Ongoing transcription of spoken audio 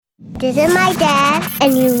This is my dad,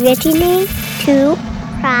 and you're listening to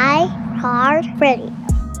Fry Hard Radio.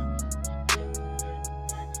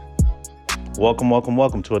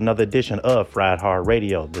 Welcome to another edition of Fried Hard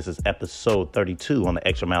Radio. This is episode 32 on the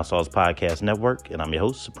Extra Mouth Sauce Podcast Network, and I'm your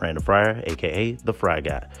host, Soprano the Fryer, a.k.a. The Fry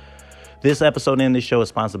Guy. This episode and this show is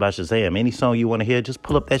sponsored by Shazam. Any song you want to hear, just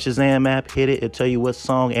pull up that Shazam app, hit it, it'll tell you what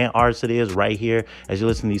song and artist it is right here as you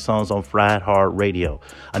listen to these songs on Fried Hard Radio.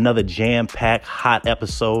 Another jam-packed, hot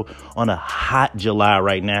episode on a hot July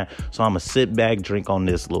right now. So I'm going to sit back, drink on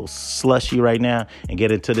this little slushy right now, and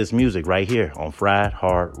get into this music right here on Fried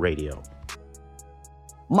Hard Radio.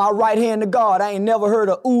 My right hand to God, I ain't never heard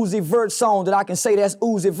a Uzi Vert song that I can say that's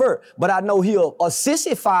Uzi Vert. But I know he a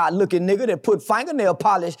sissified looking nigga that put fingernail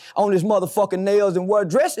polish on his motherfucking nails and wear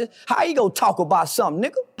dresses. How you gonna talk about something,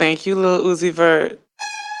 nigga? Thank you, Lil Uzi Vert.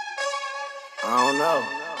 I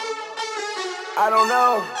don't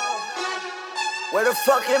know. Where the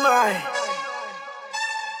fuck am I?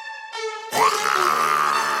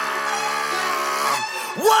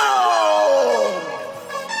 Whoa!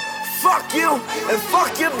 Fuck you and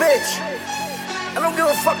fuck your bitch. I don't give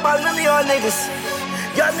a fuck about none of y'all niggas.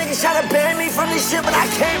 Y'all niggas try to ban me from this shit, but I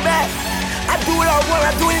came back. I do what I want,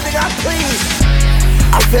 I do anything I please.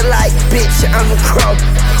 I feel like bitch, I'm the crow.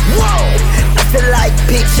 Whoa! I feel like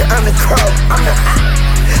bitch, I'm the crow.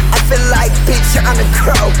 I feel like bitch, I'm the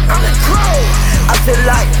crow. I'm the crow. I feel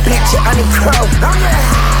like bitch, I'm the crow.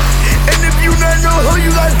 And if you not know who you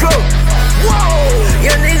gotta go. Whoa!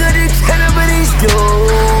 Your nigga the cannabis do.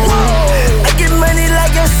 Whoa! I get money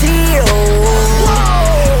like a CEO.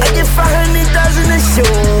 Whoa! I get 500,000 a show.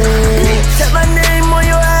 Bitch. Tap my name on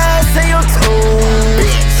your ass and your toe.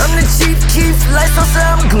 Bitch. I'm the chief keef, lights on say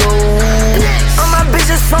I'm glow. Bitch. All my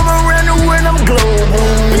bitches from around the world, I'm global.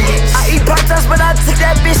 Bitch. I eat Pop-Tarts, but I take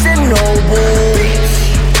that bitch to Noble.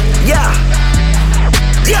 Bitch. Yeah.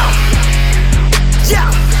 Yeah. Yeah.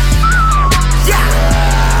 Yeah.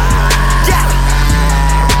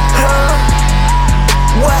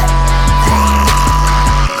 What?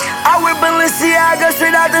 I wear Balenciaga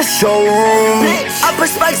straight out the showroom. Bitch. I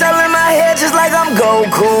put spikes all in my head just like I'm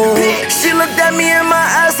Goku. Bitch. She looked at me in my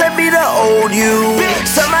eyes, said be the old you. Bitch.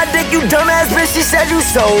 Suck my dick, you dumbass bitch, she said you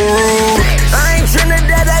so rude. Bitch. I ain't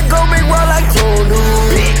Trinidad, I go big world like Tolu.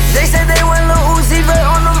 They said they want Lil Uzi Vert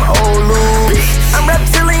on them old loops. I'm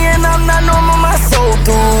reptilian, I'm not normal, my soul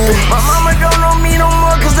through. My mama don't know me no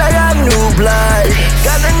more cause I got new blood.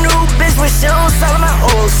 Got a new bitch but she don't sell my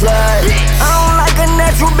old slut. I don't like a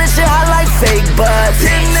natural bitch, I like fake butts.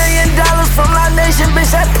 $10 million from La Nation,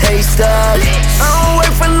 bitch, I pay stuff. I don't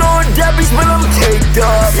wait for Lord Debbies, but I'm caked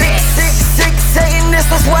up. 666 saying this,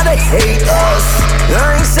 that's why they hate us.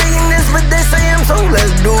 I ain't saying this, but they say I'm, so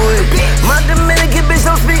let's do it. My Dominican bitch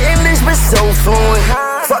don't speak English, but so fluent.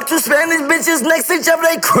 Fuck two Spanish bitches next to each other,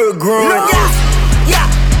 they crook growing. Yeah, yeah,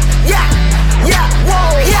 yeah, yeah,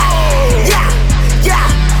 whoa, yeah, yeah, yeah,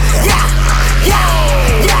 yeah, yeah,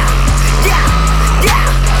 yeah, yeah, yeah,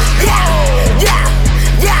 yeah, yeah,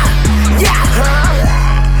 yeah, yeah.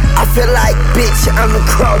 I feel like bitch, I'm the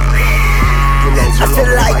crow. I feel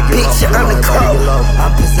like bitch, I'm the crow.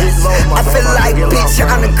 I feel like bitch,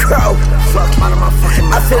 I'm the crow.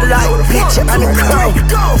 I feel like bitch, I'm the crow.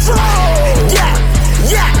 Yeah,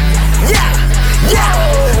 yeah, yeah, yeah,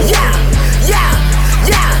 yeah, yeah, yeah,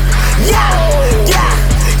 yeah, yeah,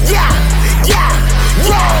 yeah,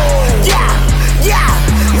 yeah, yeah, yeah,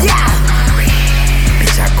 yeah.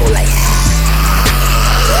 Bitch, I go like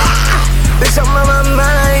bitch, I'm on my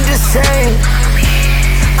mind, I ain't the same.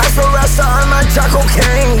 I so rasta on my jock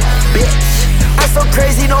cocaine. Bitch, I so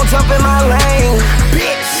crazy, don't jump in my lane.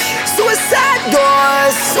 Bitch, suicide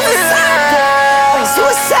doors. Suicide doors.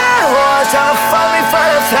 Suicide horse tryna fuck me for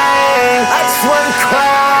the fame. I just wanna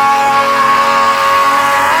cry.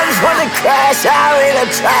 I just wanna crash out in a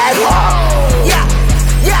trash. Yeah,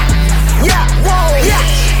 yeah, yeah, whoa, yeah,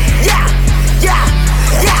 yeah, yeah,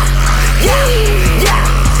 yeah, yeah, yeah,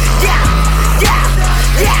 yeah, yeah,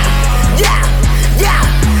 yeah, yeah,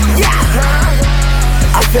 yeah.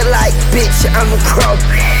 I feel like bitch, I'm the crow.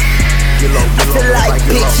 I feel like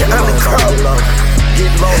bitch, I'm the crow.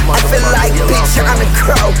 I feel like bitch, I'm the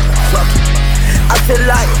crow. I feel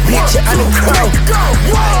like bitch, I'm the crow.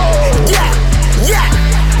 Yeah, yeah,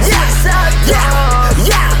 yeah, yeah, yeah,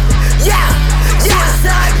 yeah, yeah, yeah,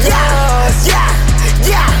 yeah,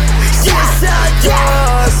 yeah,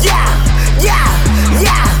 yeah, yeah,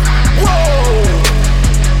 yeah. Whoa.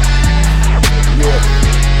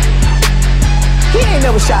 He ain't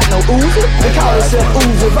never shot no Uzi. They call himself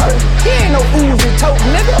Uzi Vert. He ain't no Uzi tote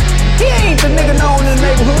nigga. He ain't the nigga known in the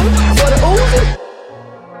neighborhood for the Uzi.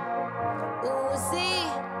 Uzi.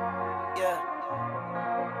 Yeah.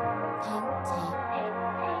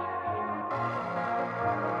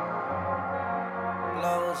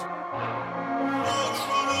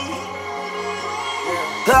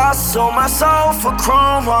 I sold my soul for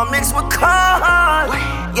chrome, all mixed with corn.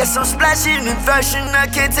 Yes, I'm splashing in fashion, I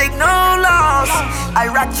can't take no loss. I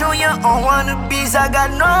rock Junior on wannabes, I got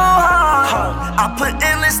no heart. I put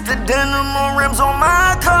endless the denim on rims on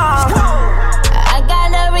my car. I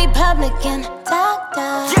got a Republican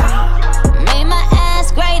doctor. Made my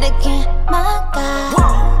ass great again, my God.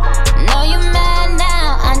 Know you mad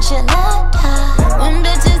now, enchilada. When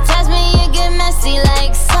bitches touch me, it get messy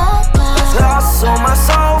like soda. I sold my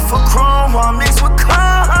soul for chrome, all mixed with corn.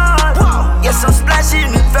 Yes, I'm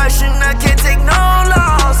splashing in fashion, I can't take no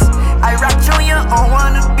loss. I rock Junior on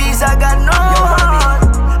wannabes, I got no heart.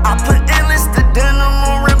 I put endless the denim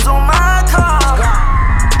on rims on my car.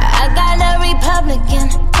 I got a Republican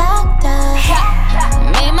doctor.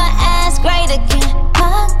 Made my ass great again,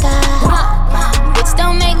 my God. Bitch,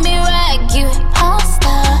 don't make me rag you,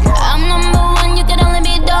 all-star. I'm number one, you can only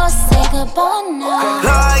be those. Say goodbye now.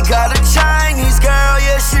 I got a Chinese girl,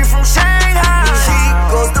 yeah, she from Shanghai. She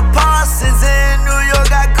goes to Parsons in New York,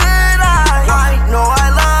 got good eyes. I know I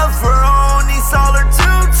love her, only saw her 2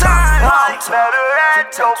 times. I met her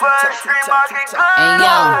at Dover Street Market. Hey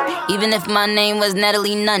yo, even if my name was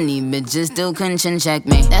Natalie Nunny, bitches still couldn't chin check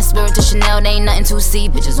me. That Spirit to Chanel, they ain't nothing to see.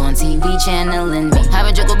 Bitches on TV channeling me. Have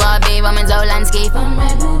a drink with Barbie, I'm in Zoe landscape. I'm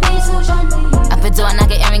red movies, I put 2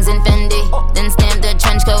 knock earrings in Fendi. Then stamp the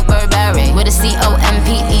trench coat Burberry with a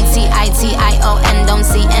COMPETITION, don't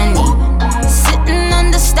see any. Sitting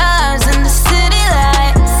under stars in the city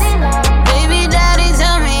lights. Baby daddy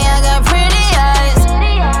tell me I got pretty eyes.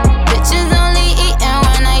 Bitches only eating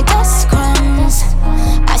when I dust crumbs.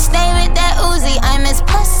 I stay with that Uzi, I miss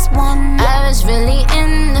 +1. I was really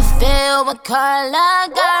in the field with Carla,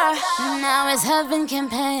 girl. Now it's Heaven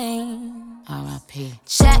campaign. R.I.P.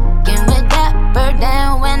 Checking with that bird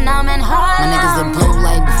down when I'm in Harlem. My niggas that blow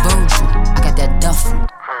like Virgil. I got that duffel.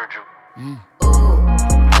 Heard you. Ooh,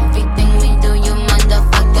 everything we do, you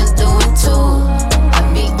motherfuckers do it too. I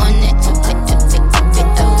be on it to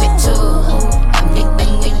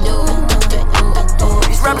everything we do.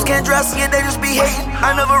 These rappers can't dress it, they just be hating.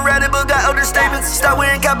 I never read it, but got other statements. Start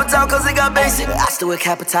wearing Capital, cause it got basic. I still wear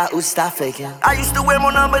Capital, ooh, stop faking. I used to wear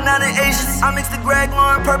more number, now they Asians. I mixed the Greg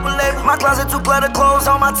Lauren purple label. My closet too cluttered, clothes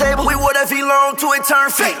on my table. We wore that V-long till it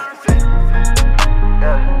turned fake.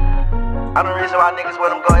 Yeah. I'm the reason why niggas with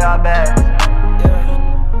them go y'all bad.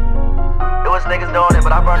 It was niggas doing it,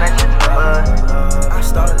 but I burned that shit to the bud. I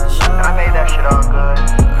started this shit, and I made that shit all good.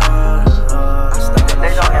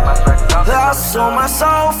 They don't hit my circle. I sold my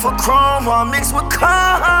soul for chrome, all mixed with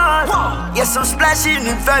corn. Yes, I'm splashing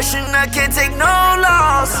in fashion, I can't take no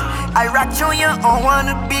loss. I rock Junior on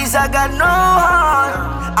wannabes, I got no heart.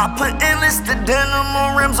 I put endless the denim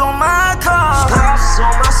on rims on my car. I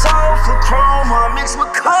sold my soul for chrome, all mixed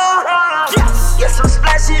with corn. Yes, I'm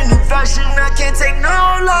splashing in fashion, I can't take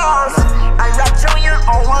no loss. I rock Junior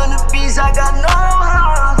on wannabes, I got no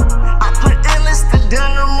heart. I put endless the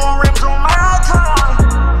denim on rims on my car.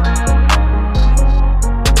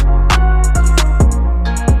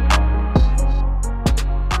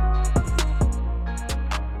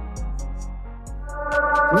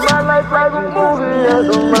 My life like a movie, yes, I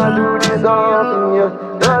do this often, yeah.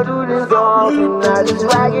 I do this often, I just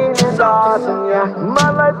like it, it's awesome, yeah.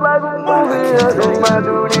 My life like a movie, yes, I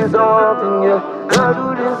do this often, yeah. I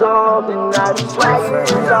do this often, I just like it,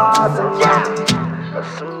 it's awesome, yeah.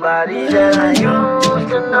 Somebody that I used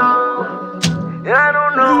to know, and I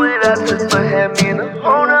don't know it, I took my hand in a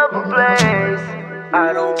whole other place.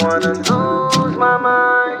 I don't wanna lose my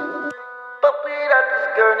mind. But without this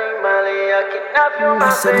girl named Molly, I cannot feel my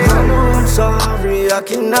face. I know I'm sorry, I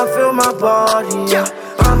cannot feel my body, yeah.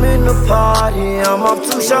 I'm in the party, I'm off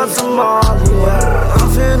 2 shots of Molly, yeah. I'm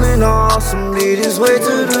feeling awesome, lead this way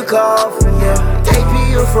to the coffin, yeah. Take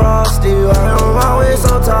me a frosty, why am I always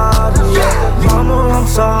so tired, yeah. Mama, I'm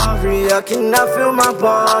sorry, I cannot feel my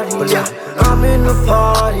body, yeah. I'm in the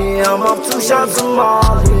party, I'm off 2 shots of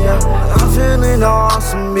Molly, yeah. I'm feeling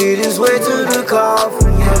awesome, lead this way to the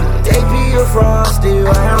coffin, yeah. Take me a frosty,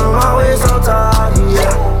 why am I always so tired,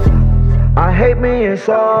 yeah. I hate being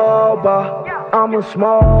sober, I'm a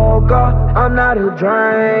smoker, I'm not a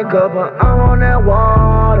drinker, but I'm on that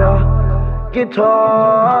water,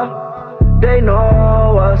 guitar, they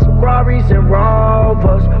know us, Rarries and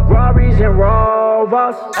Rovers, Rarries and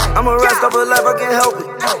Rovers. I'm a rascal for life, I can't help it.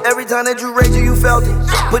 Every time that you raged, you felt it.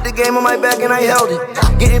 Put the game on my back and I held it.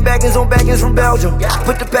 Getting backings on backings from Belgium.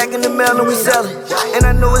 Put the pack in the mail and we sell it. And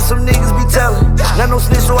I know it's some niggas be telling. Not no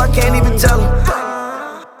snitch, so I can't even tell them.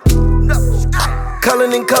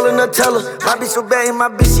 Cullin' and cullin' Nutella. My bitch so bad and my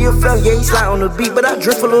bitch she a fella. Yeah, he slide on the beat, but I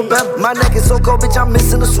drift a little better. My neck is so cold, bitch, I'm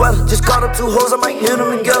missing a sweater. Just caught up 2 hoes, I might hit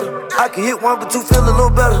them together. I can hit 1, but 2 feel a little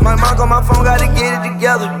better. My mom on my phone, gotta get it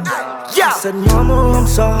together. Yeah. I said, mama, I'm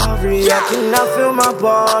sorry, I cannot feel my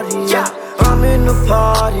body. Yeah. I'm in the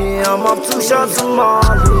party, I'm off 2 shots of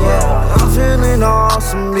Molly. Yeah. I'm feeling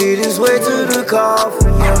awesome, beat his way to the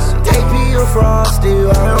coffin. Yes, AP or Frosty,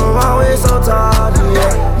 why am I way so tired?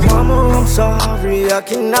 Yeah. Mama, I'm sorry, I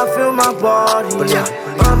cannot feel my body. Yeah.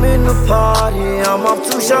 I'm in the party, I'm off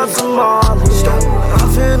 2 shots of Molly. Yeah. I'm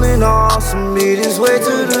feeling awesome, beat his way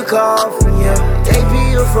to the coffin. Yeah.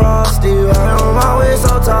 AP or Frosty, why am I way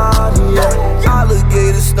so tired? Yeah.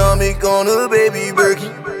 Alligator stomach on a baby Berkey.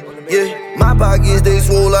 Yeah, my pockets they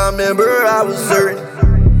swole, I remember I was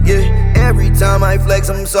certain. Yeah, every time I flex,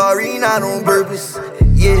 I'm sorry, not on purpose.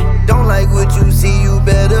 Yeah, don't like what you see, you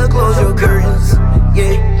better close your curtains.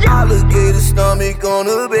 Yeah, alligator stomach on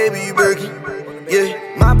a baby Berkey.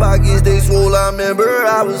 Yeah, my pockets they swole, I remember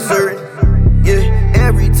I was certain. Yeah,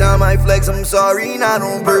 every time I flex, I'm sorry, not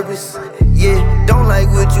on purpose. Yeah, don't like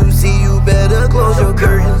what you see, you better close your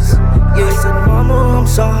curtains. Yeah, I said, mama, I'm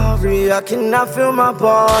sorry, I cannot feel my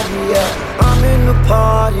body. Yeah, I'm in the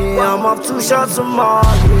party, I'm off 2 shots of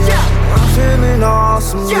Molly. Yeah, I'm feeling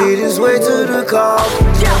awesome, beat his way to the coffin.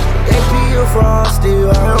 Yeah, AP or Frosty,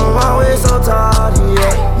 why am I way so tired?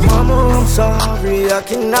 Yeah, mama, I'm sorry, I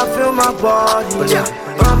cannot feel my body. Yeah,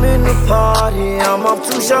 I'm in the party, I'm off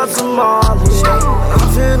 2 shots of Molly. Yeah, I'm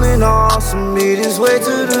feeling awesome, beat his way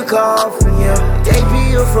to the coffin. Yeah,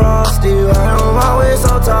 AP or Frosty, why am I way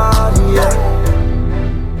so tired? Yeah.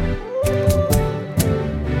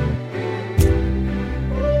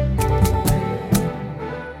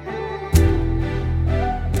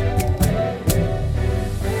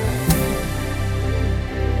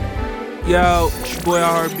 Yo, it's your boy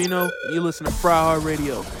Arbino, and you listen to Fry Hard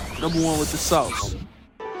Radio, #1 with the sauce.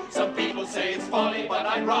 Some people say it's folly, but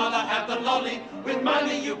I'd rather have the lolly. With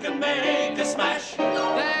money you can make a smash.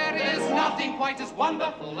 There is nothing quite as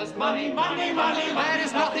wonderful as money, money, money, money. There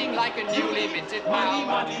is nothing like a newly minted money,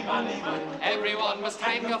 money, money, money. Everyone must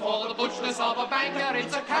hanker for the butchness of a banker.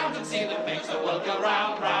 It's accountancy that makes the world go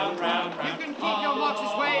round, round, round, round. You can keep your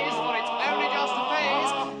Marxist ways, for it's only just a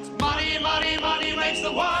phase. It's money, money, money makes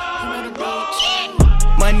the world go.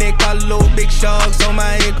 My neck got little big sharks on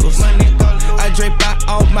my ankles. I drape out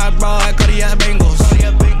all my bra, I cut the bangles.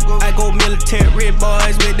 I go military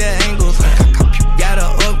boys with the angles. Gotta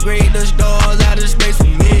upgrade the stars out of space for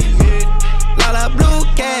me. Lot of blue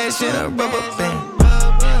cash in a rubber band.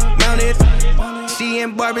 Mounted, she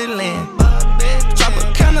in Barbie land. Drop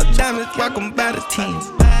a count of diamonds, rock 'em by the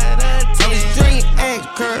teens. I'm just dream X,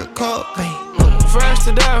 Kurt Cobain. Fresh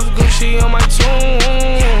to death, Gucci on my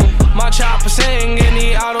tune. My chopper sing in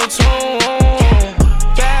the auto-tune.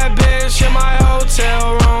 Bad bitch in my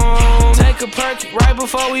hotel room. Take a perk right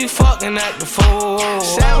before we fucking act the fool.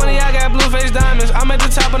 70, I got blue face diamonds. I'm at the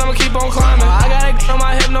top and I'ma keep on climbing. I got it on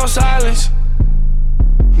my hip, no silence.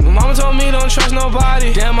 Mama told me don't trust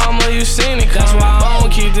nobody. Damn, mama, you seen it. That's why I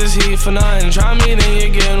don't keep this heat for nothing. Try me, then you're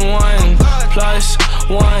getting 1 plus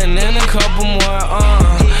 1 and a couple more.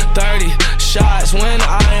 30 shots when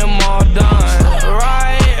I am all done.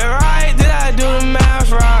 Right, did I do the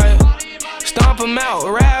math right? Stomp 'em out,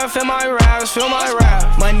 rap, feel my raps, feel my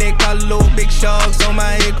rap. My neck got little big sharks on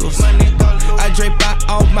my ankles. I drape out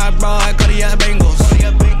all my bra, I cut the bangles.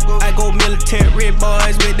 I go military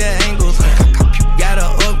boys with the angles. Gotta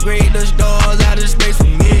upgrade the stars out of space for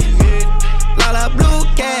me. Lot of blue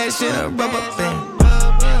cash in a rubber band.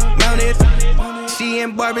 Mounted, she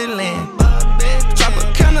in Barbie land. Drop a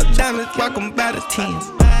count of diamonds, rock 'em by the teens.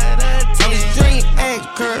 I'm just dream X,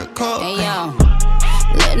 Kurt Cobain. Hey yo,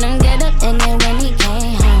 let him get up in there when he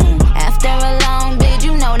came home. After a long bid,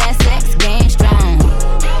 you know that sex game strong.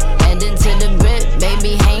 Headed to the Brit,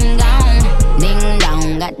 baby, hang on. Ding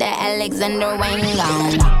dong, got that Alexander Wang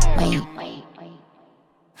on. Wait.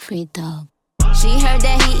 Free dog. She heard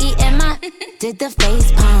that he eatin' my did the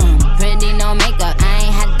face palm. Pretty no makeup, I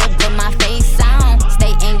ain't had to put my face on.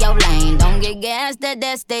 Stay in your lane, don't get gassed at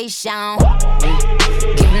that station.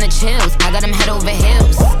 Give him the chills, I got him head over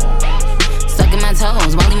heels. Sucking my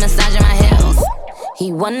toes while he massaging my heels.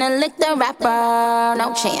 He wanna lick the rapper,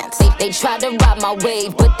 no chance. They try to rob my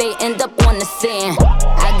wave, but they end up on the sand.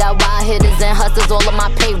 I got wild hitters and hustlers all on my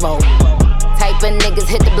payroll. Type of niggas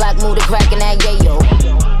hit the block, move the crack in that yayo.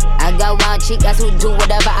 I got wild chicas who do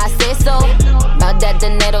whatever I say so. About that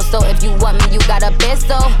dinero, so if you want me, you gotta pay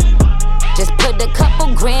so. Just put a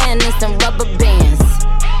couple grand in some rubber bands.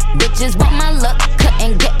 Bitches want my look,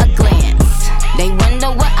 couldn't get a glance. They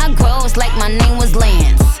wonder what I gross like my name was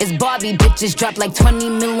Lance. It's Barbie, bitch, Just dropped like 20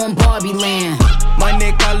 mil on Barbie Land. My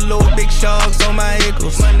neck got little big sharks on my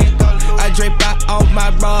ankles. I drape out all my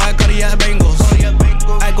bra, I got the bangles.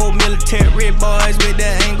 I go military boys with the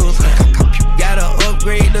angles. Gotta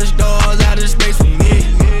upgrade the stars out of space for me.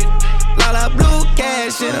 Lot of blue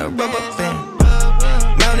cash in a rubber band.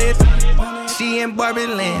 Mounted, she in Barbie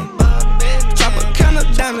Land. Chop a count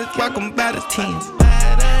of diamonds, rock 'em by the tens.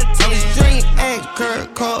 I was dream X,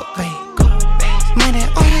 Kurt Cobain. Money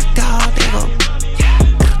on your dog, they go.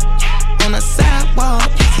 On the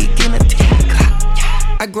sidewalk, he getting a 10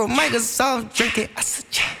 o'clock. I grow Microsoft, drink it, I said,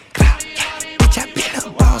 bitch, I been a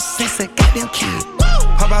boss since a goddamn kid.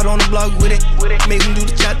 Hop out on the block with it, make him do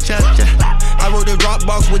the cha-cha-cha. I wrote the rock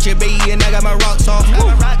box with your baby and I got my rocks off.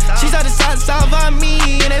 She started socks off on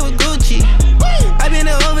me and they was Gucci. I been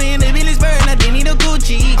over in the Billy's bird and I didn't need a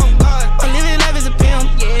Gucci. I'm living life as a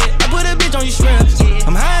pimp, yeah. I put a bitch on you shrimps.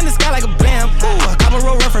 I'm high in the sky like a blimp. I cop a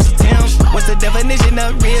roll reference attempt. What's the definition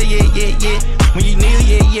of real? Yeah, yeah, yeah. When you kneel,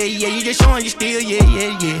 yeah, yeah, yeah. You just showing you still, yeah,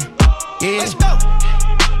 yeah, yeah. Yeah. Let's go.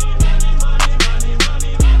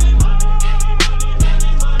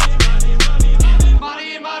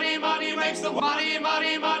 Money makes the money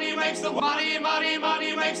makes the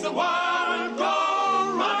money makes the world go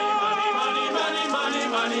money.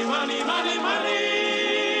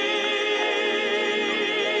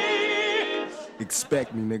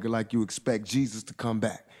 Expect me, nigga, like you expect Jesus to come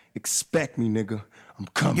back. Expect me, nigga. I'm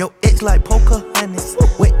coming. Yo, it's like Pocahontas.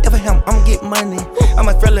 Wherever him, I'ma get money. I'm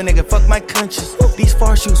a thriller nigga, fuck my conscience. These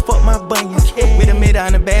far shoes, fuck my bunions. With a mid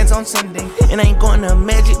on the bands on Sunday. And I ain't going to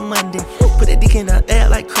Magic Monday. Put that dick in the air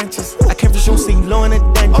like crunches. I came from Shroom City, low in the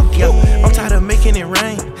dungeon. Yo, I'm tired of making it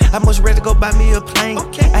rain. I must ready to go buy me a plane.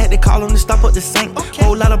 I had to call him to stop up the sink.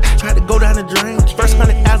 Whole lot of tried to go down the drain. First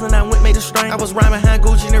 100,000 I went made a strain. I was rhyming behind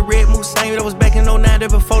Gucci in the red Mustang. That was back in 09, there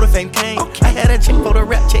before the fame came. I had a chick for the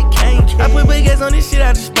rap check came. I put big ass on this shit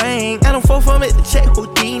out of Spain. I don't fall from it to check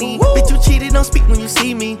Houdini. Bitch, you cheated, don't speak when you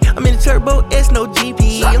see me. I'm in the Turbo S, no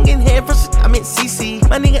GP. I'm getting head from I'm in CC.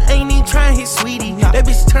 My nigga ain't even trying hit sweetie. That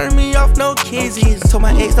bitch turned me off, no kizzies. Told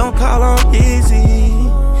my ex don't call on busy.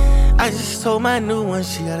 I just told my new one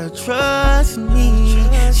she gotta trust me.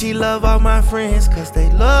 She love all my friends cause they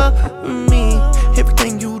love me.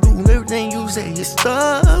 Everything you do, everything you say, you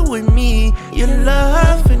stuck with me. You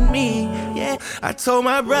loving me, yeah. I told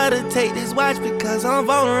my brother take this watch because I'm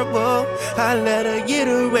vulnerable. I let her get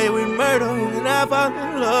away with murder and I fall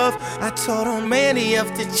in love. I told them man they up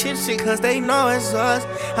the chip shit cause they know it's us.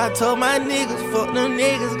 I told my niggas fuck them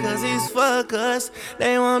niggas cause it's fuck us.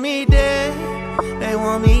 They want me dead, they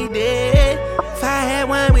want me dead. If I had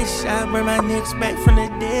one wish I'd bring my niggas back from the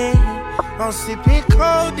dead. I'm sipping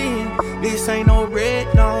codeine, this ain't no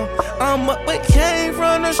red, no. I'm up but came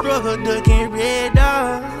from the struggle, ducking red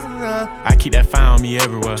dogs. I keep that fire on me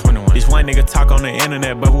everywhere. 21. This one nigga talk on the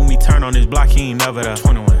internet, but when we turn on this block, he ain't never there.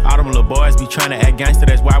 21. All them little boys be tryna act gangster,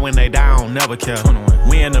 that's why when they die, I don't never care. 21.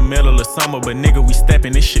 We in the middle of summer, but nigga, we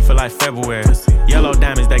steppin', this shit feel like February. Pussy. Yellow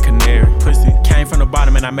diamonds, they canary. Pussy. Came from the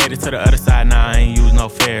bottom and I made it to the other side, now I ain't use no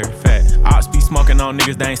ferry. Fat. Ops be smoking on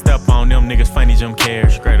niggas, they ain't step on them niggas, funny Jim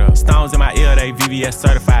Carrey. Straight up. Stones in my ear, they VVS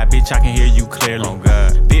certified, bitch, I can hear you clearly. Oh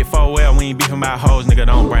God. Big 4L, we ain't beefing about hoes, nigga,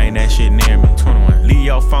 don't bring that shit near me. 21. Leave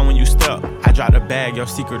your phone when you step. I dropped the bag, your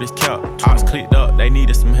secret is kept. Ops clicked up, they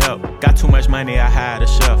needed some help. Got too much money, I hired a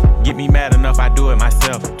chef. Get me mad enough, I do it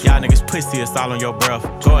myself. Y'all niggas pussy, it's all on your breath.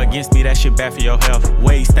 Go against me, that shit bad for your health.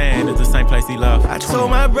 Where he stand is the same place he love. I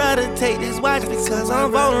told my brother take this watch because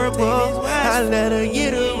I'm vulnerable. I let her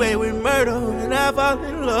get away with murder and I fall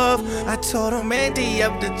in love. I told them man they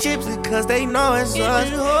up the chips because they know it's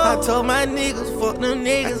us. I told my niggas fuck them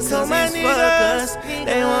niggas cause it's fuck us.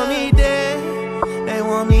 They want me dead, they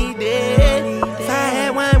want me dead. If I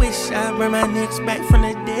had one wish I'd bring my niggas back from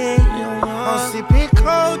the dead. I'm sipping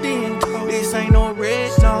codeine, this ain't no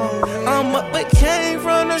red, no. I'm up but came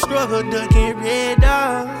from the struggle, ducking red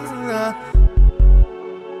dogs.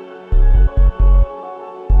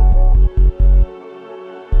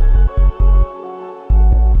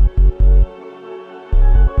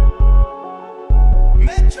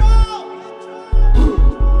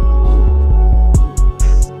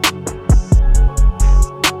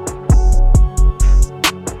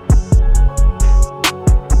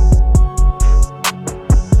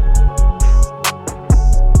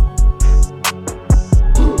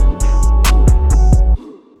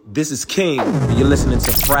 This is King, and you're listening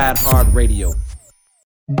to Fried Hard Radio.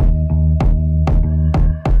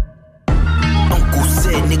 Uncle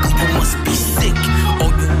said, nigga, you must be sick.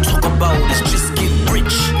 All you talk about is just get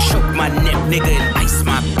rich. Choke my neck, nigga, and ice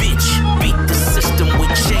my bitch. Beat the system with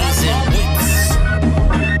chains and whips.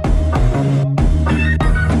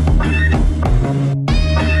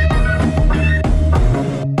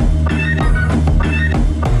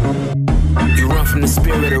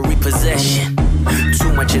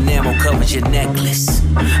 need your necklace.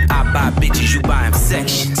 I buy bitches, you buy them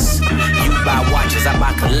sections. You buy watches, I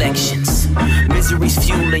buy collections. Misery's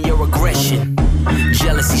fueling your aggression.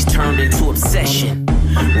 Jealousy's turned into obsession.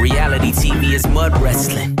 Reality TV is mud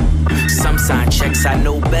wrestling. Some sign checks I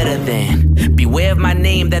know better than. Beware of my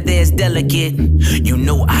name that there's delicate. You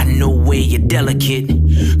know I know where you're delicate.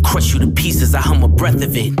 Crush you to pieces, I hum a breath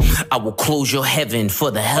of it. I will close your heaven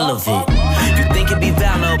for the hell of it. You think it'd be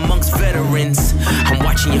valor amongst veterans? I'm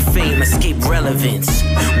watching your fame escape relevance.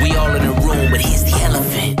 We all in a room, but here's the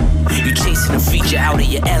elephant. You chasing a feature out of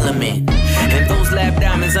your element. And those lab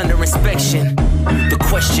diamonds under inspection. The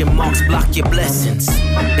question marks block your blessings.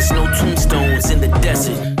 It's no tombstones in the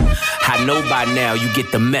desert. I know by now you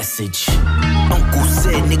get the message. Uncle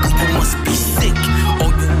said, nigga, you must be sick.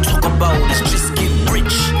 All you talk about is just get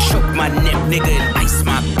rich. Choke my neck, nigga, and ice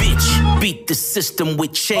my bitch. Beat the system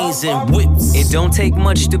with chains and whips. It don't take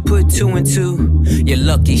much to put 2 and 2. Your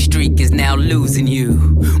lucky streak is now losing you.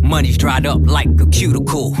 Money's dried up like a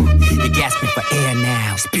cuticle. You're gasping for air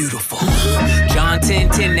now, it's beautiful. John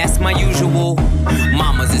 10:10, that's my usual.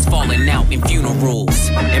 Mamas is falling out in funerals.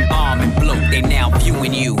 Embalm and bloat, they now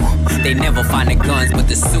viewing you. They never find the guns, but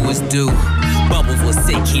the sewers do. Bubbles was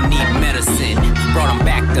sick, he need medicine. Brought him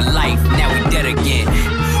back to life, now he dead again.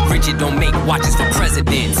 Richard don't make watches for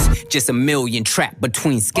presidents. Just a million trapped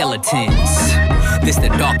between skeletons. This the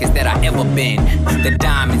darkest that I ever been. The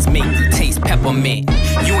diamonds make you taste peppermint.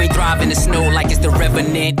 You ain't driving the snow like it's the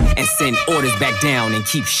Revenant. And send orders back down and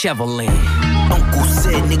keep shoveling. Uncle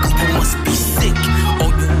said, nigga, you must be sick.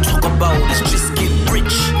 All you talk about is just get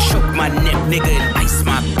rich. Choke my neck, nigga, and ice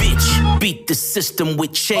my bitch. Beat the system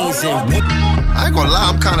with chains and whip. I ain't gonna lie,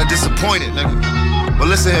 I'm kinda disappointed, nigga. But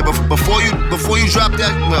listen here, before you drop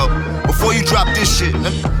that, well, before you drop this shit,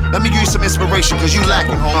 let me give you some inspiration, cause you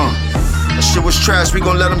lacking, homie. That shit was trash, we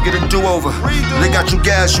gon' let them get a do-over. They got you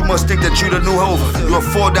gas, you must think that you the new Hover. You a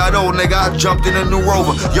 4.0, nigga, I jumped in a new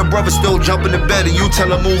Rover. Your brother still jumping in bed and you tell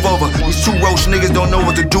him move over. These two roach niggas don't know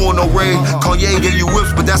what to do on no raid. Kanye gave you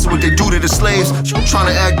whips, but that's what they do to the slaves. You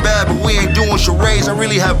tryna act bad, but we ain't doing charades. I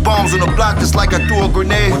really have bombs on the block just like I threw a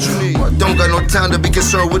grenade. What you need? Don't got no time to be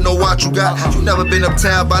concerned with no watch you got. You never been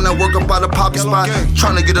uptown, by now work up by the poppy spot.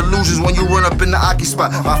 Tryna get illusions when you run up in the Aki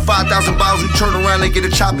spot. My 5,000 bottles, you turn around and get a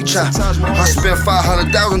choppy chop. I spent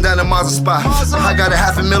 500,000 down in Mazda spot. I got a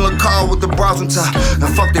 $500,000 car with the bras on top. And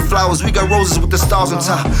fuck their flowers, we got roses with the stars on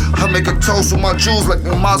top. I make a toast with my jewels like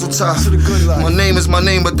a mazel tov. My name is my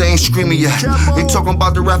name, but they ain't screaming yet. They talking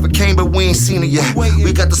about the rapper Kane, but we ain't seen it yet.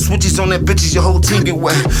 We got the switches on that bitches, your whole team get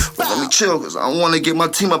wet. But let me chill, cause I don't wanna get my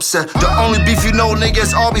team upset. The only beef you know, nigga,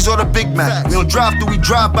 is Arby's or the Big Mac. We don't drive through, we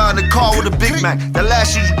drive by in the car with a Big Mac. That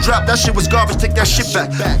last shit you dropped, that shit was garbage, take that shit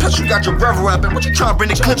back. Plus you got your brother rapping, what you trying to bring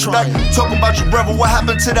the clips back? Talking about your brother, what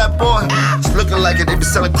happened to that boy? It's looking like it, they been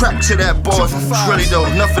selling crack to that boy. Really though,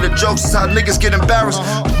 enough of the jokes, is how niggas get embarrassed.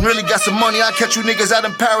 Really got some money, I catch you niggas out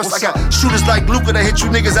in Paris. I got shooters like Luca that hit you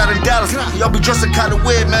niggas out in Dallas. Y'all be dressing kinda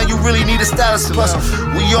weird, man, you really need a stylist. Plus,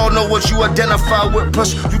 we all know what you identify with.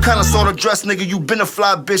 Plus, you kinda sorta dress, nigga, you been a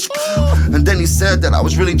fly bitch. And then he said that I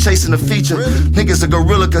was really chasing a feature. Niggas a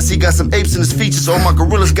gorilla cause he got some apes in his features. All my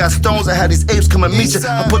gorillas got stones, I had these apes come and meet you.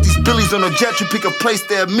 I put these billies on a jet, you pick a place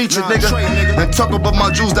there, meet you, nigga. And talk about my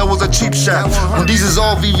jewels, that was a cheap shot. And these is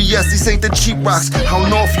all VVS, these ain't the cheap rocks. I don't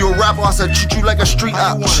know if you a rapper, I said treat you like a street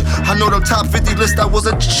op. I know the top 50 list, that was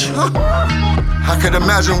a I could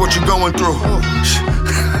imagine what you're going through.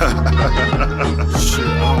 Shit,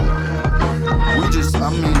 we just, I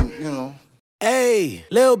mean, you know. Hey,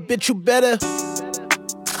 little bitch, you better.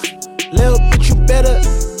 Little bitch, you better.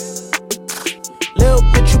 Little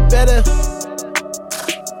bitch, you better.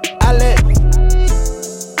 I let.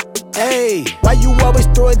 Hey, why you always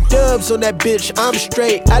throwing dubs on that bitch? I'm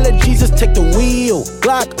straight. I let Jesus take the wheel.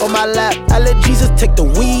 Glock on my lap. I let Jesus take the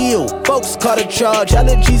wheel. Folks caught a charge. I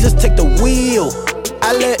let Jesus take the wheel.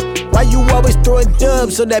 I let. Why you always throwing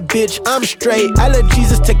dubs on that bitch? I'm straight. I let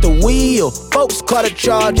Jesus take the wheel. Folks caught a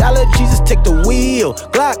charge. I let Jesus take the wheel.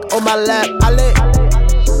 Glock on my lap. I let.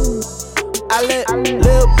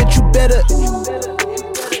 Little bitch, you better.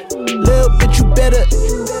 Little bitch, you better.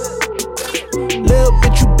 Little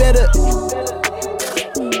bitch, you better.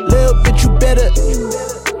 Little bitch, you better.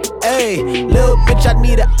 Hey, little bitch, I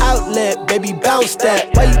need an outlet. baby, bounce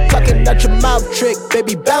that. Why you talking out your mouth trick,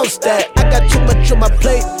 baby, bounce that. I got too much on my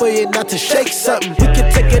plate for you not to shake something. We can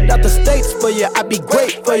take it out the States for you, I'd be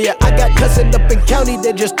great for you. I got cousin up in county,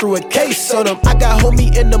 they just threw a case on him. I got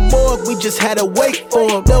homie in the morgue, we just had to wait for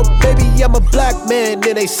him. Little baby, I'm a black man,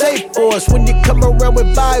 then they safe for us. When you come around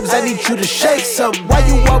with vibes, I need you to shake something. Why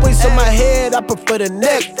you always on my head? I prefer the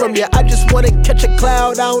neck from you. I just wanna catch a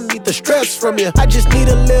cloud, I don't need the stress from you. I just need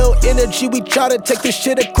a little energy, we try to take this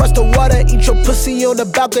shit across the water. Eat your pussy on the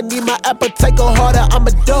balcony, my appetite go harder. I'm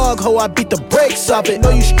a dog, ho, I beat the brakes off it.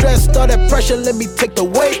 Know you stressed, all that pressure, let me take the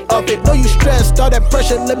weight off it. Know you stressed, all that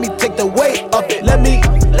pressure, let me take the weight off it. Let me,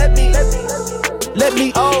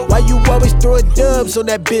 oh. Why you always throwing dubs on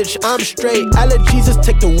that bitch? I'm straight. I let Jesus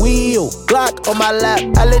take the wheel. Glock on my lap.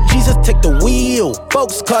 I let Jesus take the wheel.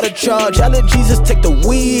 Folks caught a charge. I let Jesus take the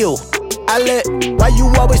wheel. Why you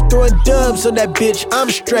always throwing dubs on that bitch? I'm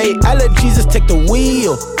straight. I let Jesus take the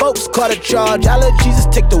wheel. Folks caught a charge. I let Jesus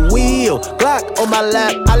take the wheel. Glock on my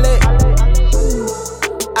lap. I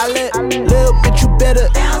let, little bitch, you better.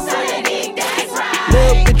 Bounce on the dick, that's right.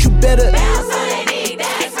 Little bitch, you better. Bounce on the dick,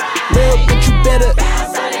 that's right. Little bitch, you better.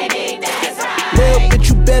 Bounce on the dick, that's right. Little bitch,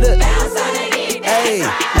 you better. Bounce on the dick, that's right. Hey,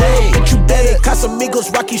 little bitch, you better. Casamigos,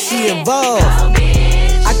 Rocky, she involved.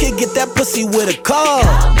 I can get that pussy with a car.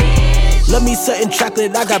 Love me something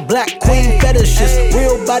chocolate, I got black queen fetishes.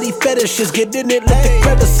 Real body fetishes, get in it like the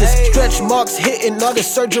crevices. Stretch marks hitting, all the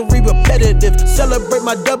surgery repetitive. Celebrate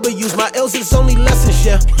my W's, my L's is only lessons,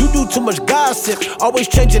 yeah. You do too much gossip, always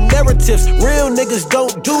changing narratives. Real niggas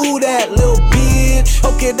don't do that, little bitch.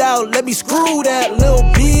 Poke it out, let me screw that, little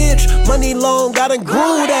bitch. Money long, I done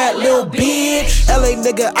grew that, little bitch. LA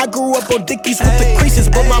nigga, I grew up on Dickies with the creases,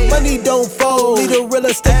 but my money don't fold. Need a real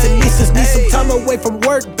estate to leases, need some time away from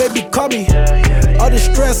work, baby, call me. All the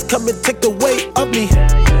stress come and take the weight off me.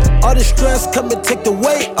 All the stress come and take the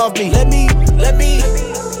weight off me. Let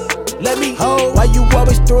me hold. Why you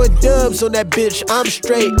always throwing dubs on that bitch? I'm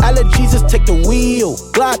straight. I let Jesus take the wheel.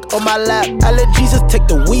 Glock on my lap. I let Jesus take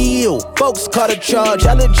the wheel. Folks caught a charge.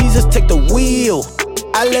 I let Jesus take the wheel.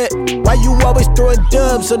 Why you always throwing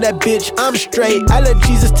dubs on that bitch? I'm straight. I let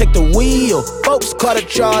Jesus take the wheel. Folks caught a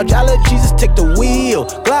charge. I let Jesus take the wheel.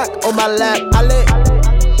 Glock on my lap.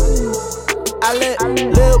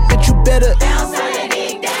 Little bitch, you better. Bounce on the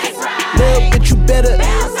dick, that's right. Little bitch, you better.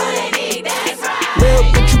 Bounce on the dick, that's right. Little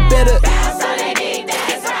bitch, you better. Bounce on the dick,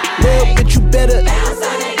 that's right. Little bitch, you better. Bounce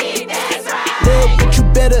on the dick, that's right. Little bitch, you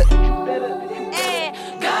better.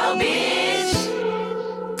 Go bitch.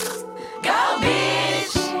 Go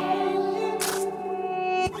bitch.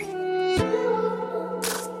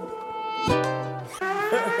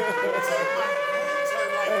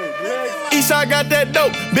 Eastside got that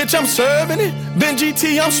dope, bitch, I'm serving it. Ben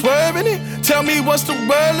GT, I'm swerving it. Tell me what's the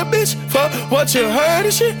word, little bitch, for what you heard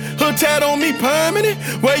and shit. Hood tat on me permanent.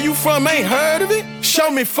 Where you from, ain't heard of it. Show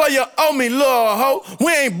me for you owe me, little hoe.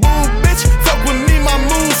 We ain't boo, bitch. Fuck with me, my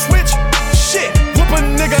mood switch. Shit, whoop a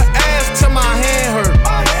nigga ass till my hand hurt.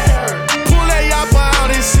 Pull that yappa out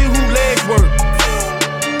and see who legs work.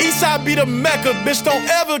 Eastside be the Mecca, bitch, don't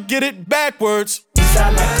ever get it backwards.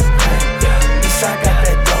 Eastside like the paint, Eastside got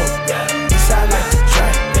that dope, Eastside like the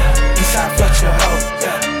drink, Eastside fuck your hoe.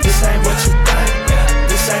 This ain't what you think,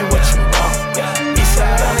 this ain't what you want.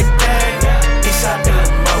 Eastside on the gang, Eastside do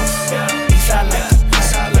the most. Eastside like the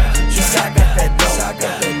paint, Eastside got that dope,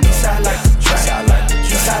 Eastside like the drink,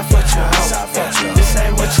 Eastside fuck your hoe. This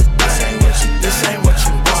ain't what you think, this ain't what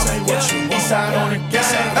you want. Eastside on the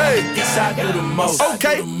gang, Eastside do the most.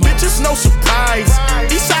 Okay, bitches, no surprise.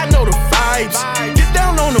 Eastside know the vibes. Get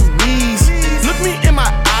down on them knees. Look me in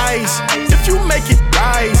my eyes. If you make it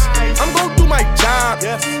rise, I'm gon' do my job.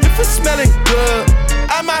 If it's smelling good,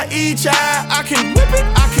 I might eat ya. I can whip it,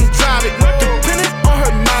 I can drive it. Depending on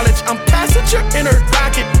her knowledge, I'm passenger in her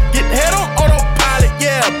rocket. Get head on autopilot,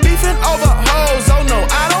 yeah. Beefing over hoes, oh no,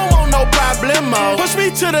 I don't want no problemo. Push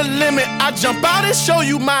me to the limit, I jump out and show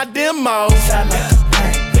you my demo. Eastside like the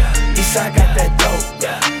paint, Eastside got that dope,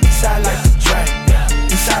 Eastside like the drink,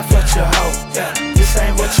 Eastside fuck your hoe. This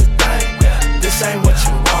ain't what you think, this ain't what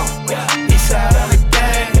you want. Eastside on the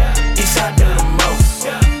gang, Eastside do the most.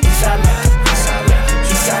 Eastside like the paint,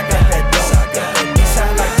 Eastside got that dope,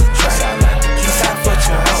 Eastside like the drink, Eastside fuck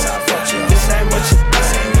your hoe. This ain't what you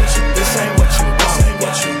think, this ain't what you want.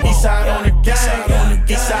 Eastside on the gang,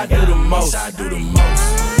 Eastside do the most.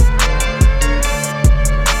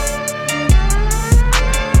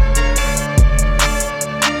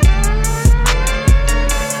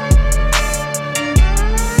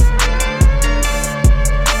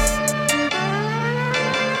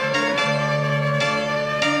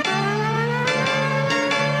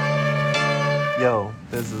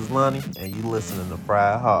 Lonnie, and you listening to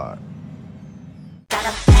Fried Hard.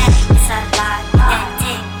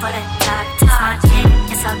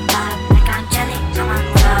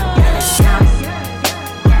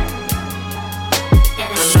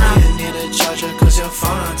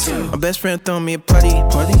 My best friend throw me a party.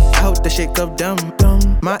 I hope that shit go dumb.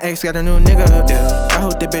 My ex got a new nigga. I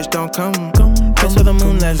hope that bitch don't come. Kissed with the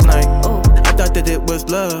moon last night. I thought that it was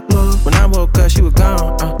love. When I woke up, she was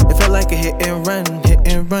gone. It felt like a hit and run.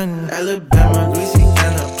 Alabama,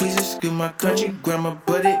 Louisiana, please excuse my country grammar,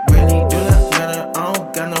 but it really do not matter. I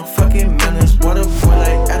don't got no fucking manners. Water boy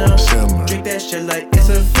like Adam. Drink that shit like it's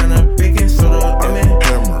a Fanta. Baking soda, I'm in.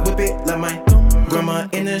 Whip it like my grandma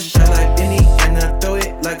in the shot like Indiana. Throw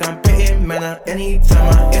it like I'm Peyton Manor.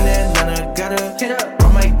 Anytime I'm in Atlanta, gotta hit up.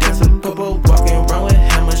 I might dance a couple, walking around with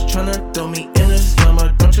hammers, tryna throw me in the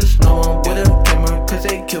slumber. Don't just know I'm with a hammer, cause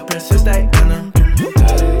they kill Princess Diana.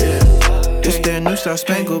 It's that new Star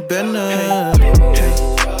Spangled Banner.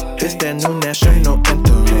 It's that new national anthem.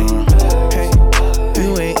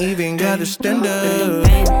 You ain't even gotta stand up.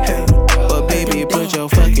 But baby, put your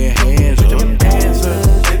fucking hands up. Put them bands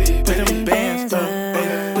up. Put them bands up.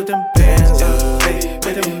 Put them bands up.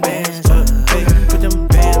 Put them bands up. Put them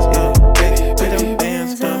bands up. Put them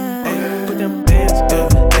bands up. Put them bands up.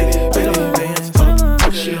 Put them bands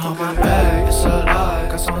up. She hold my bag, it's a lie.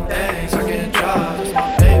 Got some things I can't drive. It's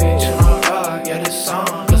my baby, she my rock. Yeah, this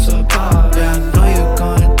song, it's a pop. Yeah, I know you're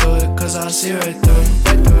going through it, cause I see right through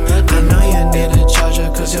it. I know you need a charger,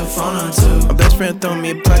 cause your phone on too. My best friend throw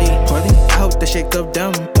me a party. I hope that shit go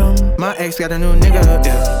dumb. My ex got a new nigga.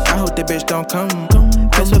 I hope that bitch don't come.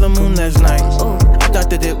 Kissed with the moon last night. I thought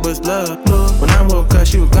that it was love. When I woke up,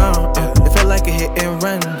 she was gone. It felt like a hit and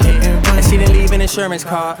run. And she didn't leave an insurance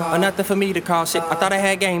card or nothing for me to call. Shit, I thought I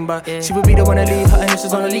had game, but she would be the one to leave her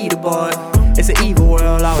initials on the leaderboard. It's an evil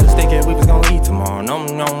world, I was thinking we was gonna eat tomorrow. No,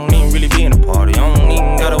 I don't even really be in a party. I don't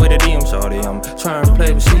even gotta wait to DM shorty. I'm trying to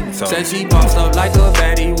play with she. Said she bossed up like a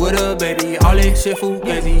baddie with a baby. All this shit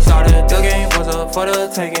fugazi. Saw that the game was up for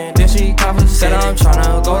the taking. Then she conversated. Said I'm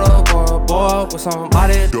tryna go to war, boy, with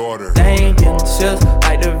somebody's daughter. They ain't getting shifts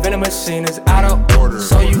like the vending machine is out of order.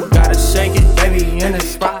 So you gotta shake it, baby, in the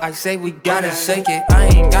spot. I say we gotta shake it. I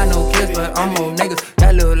ain't got no kids, but I'm on niggas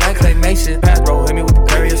that look like claymation. Pass bro, hit me with the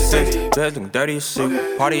curry of 6. Bed doing dirty as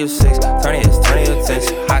shit. Party of 6. Turn it, turn your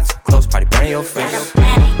attention. Hot to close, party, burn your face. It's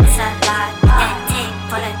a lot, and dick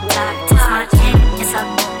for the top. It's my chick, it's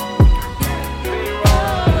a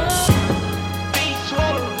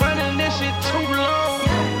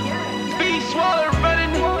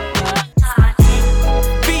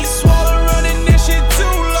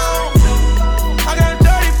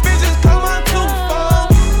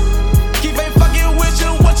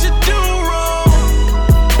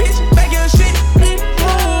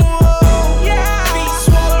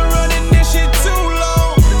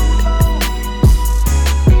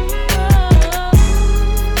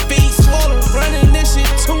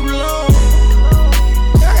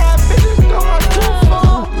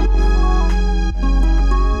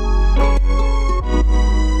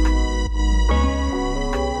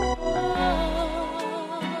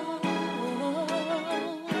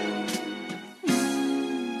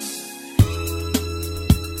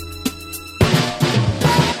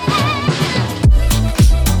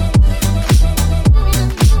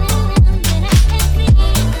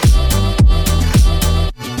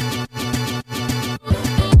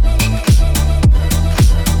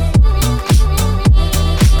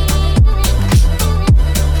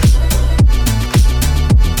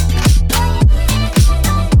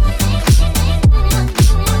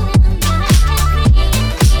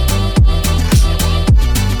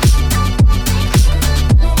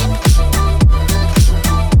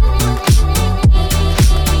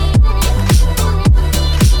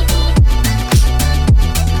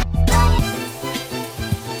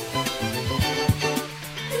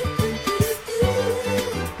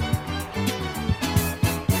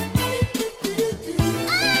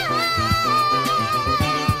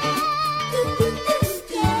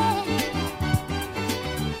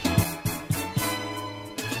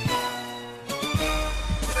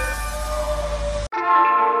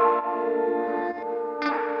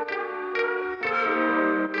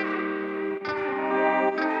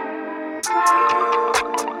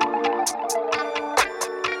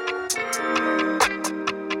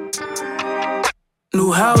New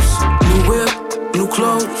house, new whip, new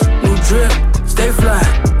clothes, new drip. Stay fly,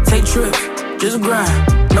 take trips, just grind.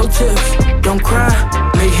 No tips, don't cry,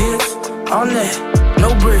 make hits. All net,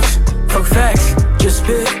 no bricks, fuck facts, just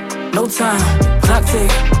spit. No time, clock tick.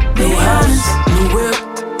 New house, new whip,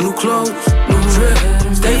 new clothes, new drip.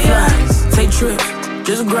 Stay fly, take trips,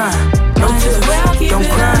 just grind. No tips, don't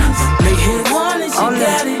cry. Make hits on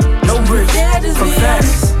that. No bricks, for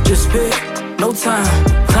facts. Just spit, no time.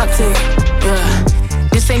 Clock tick, yeah.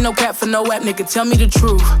 This ain't no cap for no app, nigga. Tell me the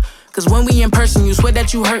truth. Cause when we in person, you swear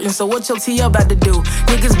that you hurtin'. So what your TL about to do?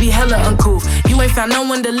 Niggas be hella uncouth. You ain't found no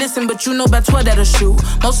one to listen, but you know about 12 that'll shoot.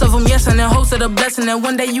 Most of them yes, and then hopes of the blessing. And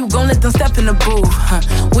one day you gon' let them step in the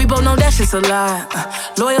booth. We both know that shit's a lie.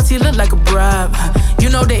 Loyalty look like a bribe. You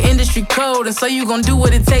know the industry code, and so you gon' do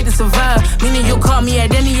what it take to survive. Meaning you'll call me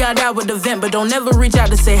at any odd hour event, but don't never reach out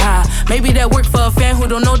to say hi. Maybe that work for a fan who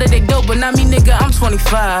don't know that they dope, but not me, nigga, I'm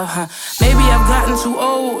 25. Maybe I've gotten too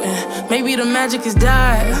old, and maybe the magic has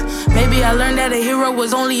died. Maybe I learned that a hero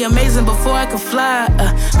was only amazing before I could fly.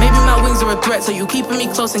 Maybe my wings are a threat, so you keeping me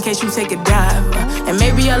close in case you take a dive. And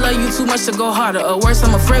maybe I love you too much to go harder, or worse,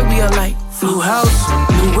 I'm afraid we are like new house,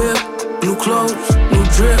 new whip, new clothes, new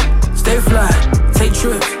drip. Stay fly, take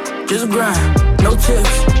trips, just grind. No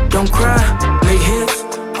tips, don't cry, make hits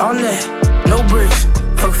on that. No bricks,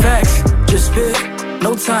 fuck facts, just spit.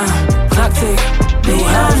 No time, clock tick. New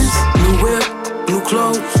house, new whip, new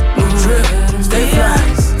clothes, new drip. Stay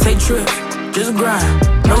fly. Take trips, just grind.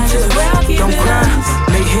 No tips, don't cry.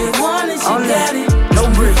 Make hits on that.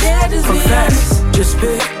 No bricks, for facts. Just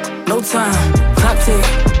spit, no time. Clock tick.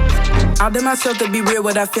 I did myself to be real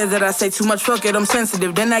with I fear that I say too much. Fuck it, I'm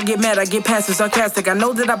sensitive. Then I get mad, I get passive, sarcastic. I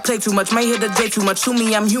know that I play too much, may hit the J too much. To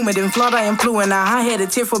me, I'm human, and flawed, I am fluent. I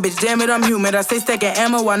high-headed, tearful, bitch, damn it, I'm human. I stay stacking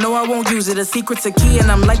ammo, I know I won't use it. A secret's a key,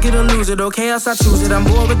 and I'm likely to lose it. Okay, else I choose it. I'm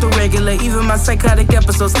bored with the regular, even my psychotic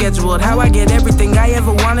episode scheduled. How I get everything I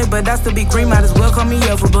ever wanted, but I still be green, might as well call me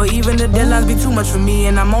Elphaba. Even the deadlines be too much for me,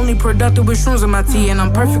 and I'm only productive with shrooms in my tea. And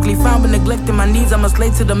I'm perfectly fine with neglecting my needs. I'm a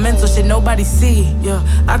slave to the mental shit nobody see. Yeah,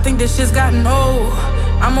 I think this shit's gotten old.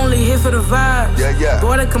 I'm only here for the vibes.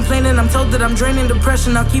 Bored of complaining, I'm told that I'm draining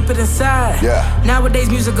depression, I'll keep it inside. Nowadays,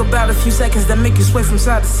 music about a few seconds that make you sway from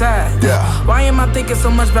side to side. Why am I thinking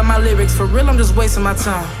so much about my lyrics? For real, I'm just wasting my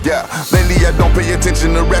time. Lately I don't pay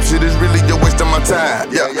attention to rap shit, is really a waste of my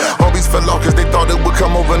time. Always fell off cause they thought it would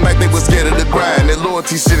come overnight, they were scared of the grind. That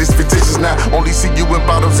loyalty shit is fictitious now, only see you in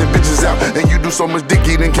bottles and bitches out. And you do so much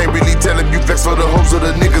dicky, then can't really tell if you flex for the hoes or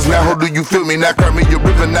the niggas now. How do you feel me now? Cry me a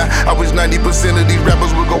river now. I wish 90% of these rappers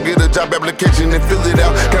would go get a job application and fill it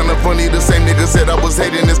out. Kinda funny, the same nigga said I was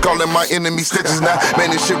hating is calling my enemy stitches now.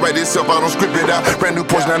 Man, this shit write itself, I don't script it out. Brand new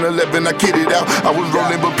Porsche 911, I kid it out. I was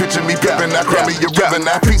rolling, but picture me pimping. I cry me a river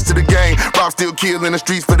now. Peace to the game. Rock still kill in the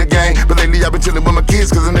streets for the game. But lately I've been chilling with my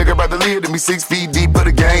kids, cause a nigga about to live to me 6 feet deep for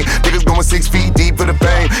the game. Niggas going 6 feet deep for the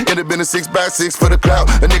fame. End up in a 6x6 for the clout.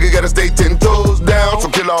 A nigga gotta stay 10 toes down. So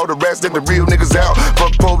kill all the rats, let the real niggas out.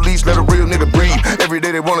 Fuck police, let a real nigga breathe. Every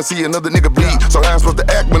day they wanna see another nigga bleed. So how I'm supposed to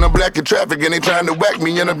act when I'm black in traffic and they trying to whack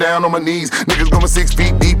me and I'm down on my knees. Niggas going 6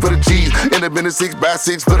 feet deep for the cheese. End up in a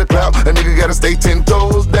 6x6 for the clout. A nigga gotta stay 10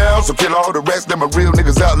 toes down. So kill all the rats, let my real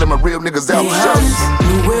niggas out. Let my real niggas out. New house,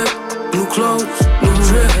 new whip, new clothes, new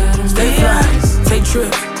drip. Stay fly, take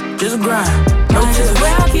trips, just grind. No tips,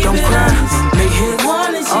 don't cry. Make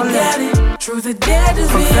hits on that. Truth or dare,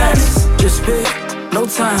 just be facts. Just spit, no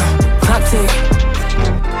time, clock tick.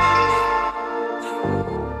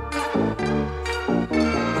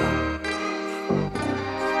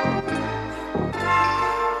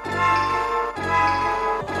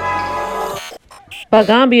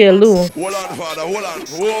 Bagambia Lou. Hold on, father, hold on.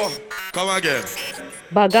 Whoa. Come again.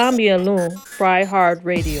 Bagambia Lou, Fry Hard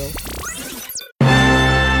Radio.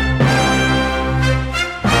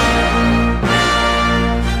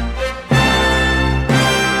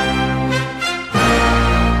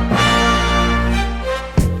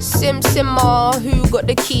 Simmer, who got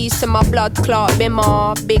the keys to my blood clot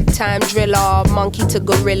bimmer? Big time driller, monkey to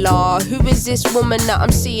gorilla. Who is this woman that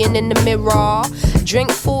I'm seeing in the mirror?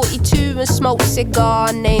 Drink 42 and smoke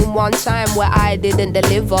cigar. Name one time where I didn't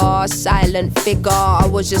deliver. Silent figure, I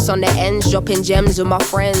was just on the ends, dropping gems with my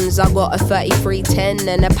friends. I got a 3310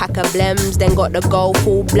 and a pack of blems. Then got the gold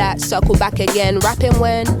full black, circle back again. Rapping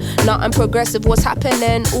when nothing progressive was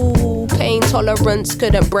happening. Ooh, pain tolerance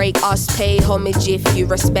couldn't break us. Pay homage if you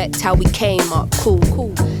respect how we came up.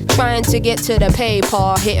 Cool. Trying to get to the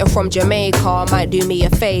paper, hitting from Jamaica might do me a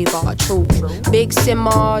favor. True. Big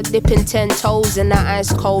simmer, dipping 10 toes in that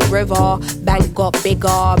ice cold river. Bank got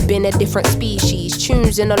bigger, been a different species.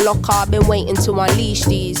 Tunes in the locker, been waiting to unleash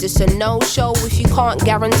these. It's a no-show if you can't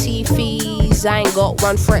guarantee fees. I ain't got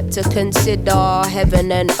one threat to consider.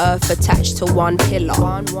 Heaven and earth attached to one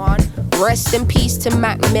pillar. Rest in peace to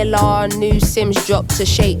Mac Miller. New Sims dropped to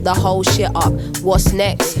shake the whole shit up. What's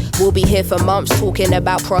next? We'll be here for months talking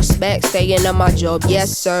about prospect, staying on my job,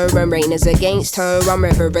 yes sir. And rain is against her, I'm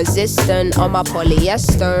ever resistant on my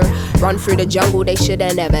polyester. Run through the jungle, they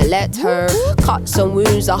shoulda never let her. Cuts and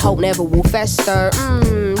wounds I hope never will fester.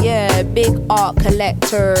 Yeah, big art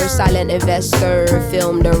collector, silent investor,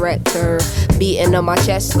 film director. Beating on my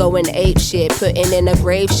chest, going ape shit, putting in a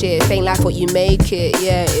grave shit. Ain't like what you make it,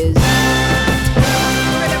 yeah it is.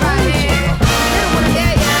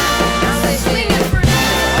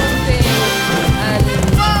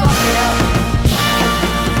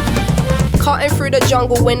 Cutting through the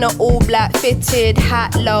jungle in an all black fitted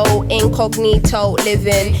hat low, incognito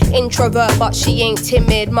living. Introvert but she ain't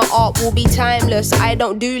timid. My art will be timeless, I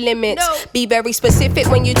don't do limits. Be very specific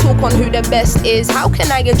when you talk on who the best is. How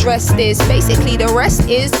can I address this? Basically the rest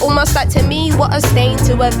is almost like to me what a stain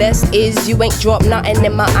to a vest is. You ain't dropped nothing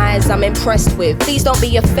in my eyes I'm impressed with. Please don't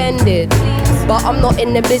be offended, but I'm not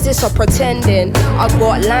in the business of pretending. I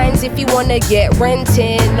got lines if you wanna get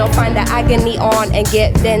renting, or find the agony on and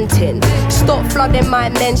get venting. Stop flooding my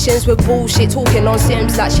mentions with bullshit, talking on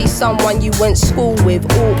Sims like she's someone you went school with.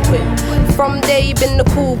 Awkward. From day been the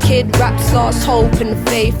cool kid, raps lost hope and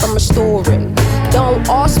faith I'm restoring. Don't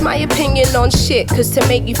ask my opinion on shit, cause to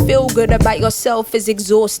make you feel good about yourself is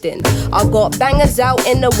exhausting. I got bangers out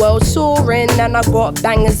in the world soaring, and I got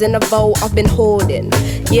bangers in the vault I've been hoarding.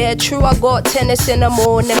 Yeah, true, I got tennis in the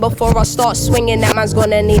morning. Before I start swinging, that man's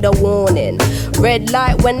gonna need a warning. Red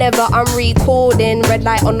light whenever I'm recording, red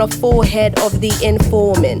light on the forehead of the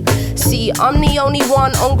informant. See, I'm the only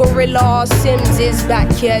one on Gorilla. Sims is back,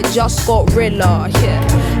 yeah, just got Rilla, yeah.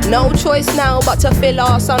 No choice now but to fill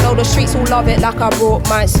us. I know the streets will love it like I brought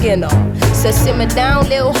my skin up. So simmer down,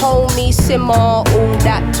 little homie, simmer. All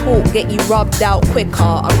that talk get you rubbed out quicker.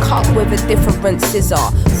 I'm cut with a different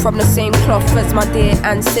scissor, from the same cloth as my dear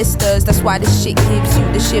ancestors. That's why this shit gives you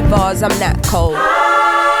the shivers. I'm that cold.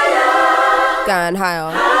 Going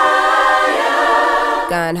higher.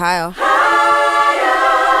 Going higher.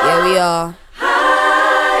 Yeah, we are.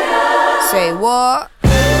 Say what?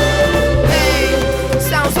 Hey,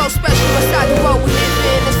 sounds so special inside the world we live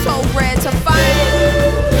in. It's so rare to find it.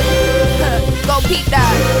 Go peep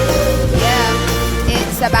that. Yeah,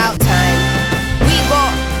 it's about time. We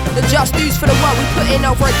got the just dues for the work we put in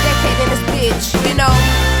over a decade in this bitch, you know?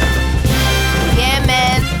 Yeah,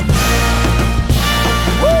 man.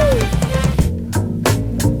 Woo!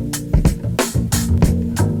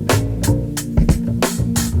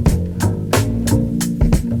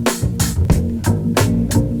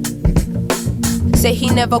 Say he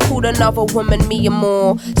never called another woman me or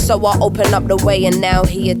more, so I open up the way and now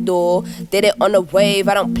he adore. Did it on a wave,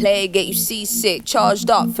 I don't play, get you seasick.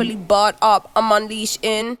 Charged up, fully barred up, I'm unleashed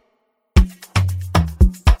in.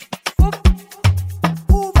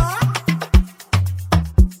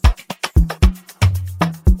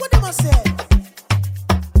 What am I say?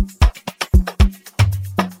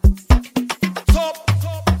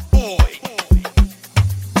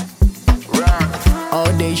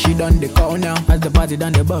 All day she done the call now. As the party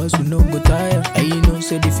done the bus, we no go tire. And you know,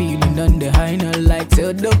 say the feeling done the high now. Like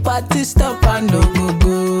till the party stop and no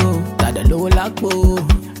go. Got the low lock,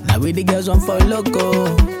 now with the girls on for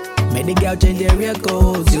loco. Make the girl change their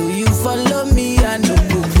record. Do you follow me? I no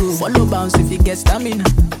go. Follow bounce if you get stamina.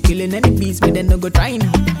 Killing any beats, but then no go try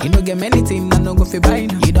now. You no get many things, I no go fi buy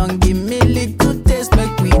now. You don't give me little taste,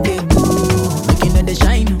 make we dey go. Make you know the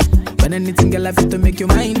shine. When anything girl I fit to make you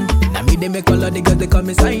mine. Now me they make all of the girls they call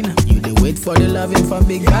me sign. You they wait for the loving from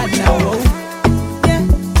big bad now. Oh, yeah.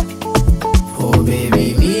 Oh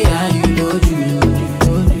baby, me and you know you.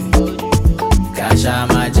 Kasha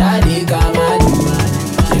my jadi kama do.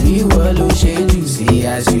 She wallow she do. See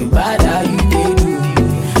as you bad how you they do.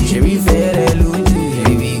 She be fair elude.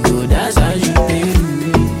 Baby go dance as you they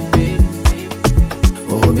do.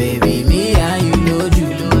 Oh baby, me and you know you.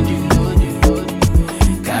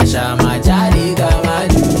 Kasha my jadi kama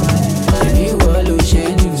do. She wallow she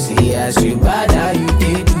do. See as you bad how you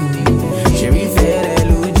they do. She be fair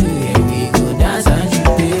elude. Baby go dance as you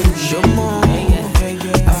they do. Show more. I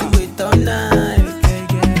feel wait all night.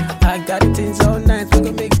 I got things all night. We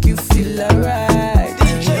gon' make you feel alright.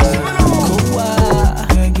 Kowa,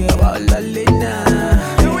 about Lalina.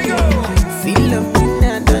 Here we go. Feel up in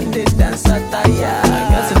and done the dance attire.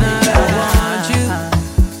 Tonight I want you,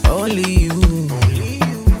 only you.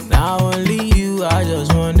 Now only you. I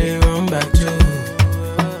just wanna run back to.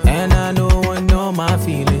 And I don't want no my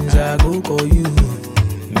feelings. I go call you.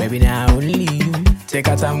 Maybe now only you. Take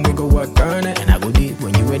our time, we go work on it. And I go deep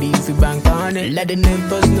when you ready if you bank on it. Let the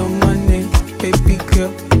neighbors know money. Baby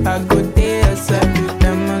girl, I go there outside with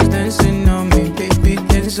them ones dancing on me. Baby,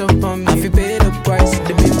 dance up on me. I feel pay the price.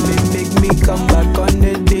 The baby make me come back on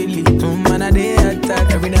the daily. Man, I day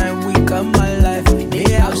attack every night.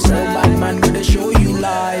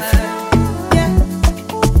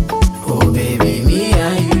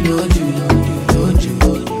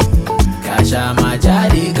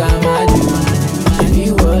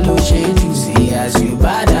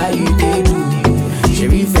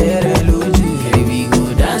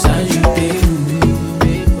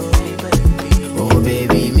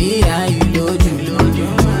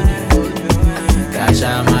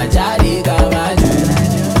 jáde ká máa jù.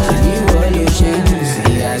 Ṣèbí wọ́n ló ṣe jù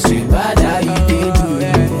sí àṣìbádà ìdèdù.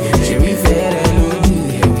 Ṣèbí fẹ́rẹ̀ lójú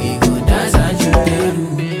ẹ̀mí kò dáńsà jù dèrú.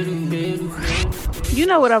 You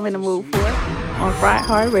know what I'm in the mood for on Fried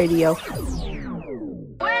Hard Radio.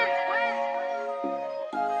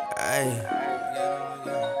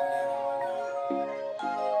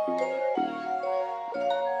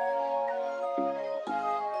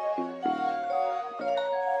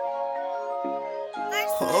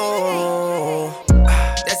 Oh,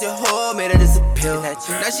 that's your whole made her disappear.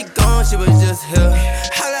 Now she gone, she was just here.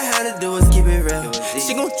 All I had to do was keep it real.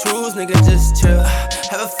 She gon' choose, nigga, just chill.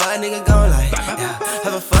 Have a fun nigga gon' like, yeah.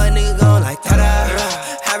 Have a fun nigga gon' like, ta-da.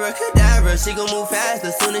 Abracadabra, she gon' move fast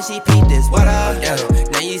as soon as she peep this water. Yeah.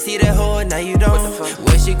 Now you see that whore, now you don't.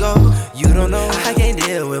 Where she go, you don't know. I can't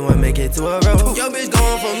deal with one, make it to a road. Yo, bitch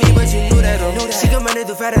going for me, but you knew that though. She gon' money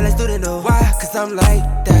through Friday like student though. Why? Cause I'm like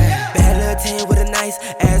that. Bad little 10 with a nice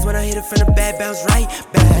ass. When I hit it from the back, bounce right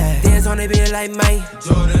back. Dance on it, being like Mike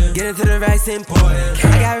Jordan. Get into the racks, important.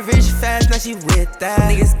 I got rich fast, now she with that.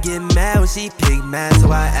 Niggas get mad when she pick mad, so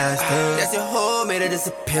I asked her. That's your whole made her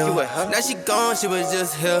disappear. Now she gone, she was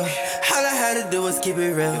just here. All I had to do was keep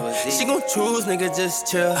it real. She gon' choose, nigga, just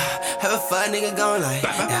chill. Have a fun nigga gon' like,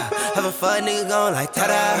 yeah. Have a fun nigga gon' like,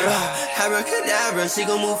 ta-da. Abracadabra, she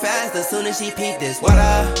gon' move fast as soon as she peep this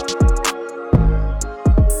water.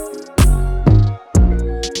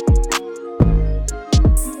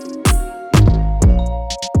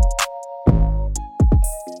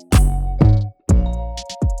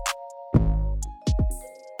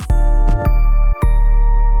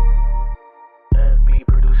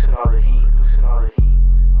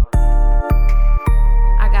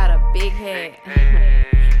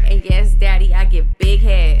 And yes, daddy, I get big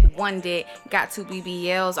head. One dick, got 2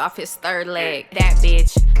 BBLs off his third leg. That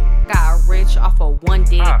bitch got rich off of 1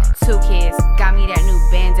 dick. 2 kids, got me that new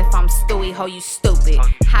Benz. If I'm Stewie, ho, you stupid.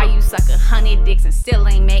 How you suck 100 dicks and still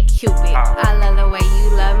ain't make Cupid? I love the way you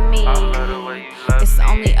love me. It's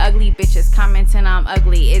only ugly bitches commenting I'm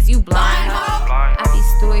ugly. Is you blind, ho? I be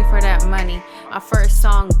Stewie for that money. My first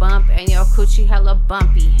song bump and your coochie hella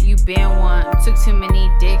bumpy. You been one, took too many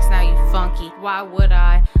dicks, now you funky. Why would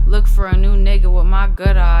I look for a new nigga with my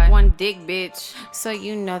good eye? 1 dick, bitch. So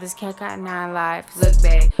you know this cat got 9 lives. Look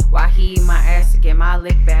back, why he eat my ass to get my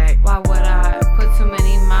lick back? Why would I put too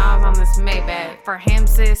many miles on this Maybach? For him,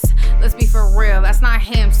 sis, let's be for real, that's not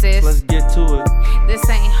him, sis. Let's get to it. This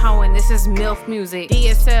ain't hoeing, this is MILF music.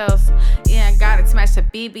 DSLs, yeah, I got it smashed to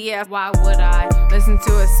BBS. Why would I listen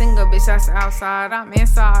to a single bitch that's outside? I'm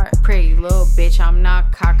inside. Pretty little bitch, I'm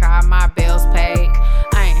not cockeyed, my bills paid.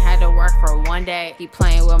 I ain't had to work for 1 day. He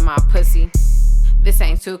playing with my pussy. This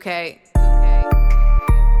ain't 2K.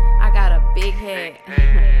 I got a big head.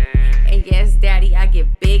 And yes, daddy, I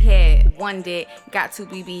get big head. 1 dick, got 2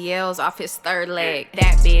 BBLs off his third leg.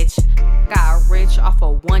 That bitch got rich off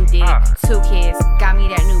of 1 dick. 2 kids, got me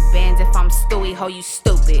that new Benz. If I'm Stewie, ho, you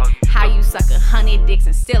stupid. How you suck 100 dicks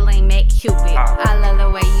and still ain't make Cupid? I love the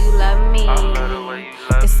way you love me.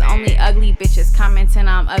 It's only ugly bitches commenting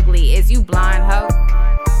I'm ugly. Is you blind, ho?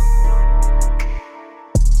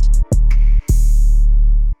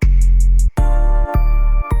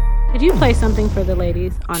 Could you play something for the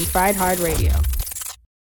ladies on Fried Hard Radio?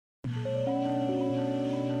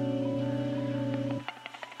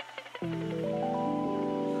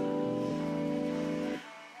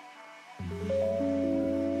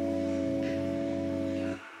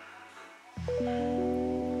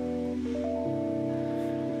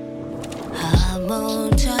 I'm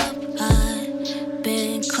on top, I've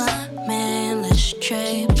been climbing, let's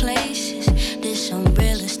trade places, this some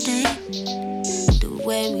real estate. The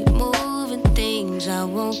way we moving things, I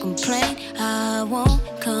won't complain, I won't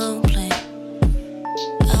complain,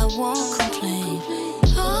 I won't complain.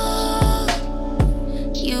 Oh,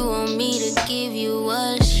 you want me to give you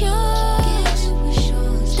what's yours,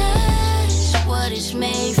 that's what it's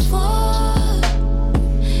made for.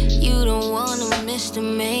 You don't wanna miss the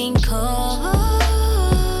main course.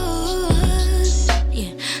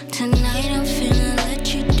 Yeah, tonight I'm finna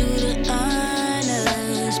let you do the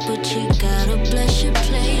honors, but you gotta bless your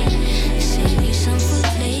plate. Save you some for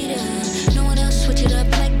later. No one else switch it up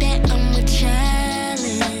like that. I'm a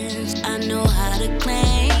challenge. I know how to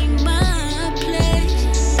claim my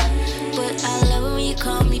place, but I love it when you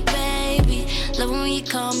call me baby. Love it when you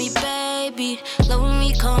call me baby. Love it when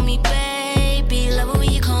you call me baby. Love it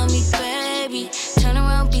when you call me baby. Turn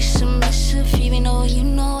around, be submissive, even though you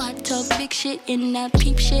know I talk big shit and I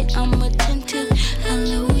peep shit. I'm attentive. I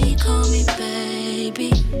love when you call me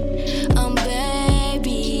baby.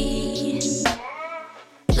 Baby.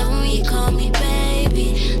 Love when you call me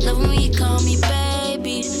baby. Love when you call me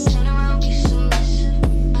baby.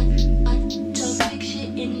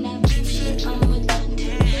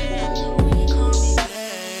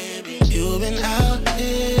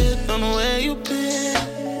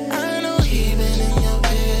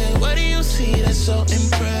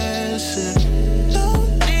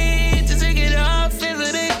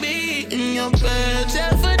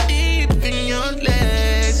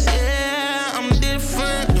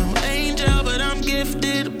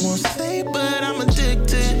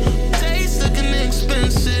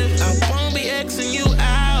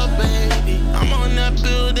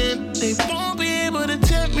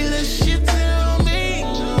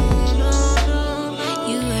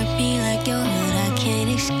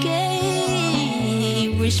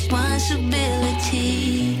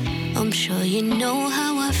 responsibility. I'm sure you know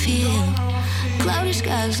how I feel. Cloudy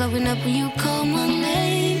skies open up when you call my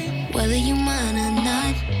name. Whether you mind or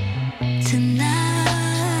not,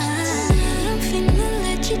 tonight I'm finna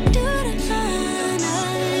let you do the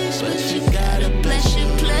honors, but you gotta bless your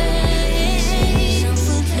place. Some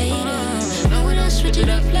for later. And when I switch it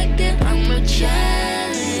up like that, I'm a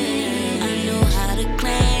challenge. I know how to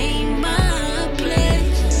claim my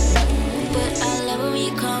place, but I love when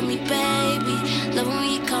you call me baby. Love when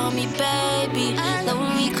you call me baby. Love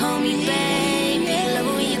when you call me baby. Love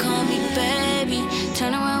when you call me baby.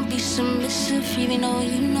 Turn around, be submissive, even though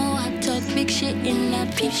you know I talk big shit and I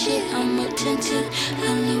peep shit. I'm attentive. I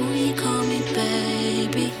love when you call me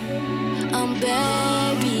baby. I'm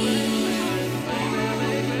baby.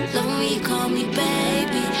 Love when you call me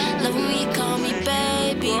baby. Love when you call me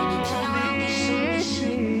baby. Turn around, be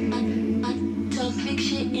submissive. I talk big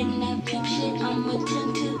shit and I peep shit. I'm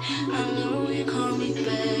attentive. I love when you call me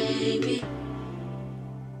baby.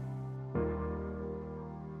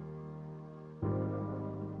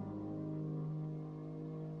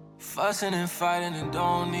 Fussing and fighting, it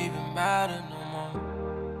don't even matter no more.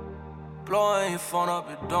 Blowing your phone up,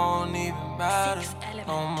 it don't even matter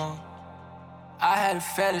no more. I had a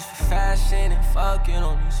fetish for fashion and fucking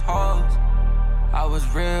on these hoes. I was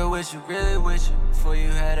real with you, really with you, before you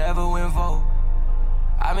had ever went vogue.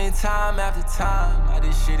 I mean, time after time, I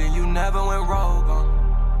did shit and you never went rogue on me.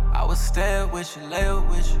 I was stay up with you, lay up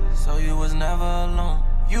with you, so you was never alone.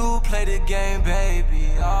 You played the game, baby,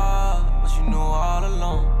 but you knew all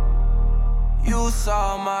along. You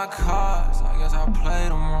saw my cards, I guess I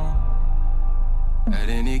played them wrong. At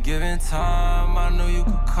any given time, I knew you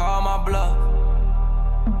could call my bluff.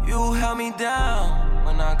 You held me down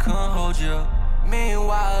when I couldn't hold you up.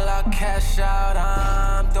 Meanwhile, I cash out,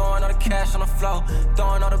 I'm throwing all the cash on the floor,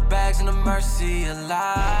 throwing all the bags in the Mercy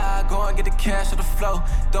alive. Go and get the cash on the floor,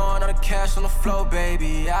 throwing all the cash on the floor,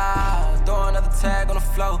 baby. I throw another tag on the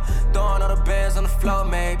floor, throwing all the bands on the floor,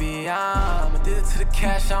 maybe I'm addicted to the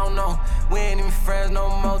cash, I don't know. We ain't even friends no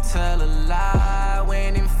more, tell a lie. We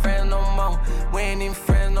ain't even friends no more, we ain't even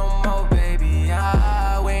friends no more, baby.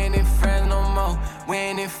 We ain't even friends no more, we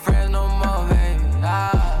ain't even friends no more, baby.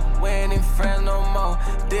 We ain't even friends no more.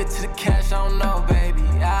 Did to the cash, I don't know, baby.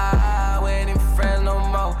 We ain't even friends no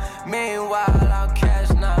more. Meanwhile, I'll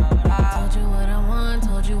cash now. Told you what I want,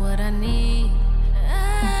 told you what I need.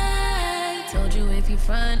 I told you if you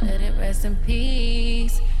front, let it rest in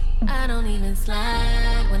peace. I don't even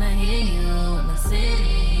slide when I hear you in the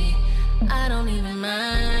city. I don't even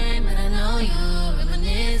mind, but I know you're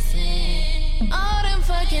reminiscing. All them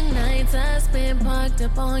fucking nights I spent parked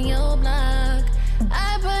up on your block.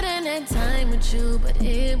 I put in that time with you, but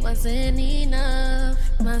it wasn't enough.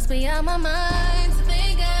 Must be out my mind to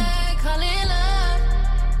think I call it love.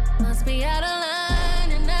 Must be out of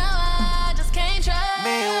line, and now I just can't try.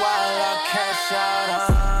 Meanwhile, I'll cash out,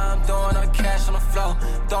 I'm throwing all the cash on the floor,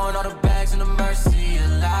 throwing all the bags in the Mercy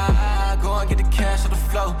alive. Go and get the cash on the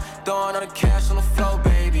floor, throwing all the cash on the floor,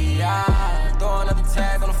 baby. Throwing another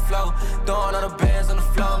tag on the floor, throwing all the bands on the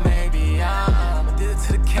floor, maybe I'm addicted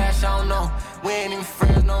to the cash, I don't know. We ain't even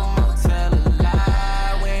friends no more, tell a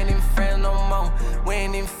lie. We ain't even friends no more, we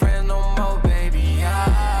ain't even friends no more, baby. We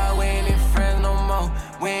ain't even friends no more,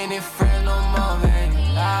 we ain't even friends no more, baby.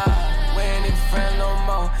 We ain't even friends no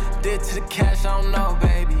more, did to the cash, I don't know,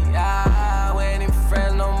 baby. We ain't even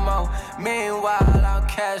friends no more, meanwhile I'll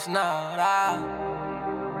cash now.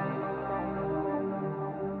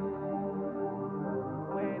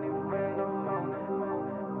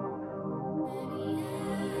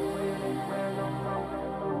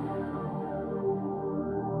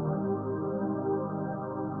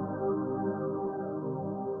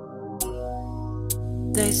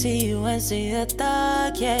 They see you and see a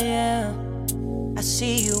thug, yeah, yeah. I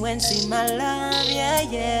see you and see my love, yeah,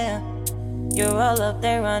 yeah. You're all up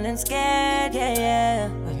there running scared, yeah, yeah.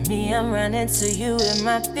 With me, I'm running to you in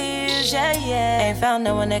my fears, yeah, yeah. Ain't found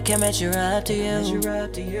no one that can measure up to you.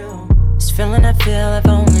 This feeling I feel I've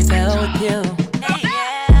only felt with you.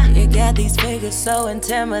 You got these figures so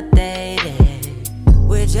intimidating.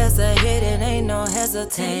 With just a hit, it ain't no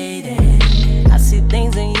hesitating. I see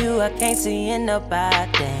things in you I can't see in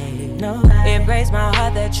nobody. It breaks my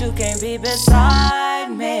heart that you can't be beside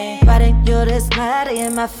me. Fighting you this mighty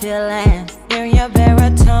in my feelings. Hearing your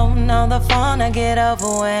baritone on the phone, I get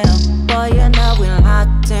overwhelmed. Boy, you know we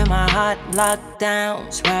locked in, my heart locked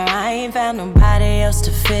down. Swear I ain't found nobody else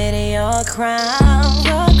to fit your crown.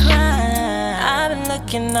 Your crown. I've been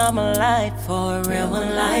looking all my life for a real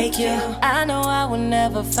one like you. I know I will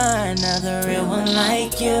never find another real one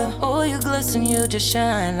like you. Oh, you glisten, you just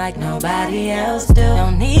shine like nobody else do.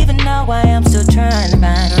 Don't even know why I'm still trying to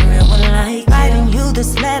find a real one like you. Writing you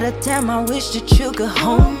this letter, damn, I wish that you could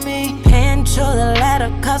hold me. Pen to the letter,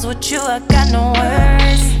 cause with you I got no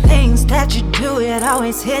words. Things that you do, it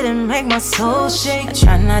always hit and make my soul shake. I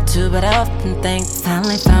try not to, but I often think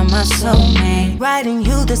finally found my soulmate. Writing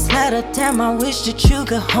you this letter, damn, I wish that you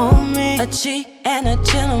could hold me. A cheat and a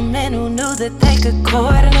gentleman who knew that they could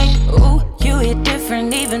coordinate. Ooh, you hit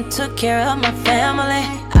different, even took care of my family.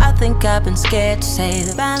 I think I've been scared to say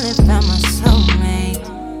that finally found my soulmate.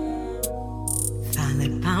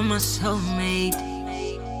 Finally found my soulmate.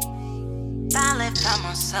 Finally found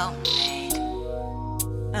my soulmate.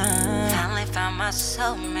 Finally found my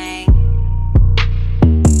soulmate.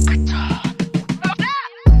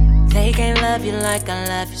 They can't love you like I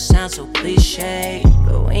love you, sounds so cliche.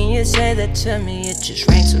 But when you say that to me, it just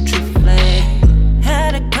rings so truthfully.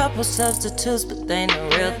 Had a couple substitutes, but they ain't the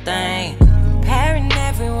real thing. Comparing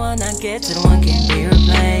everyone I get to the one can't be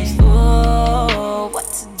replaced. Ooh, what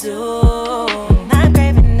to do? Not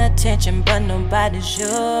craving attention, but nobody's you.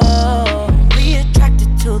 We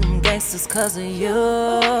attracted to them gangsters cause of you.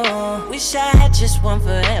 Wish I had just one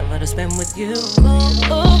forever to spend with you.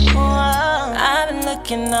 I've been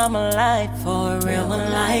looking all my life for a real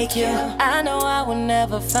one like you. I know I will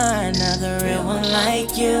never find another real one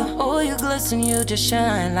like you. Oh, you glisten, you just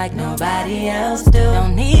shine like nobody else do.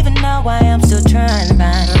 Don't even know why I'm still trying to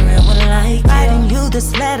find a real one like you. Writing you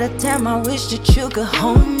this letter, damn, I wish that you could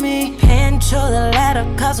hold me. Pen to the letter,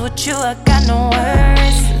 cause with you I got no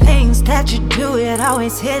words. Things that you do, it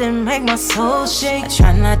always hit and make my soul shake. I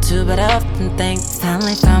try not to, but I often think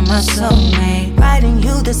finally found my soulmate. Writing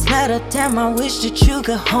you this letter, damn, I wish that you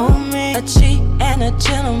could hold me. A cheat and a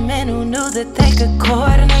gentleman who knew that they could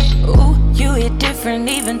coordinate. Ooh, you hit different,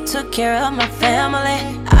 even took care of my family.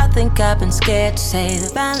 I think I've been scared to say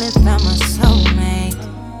that finally found my soulmate.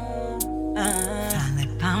 Finally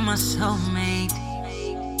found my soulmate.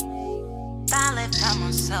 Finally found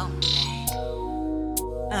my soulmate.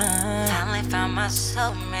 Finally found my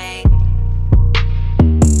soulmate.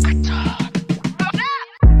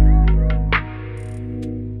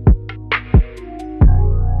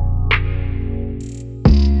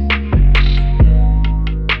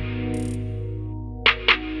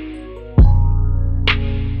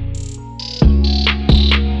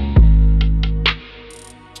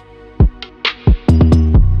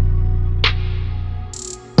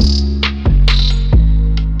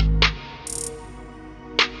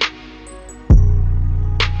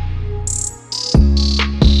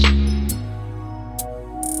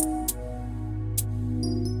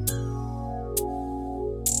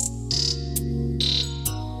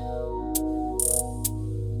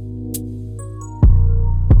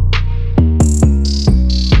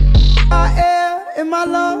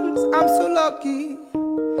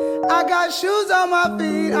 I got shoes on my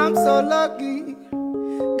feet, I'm so lucky.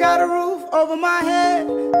 Got a roof over my head,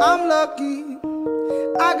 I'm lucky.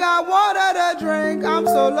 I got water to drink, I'm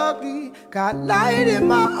so lucky. Got light in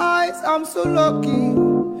my eyes, I'm so lucky.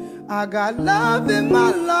 I got love in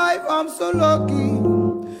my life, I'm so lucky.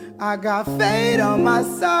 I got fate on my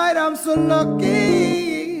side, I'm so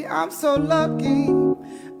lucky. I'm so lucky,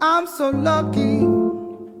 I'm so lucky.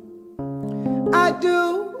 I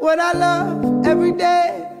do what I love every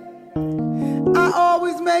day. I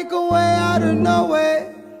always make a way out of no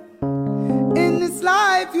way. In this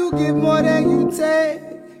life you give more than you take.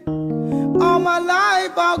 All my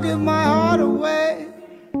life I'll give my heart away.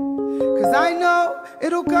 Cause I know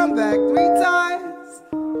it'll come back 3 times.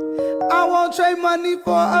 I won't trade money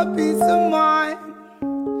for a peace of mind.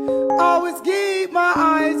 Always keep my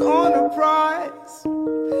eyes on the prize.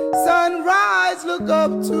 Sunrise, look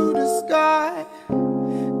up to the sky.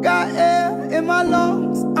 Got air in my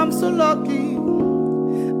lungs, I'm so lucky.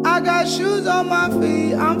 I got shoes on my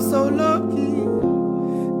feet, I'm so lucky.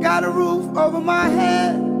 Got a roof over my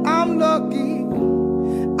head, I'm lucky.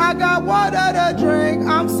 I got water to drink,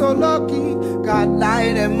 I'm so lucky. Got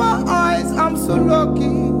light in my eyes, I'm so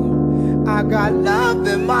lucky. I got love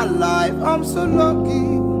in my life, I'm so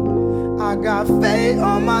lucky. I got fate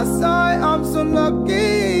on my side, I'm so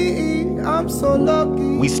lucky. I'm so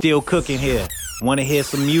lucky. We still cooking here. Want to hear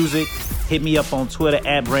some music? Hit me up on Twitter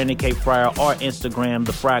at Brandon K. Fryer or Instagram,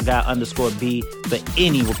 @TheFryGuy_B for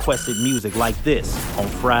any requested music like this on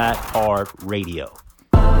Fried Hard Radio.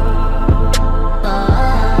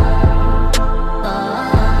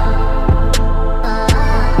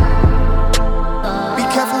 Be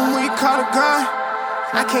careful when you call a gun.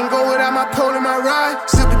 I can't go without my pole and my ride.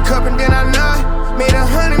 Sip the cup and then I nod. Made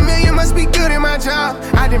 100 million, must be good in my job.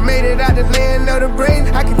 I done made it out the land of the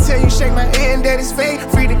brave. I can tell you shake my hand that it's fake.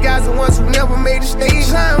 Free the guys the ones who never made a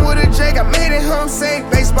stage. Lying with a Jake, I made it home safe.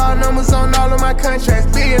 Baseball numbers on all of my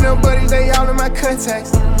contracts. Billionaire buddies, they all in my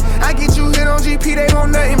contacts. I get you hit on GP, they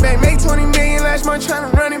want nothing back. Make 20 million last month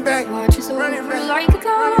tryna run it back. Watch it running back. Like a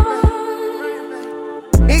gun.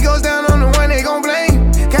 It goes down on the one they gon'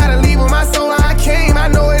 blame. Gotta leave with my soul how I came. I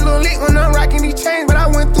know it look lit when I'm rocking these chains, but I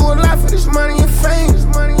went through a lot for this money and fame.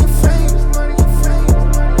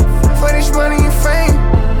 For this money and fame.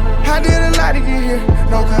 I did a lot to get here,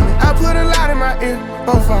 no comment. I put a lot in my ear,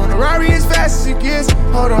 both on the Rari as fast as it gets.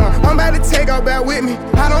 Hold on, I'm about to take off back with me.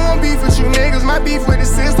 I don't want beef with you niggas, my beef with the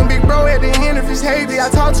system. Big bro at the end of his hazy. I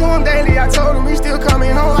talk to him daily, I told him he still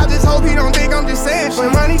coming home. I just hope he don't think I'm just saying shit.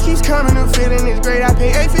 When money keeps coming, the feeling is great. I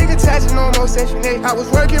pay 8-figure taxes, no more Section 8. I was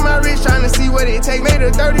working my wrist trying to see what it take. Made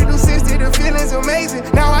a 30 to 60, the feeling's amazing.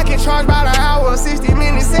 Now I can charge by the hour or 60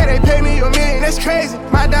 minutes. Say they pay me $1 million, that's crazy.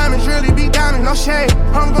 My diamonds really be diamonds, no shade.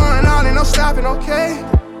 I'm going all in, no stopping, okay?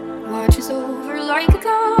 Watch us over like a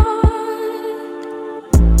gun.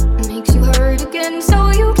 Makes you hurt again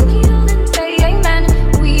so you can heal and say amen.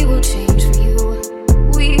 We will change for you.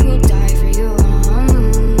 We will die for you.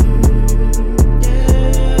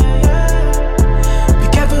 Be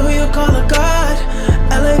careful who you call a god.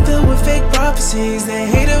 LA filled with fake prophecies. They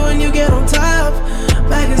hate it when you get on top.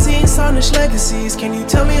 Magazines tarnish legacies. Can you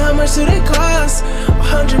tell me how much do they cost?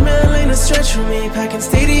 100 million ain't a stretch for me. Packing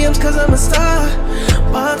stadiums cause I'm a star.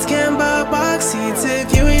 Bots can't buy box seats.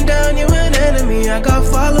 If you ain't down, you an enemy. I got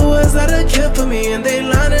followers that'll kill for me, and they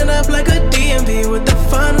lining up like a DMV with the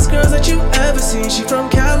finest girls that you ever seen. She from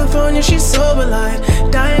California, she sober light.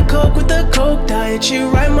 Diet Coke with the Coke diet. She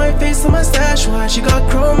write my face on my stash watch. She got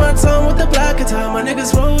chrome on tongue with the black guitar. My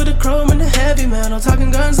niggas roll with the chrome and the heavy metal.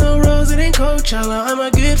 Talking guns, no rose, it ain't Coachella. I'm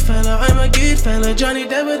a good fella, I'm a good fella. Johnny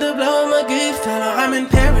Depp with the blow, I'm a good fella. I'm in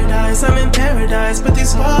paradise, but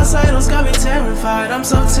these false idols got me terrified. I'm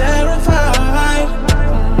so terrified. I'm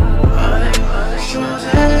so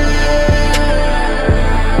terrified.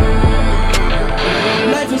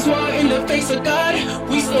 Life is war in the face of God.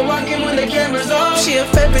 We still walking when the camera's off. She a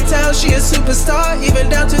femme fatale, she a superstar. Even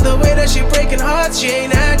down to the way that she breaking hearts. She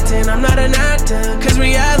ain't acting, I'm not an actor. Cause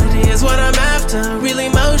reality is what I'm after. Real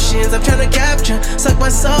emotions I'm trying to capture. Suck my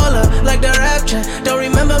soul up like the rapture. Don't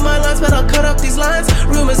remember my lines, but I'll cut up these lines.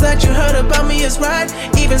 Rumors that you heard about me is right.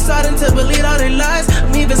 Even starting to believe all their lies.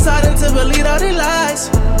 I'm even starting to believe all their lies.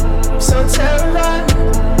 I'm so terrified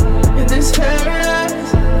in this paradise.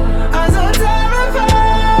 I'm so terrified.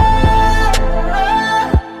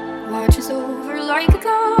 Watch us over like a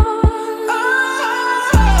gun.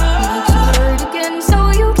 Makes you hurt again so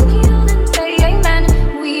you can heal and say amen.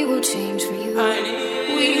 We will change for you. We will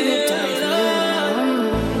die for you.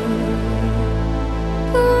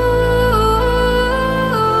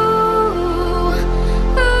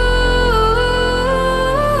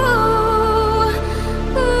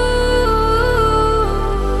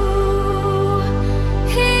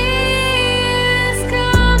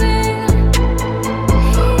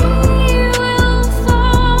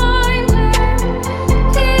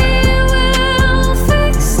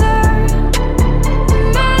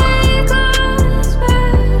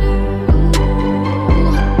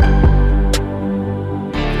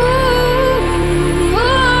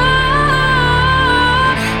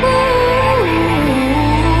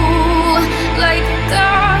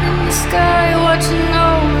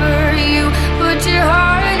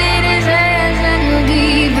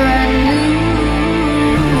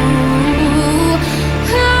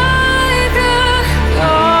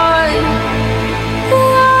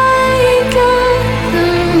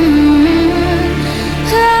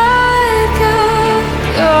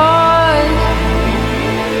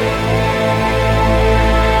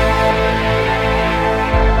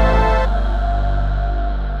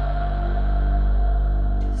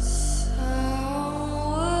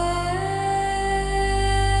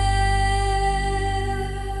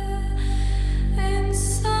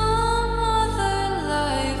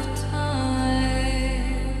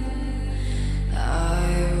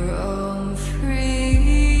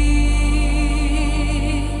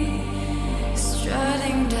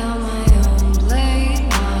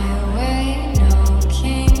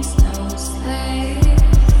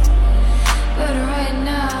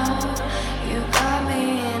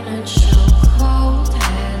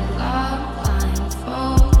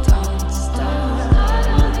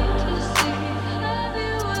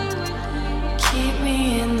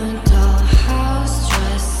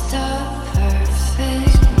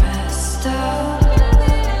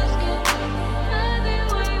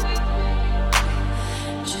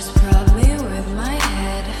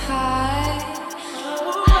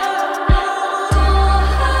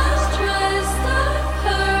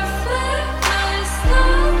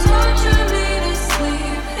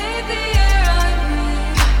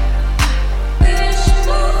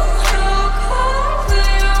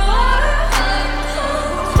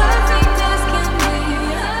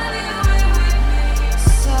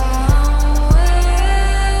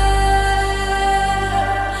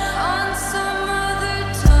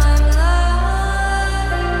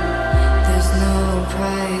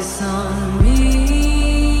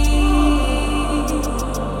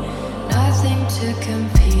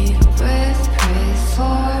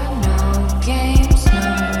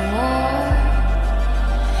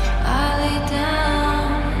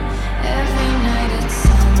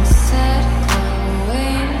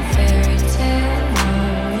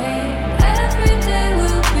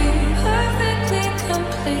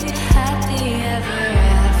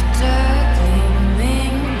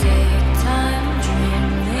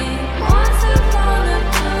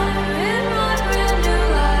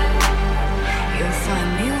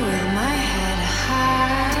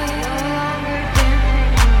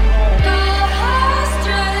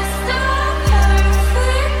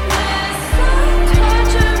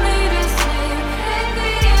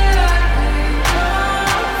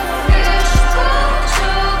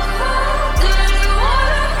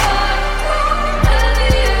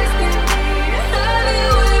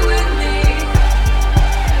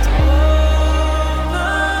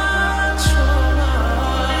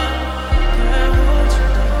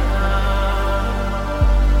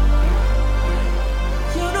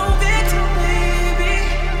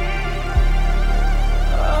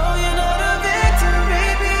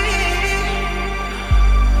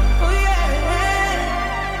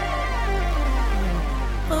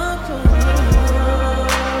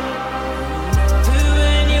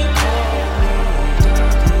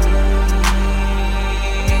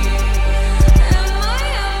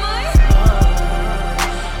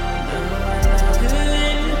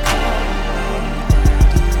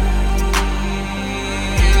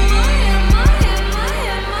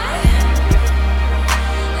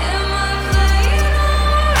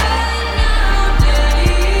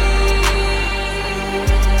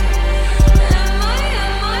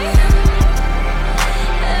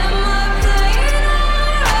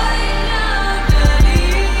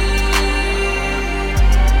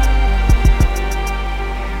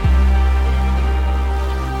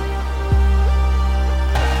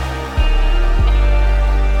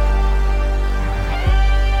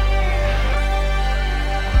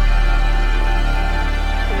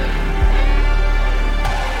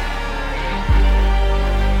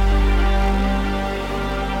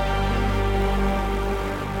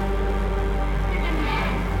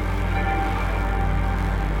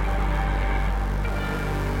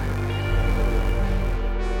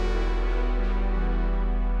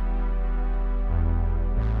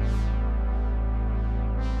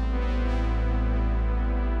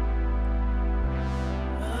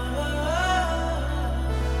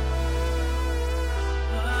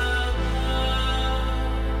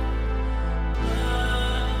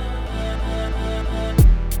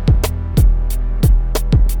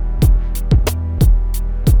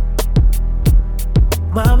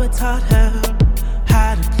 taught her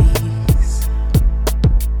how to please.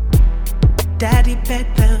 Daddy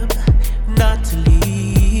begged them not to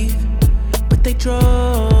leave, but they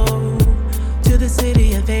drove to the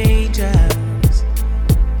city of angels.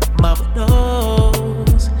 Mama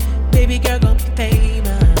knows, baby girl gon' be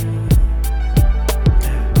famous.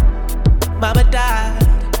 Mama died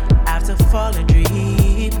after falling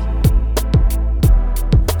dream.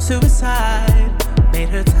 Suicide made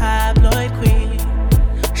her tabloid queen.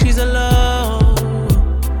 She's alone,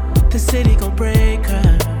 the city gon' break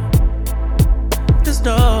her. There's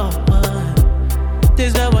no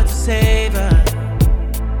one to save her.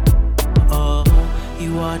 Oh,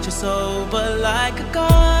 you watch us over like a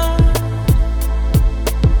god.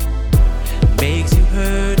 Makes you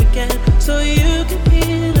hurt again, so you can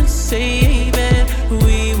heal and save it.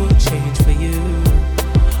 We will change for you.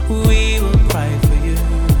 We will cry for you.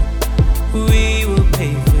 We will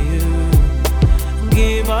pay for you.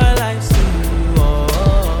 Give our lives to you.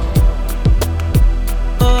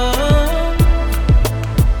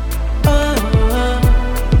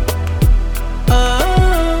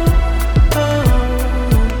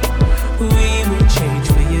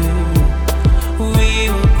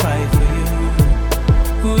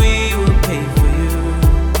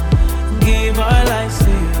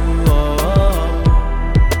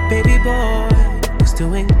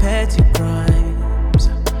 Doing petty crimes.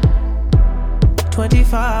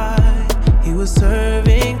 25, he was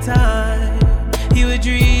serving time. He would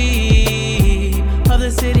dream of the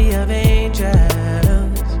city of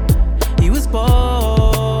angels. He was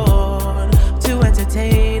born to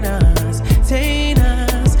entertain us, entertain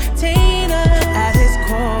us, entertain us. At his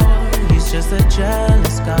core, he's just a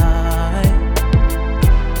jealous guy.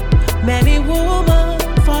 Many women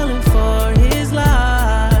falling for his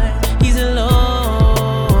lies. He's alone.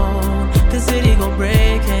 City gon'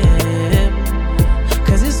 break him,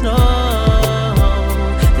 'cause there's no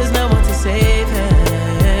one to save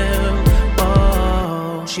him.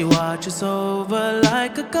 Oh, she watches over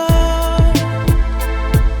like a god.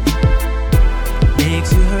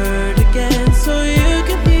 Makes you hurt again, so you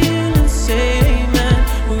can heal and say, man,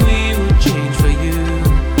 we will change for you.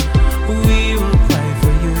 We will cry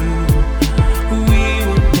for you. We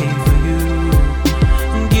will pay for you.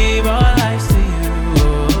 Give our lives to you.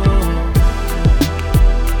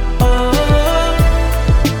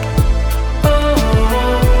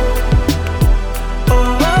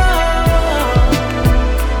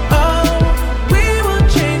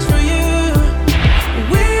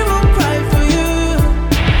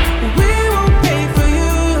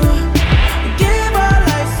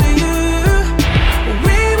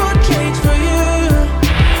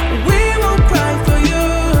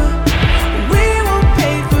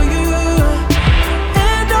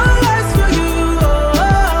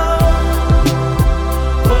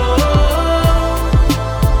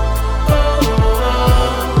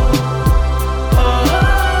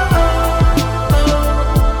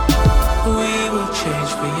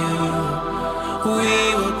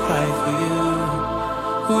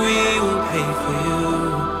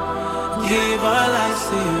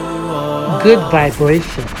 Good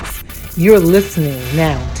vibrations. You're listening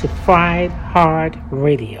now to Fried Hard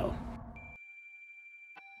Radio.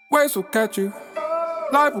 Waves will catch you,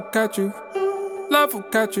 life will catch you, love will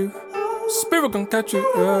catch you, spirit gon' catch you,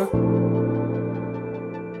 yeah.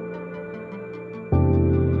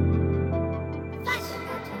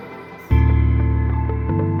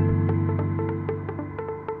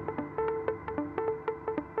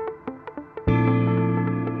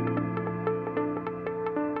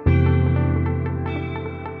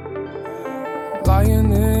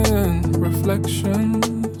 Lying in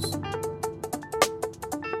reflections,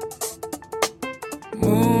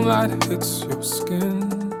 moonlight hits your skin,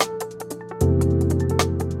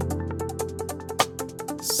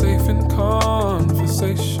 safe in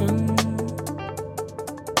conversation.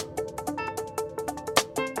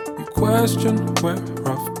 You question where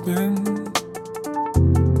I've been.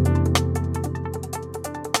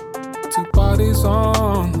 Two bodies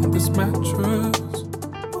on this mattress.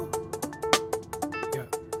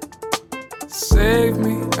 Save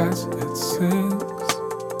me as it sinks.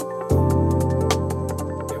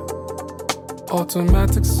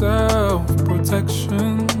 Automatic self-protection.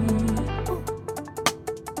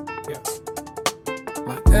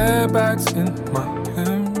 Like airbags in my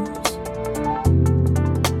limbs.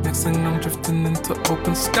 Next thing I'm drifting into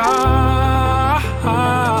open sky.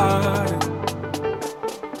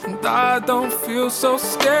 And I don't feel so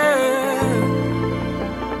scared.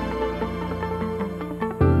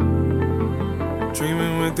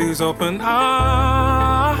 Dreaming with these open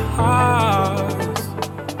eyes.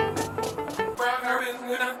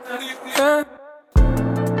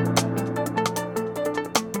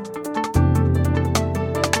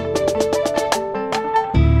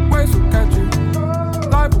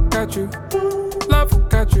 catch you. Love will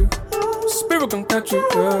catch you. Spirit gon' catch you,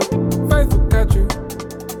 yeah. Faith will catch you.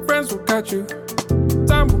 Friends will catch you.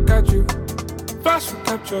 Time will catch you. Flash will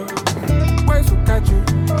catch you. Waves will catch you.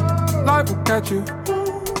 Life will catch you.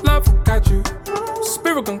 Love will catch you.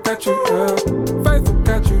 Spirit gon' catch you, yeah. Faith will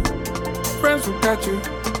catch you. Friends will catch you.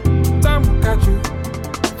 Time will catch you.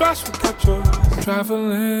 Flash will catch you.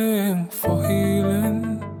 Traveling for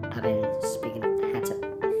healing. I've been speaking. I had to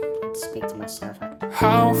speak to myself.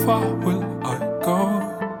 How far will I go?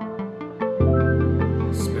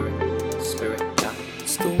 Spirit, yeah.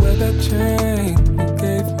 Still wear that chain you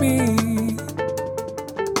gave me.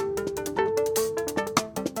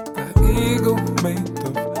 That eagle made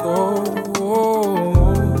of gold.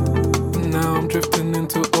 Now I'm drifting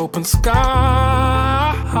into open skies.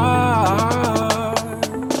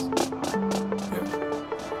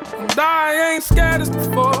 And I ain't scared as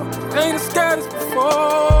before. Ain't as scared as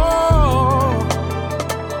before.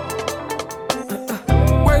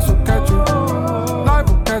 Waves will catch you. Life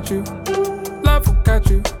will catch you. Love will catch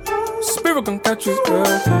you. Spirit gon' catch you,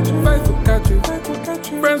 yeah. Faith will catch you.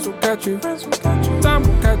 Friends will catch you. Time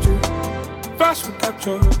will catch you. Flash will catch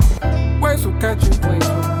you. Waves will catch you.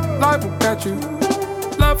 Life will catch you.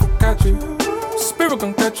 Love will catch you. Spirit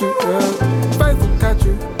gon' catch you, yeah. Faith will catch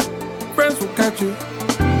you. Friends will catch you.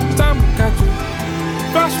 Time will catch you.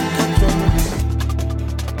 Flash will catch you.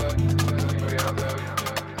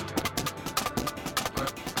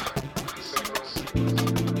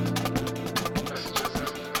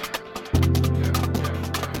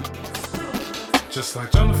 Just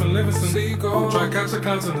like Jonathan Livingston, seagull, dry catch the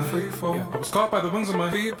clouds in the free fall. I was caught by the wings of my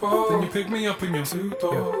people. Then you picked me up in your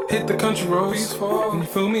two-door. Hit the country roads, peaceful, and you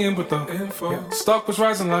fill me in with the info. Stock was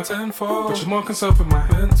rising like tenfold, but you're more concerned with my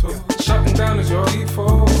mental. Shutting down is your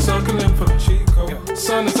default, circling for the cheat code.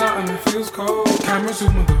 Sun is out and it feels cold. Camera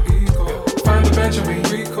zoom with the ego. Find the bench and we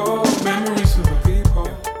recall memories of the people.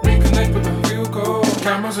 Reconnect with the real goal.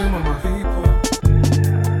 Camera zoom on my people.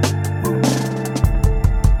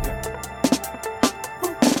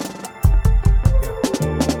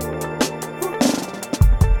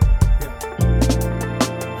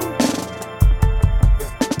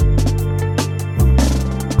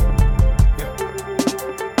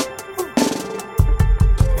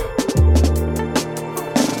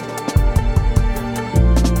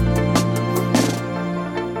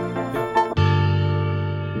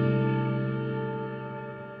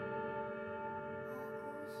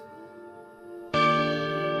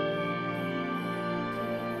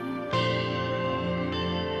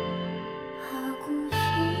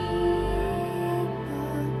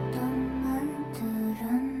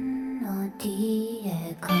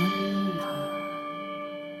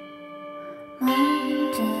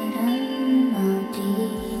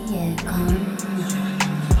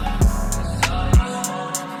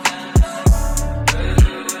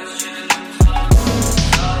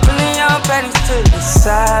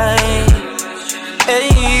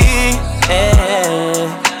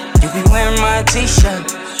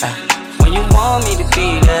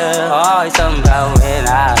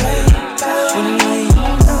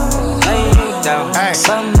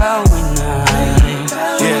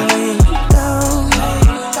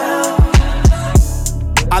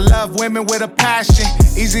 With a passion,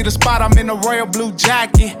 easy to spot, I'm in a royal blue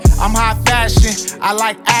jacket. I'm high fashion, I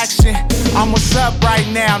like action. I'm what's up right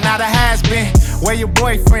now, not a has-been. Where your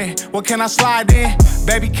boyfriend? What can I slide in?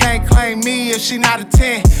 Baby can't claim me if she not a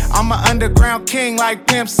 10. I'm an underground king like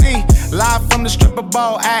Pimp C. Live from the stripper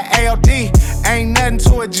ball at ALD. Ain't nothing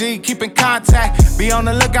to a G, keep in contact. Be on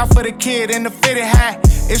the lookout for the kid in the fitted hat.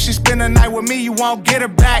 If she spend the night with me, you won't get her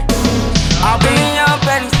back. I'll be bring your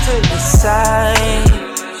panties to the side.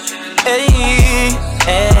 Hey,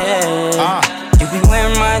 hey. You be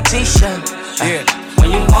wearing my t-shirt. Yeah. When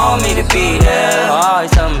you want me to be there,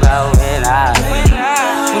 always something about when I lay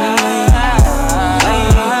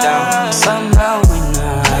down. Something about when I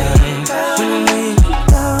lay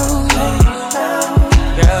down.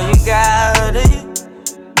 Girl, you got it.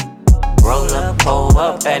 Roll up, pull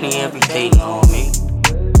up, everything on me.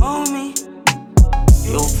 On me.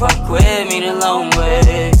 You fuck with me the long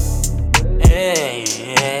way. Hey,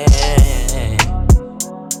 yeah.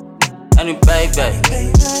 Honey, baby, girl, you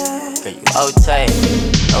rotate.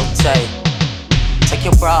 Take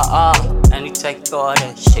your bra off, and you take all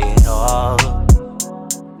that shit off.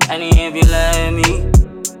 And if you let me,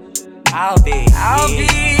 I'll be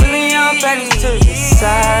pulling your panties to the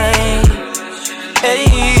side. Hey,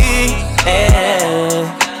 hey.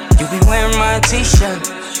 You be wearing my t-shirt.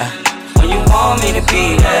 When you want me to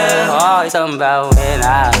be there, always something about when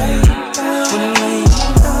I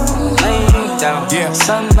lay down. Yeah.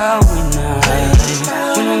 Something about when I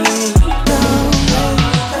lay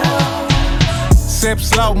sip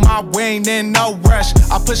slow, my wing in no rush.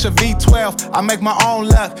 I push a V12, I make my own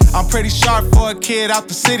luck. I'm pretty sharp for a kid out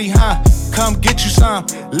the city, huh? Come get you some,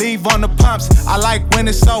 leave on the pumps. I like when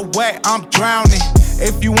it's so wet, I'm drowning.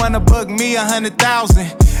 If you wanna book me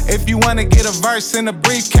 100,000. If you wanna get a verse in a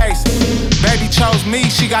briefcase. Baby chose me,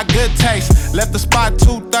 she got good taste. Left the spot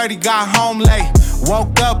 2:30, got home late.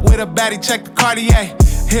 Woke up with a baddie, check the Cartier.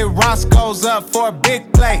 Hit Roscoe's up for a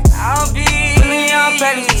big plate. I'll be pulling your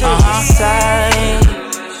baby to the side.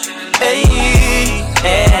 Hey,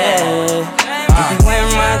 yeah. You be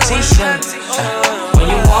wearing my t-shirt when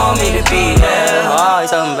you want me to be there. Always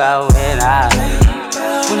something about when I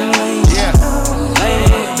lay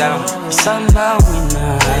it down. Something about when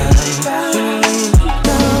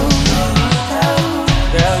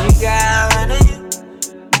girl, you got it.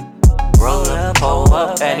 Roll up, pull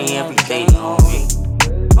up, any everything on me.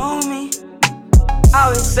 On me. I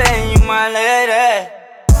was saying you my lady.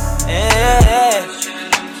 Yeah.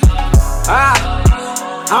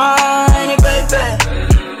 Honey, baby.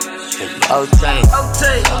 Okay.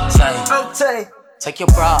 Take your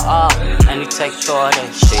bra off, and you take all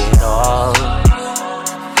that shit off.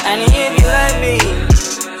 And if you let me,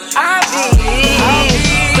 I'll be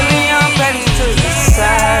pulling your belly to the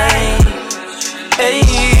side. Hey,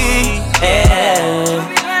 yeah.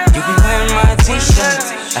 You be wearing my t-shirt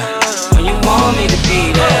when you want me to be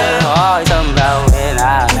there. Always something about when I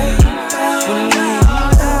lay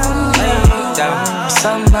down.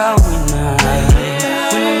 Something about when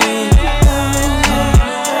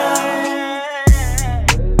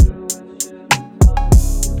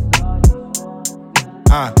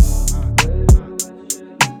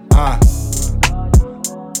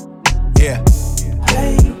yeah.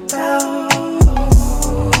 Lay down.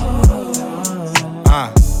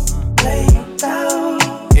 Lay down.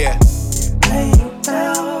 Yeah. Lay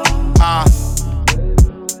down.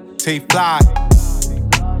 T-Fly.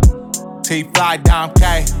 T-Fly down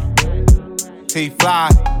K. T-Fly.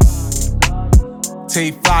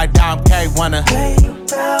 T-Fly down K. Wanna lay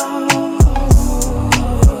down.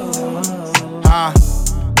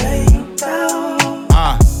 Lay down.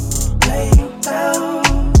 Lay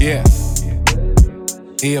down. Yeah.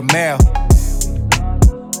 EML.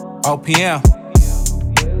 OPM.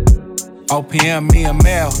 OPM, me and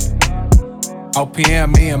Mel.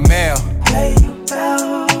 OPM, me and Mel. Lay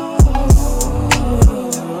down.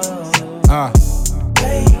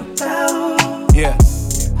 Lay down. Yeah.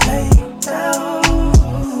 Lay down.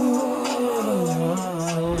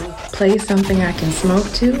 Play something I can smoke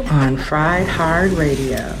to on Fried Hard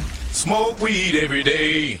Radio. Smoke weed every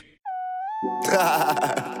day.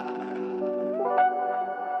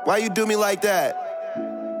 Why you do me like that?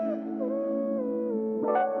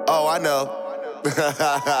 Oh, I know.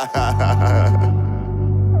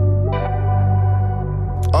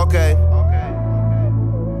 Okay.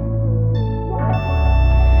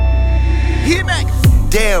 Hit me.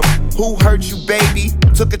 Damn, who hurt you, baby?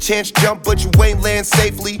 Took a chance, jump, but you ain't land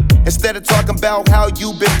safely. Instead of talking about how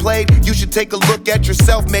you been played, you should take a look at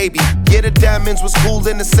yourself, maybe. Yeah, the diamonds was cool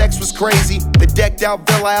and the sex was crazy. The decked out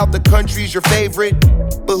villa out the country's your favorite.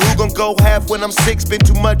 But who gon' go half when I'm sick? Been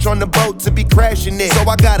too much on the boat to be crashing it. So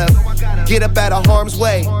I gotta get up out of harm's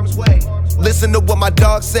way. Listen to what my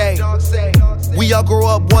dogs say. We all grow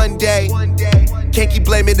up one day. Can't keep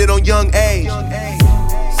blaming it on young age.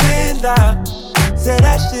 Sit down, say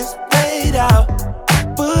that shit's played out.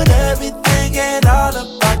 Put everything and all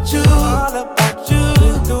about you. All about you.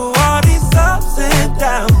 Through all these ups and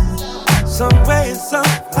downs, some way,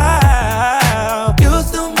 somehow, you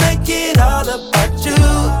still make it all about you.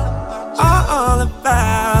 All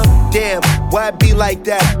about. Damn, why it be like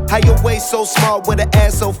that? How your waist so small with an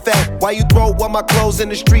ass so fat? Why you throw all my clothes in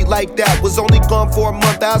the street like that? Was only gone for a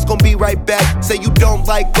month, I was gonna be right back. Say you don't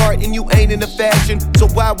like art and you ain't into fashion, so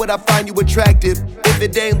why would I find you attractive? If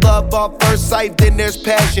it ain't love off first sight, then there's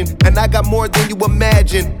passion. And I got more than you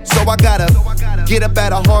imagine, so I gotta get up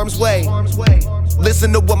out of harm's way.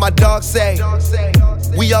 Listen to what my dogs say.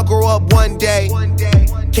 We all grow up one day.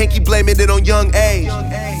 Can't keep blaming it on young age.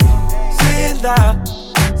 Sit down,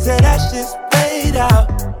 say that shit's played out.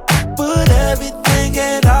 Put everything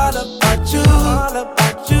and all about you. All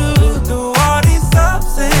about you. Through all these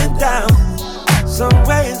ups and downs, some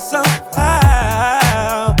way,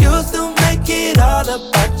 somehow, you still make it all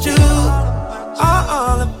about you.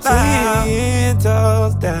 All about. 10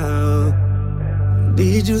 toes down.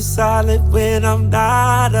 Need you solid when I'm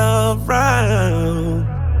not around.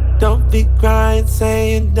 Don't be crying,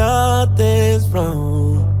 saying nothing's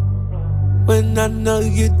wrong, when I know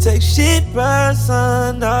you take shit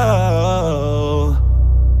personal.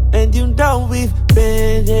 And you know we've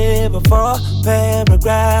been here before, past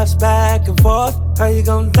paragraphs back and forth. How you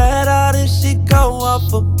gon' let all this shit go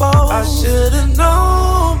off a boat? I should've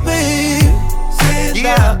known, babe.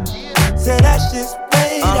 Said that shit's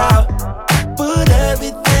played out. But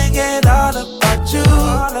everything ain't all about you.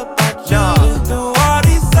 Through all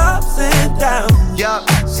these ups and downs,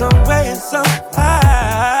 some way and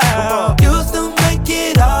somehow, you still make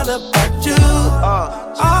it all about you.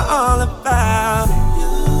 All about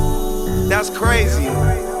you. That's crazy.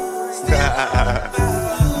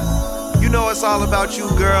 You know it's all about you,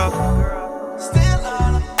 girl.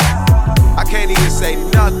 I can't even say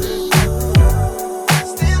nothing.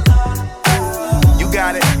 You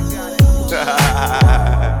got it.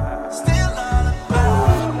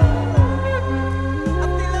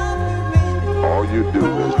 All you do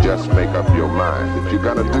is just make up your mind that you're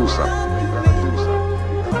gonna do something.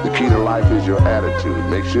 The key to life is your attitude.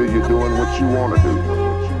 Make sure you're doing what you want to do.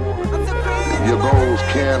 Your goals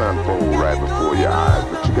can unfold right before your eyes,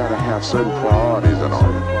 but you gotta have certain priorities and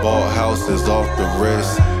all. Bought houses off the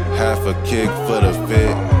wrist, half a kick for the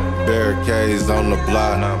fit. Barricades on the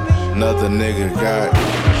block, another nigga got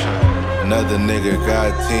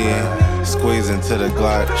 10. Squeeze into the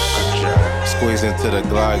Glock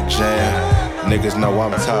jam. Niggas know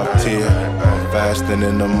I'm top tier. I'm fasting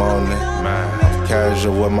in the morning. I'm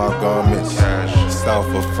casual with my garments.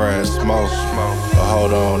 South of France smoke. But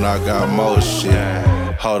hold on, I got more shit.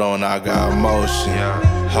 Hold on, I got motion.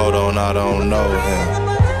 Hold on, I don't know him.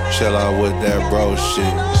 Chill out with that bro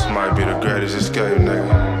shit. This might be the greatest escape, nigga.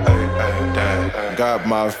 Got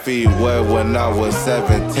my feet wet when I was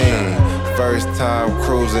 17. First time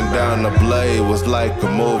cruising down the Blade was like a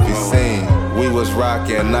movie scene. We was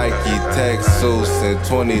rocking Nike tech suits in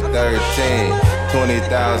 2013.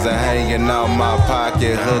 20,000 hanging out my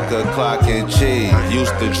pocket, hookah, clock and cheese.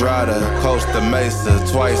 Used to drive the Costa Mesa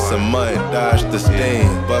twice a month, dodge the steam,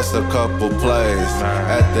 bust a couple plays.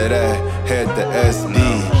 After that, head to SD.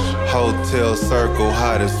 Hotel circle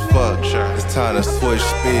hot as fuck. It's time to switch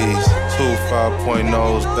speeds. 2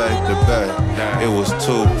 5.0s back to back. It was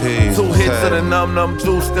 2 P's. 2 hits of the num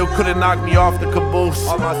juice still couldn't knock me off the caboose.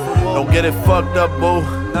 Don't get it fucked up, boo.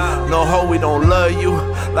 No hoe, we don't love you.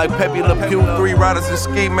 Like Pepe Le Pew, 3 riders in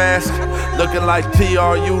ski mask. Looking like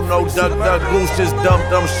TRU, no duck, goose, just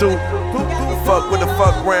dump, shoot. Fuck with the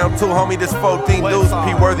fuck round 2, homie, this 14 dudes.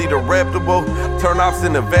 P worthy the reputable, turn offs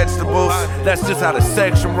into vegetables. That's just how the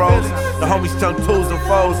section rolls. The homies tongue 2s and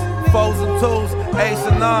 4s, 4s and 2s, 8s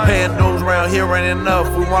and 9s. Paying dudes around here ain't enough.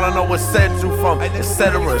 We wanna know what set you from,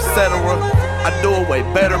 etc., etc. I do it way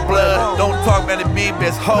better, blood. Don't talk about it, be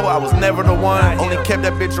best hoe. I was never the one. Only kept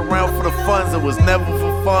that bitch around for the funds. It was never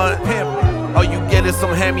for fun. All you get is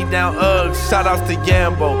some hand-me-down Uggs. Shout-outs to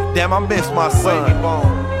Yambo. Damn, I miss my son.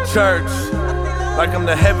 Church, like I'm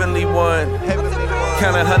the heavenly one.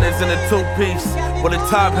 Counting hundreds in a 2-piece with a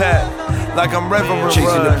top hat, like I'm Reverend Chasing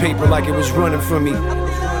Run. the paper like it was running from me.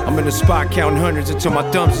 I'm in the spot counting hundreds until my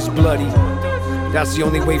thumbs is bloody. That's the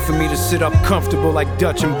only way for me to sit up comfortable like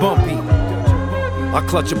Dutch and Bumpy. I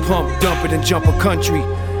clutch a pump, dump it and jump a country.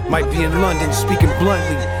 Might be in London, speaking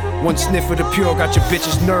bluntly. One sniff of the pure got your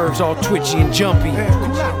bitch's nerves all twitchy and jumpy.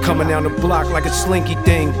 Coming down the block like a slinky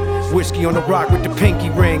thing. Whiskey on the rock with the pinky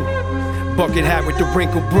ring. Bucket hat with the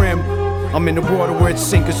wrinkled brim. I'm in the water where it's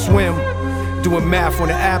sink or swim. Doing math on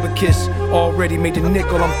the abacus. Already made the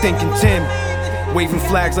nickel, I'm thinking Tim. Waving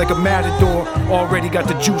flags like a matador. Already got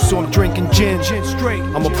the juice, so I'm drinking gin.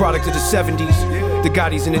 I'm a product of the 70s. The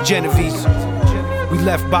Gottis and the Genovese. We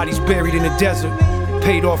left bodies buried in the desert.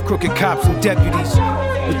 Paid off crooked cops and deputies.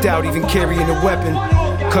 Without even carrying a weapon.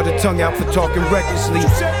 Cut a tongue out for talking recklessly.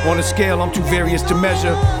 On a scale I'm too various to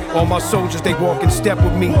measure. All my soldiers, they walk in step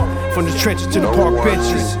with me. From the trenches to the park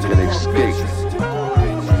benches. No one can escape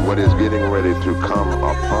what is getting ready to come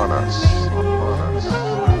upon us.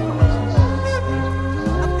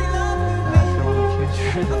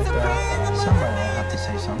 Somebody will have to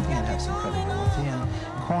say something and have some credibility and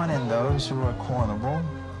corn in those who are cornable.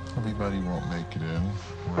 Everybody won't make it in.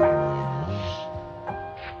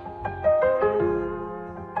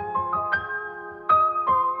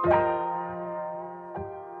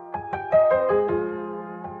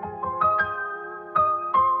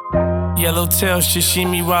 Yellowtail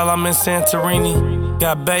sashimi while I'm in Santorini.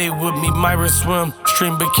 Got babe with me, Myra swim,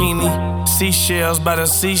 stream bikini. Seashells by the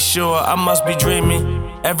seashore, I must be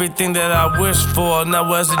dreaming. Everything that I wished for, now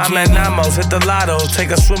was a genie. I'm at Namos, hit the lotto,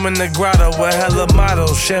 take a swim in the grotto with hella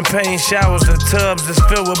models. Champagne showers, the tubs that's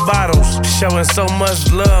filled with bottles. Showing so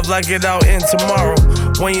much love like it out in tomorrow.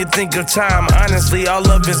 When you think of time, honestly, all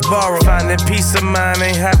of it's borrowed. Finding peace of mind,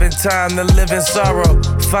 ain't having time to live in sorrow.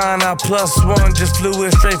 Fine, I +1, just flew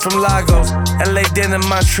in straight from Lagos. LA dinner,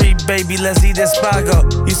 my treat, baby, let's eat Espago.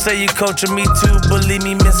 You say you coaching me too, believe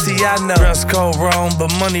me, Missy, I know. Dress code wrong,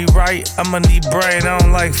 but money right, I'ma need brain. I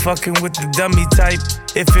don't like fucking with the dummy type.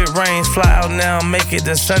 If it rains, fly out now, make it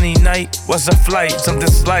a sunny night. What's a flight?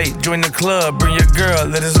 Something slight. Join the club, bring your girl,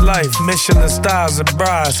 live his life. Michelin stars, a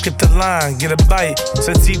bride, skip the line, get a bite.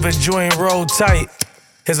 Sativa joint, roll tight.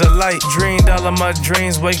 Here's a light, dreamed all of my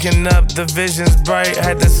dreams, waking up, the vision's bright.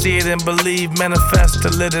 Had to see it and believe, manifest to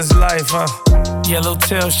live this life,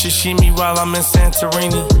 Yellowtail sashimi while I'm in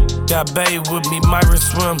Santorini. Got babe with me, Myra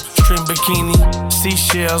swim, stream bikini.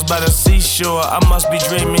 Seashells by the seashore, I must be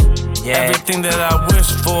dreaming. Everything that I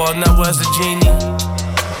wished for, now was a genie.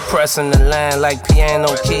 Pressing the line like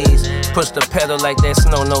piano keys. Push the pedal like that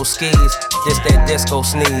snow, no skis. This that disco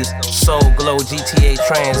sneeze. Soul Glow, GTA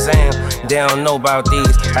Trans Am. They don't know about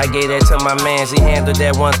these. I gave that to my mans, he handled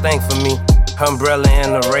that one thing for me. Umbrella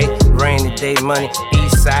in the rainy day money.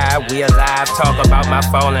 East side, we alive. Talk about my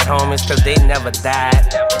fallen homies, cause they never died.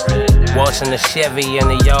 Washing the Chevy in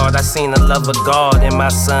the yard, I seen the love of God in my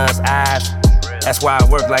son's eyes. That's why I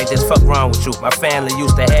work like this, fuck wrong with you. My family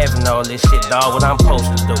used to having all this shit, dawg, what I'm supposed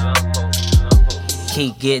to do.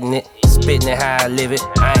 Keep getting it, spitting it how I live it.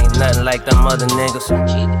 I ain't nothing like them other niggas.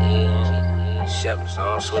 Keep it, shepherds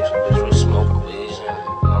on switch, bitch, we smoking weed.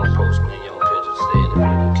 Don't post me in your pictures, say the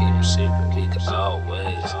people keep it secret, keep it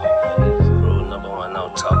always. Rule number one,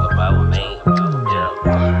 don't talk about me.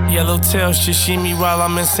 Yellowtail sashimi while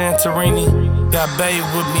I'm in Santorini. Got babe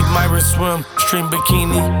with me, Myra swim, stream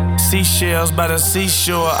bikini. Seashells by the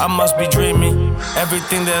seashore, I must be dreaming.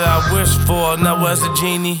 Everything that I wished for, now was a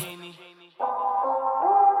genie.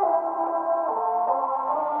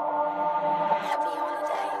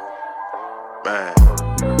 Man.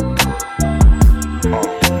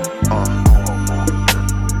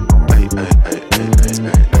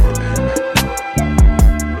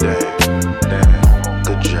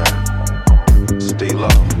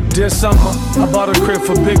 This summer, I bought a crib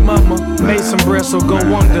for Big Mama. Made some bread, so go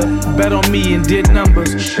wonder. Bet on me and did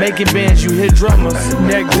numbers. Making bands, you hit drummers.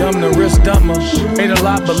 Neck dumb, the wrist dumber. Ate a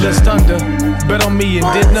lot, but list under. Bet on me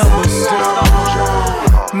and did numbers.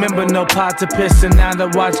 Remember no pot to piss, and now the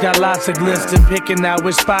watch got lots of glisten. Picking out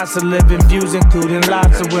which spots to live in, views including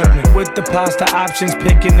lots of women. With the pasta options,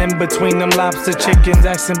 picking in between them lobster chickens.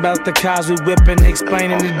 Asking about the cars we whipping,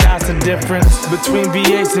 explaining the dots and difference between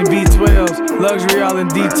V8s and V12s. Luxury all in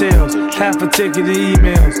details, half a ticket to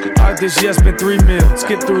emails. Arthur's yes, been 3 meals.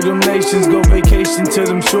 Skip through them nations, go vacation to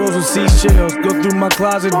them shores with seashells. Go through my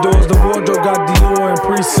closet doors, the wardrobe got Dior and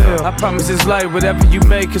pre-sale. I promise it's light, whatever you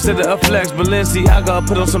make, consider a flex. Balenciaga,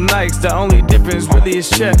 put on some Nikes, the only difference really is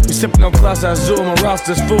check. We sippin' on class, I zoom, my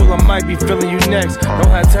roster's full, I might be feeling you next. Don't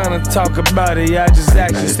have time to talk about it, I just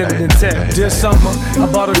action, send it in text. This summer, I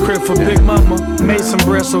bought a crib for Big Mama. Made some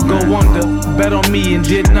bread, so go wonder. Bet on me and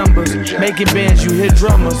did numbers. Making bands, you hit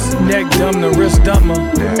drummers. Neck dumb, the wrist dumber.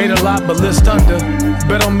 Ate a lot, but list under.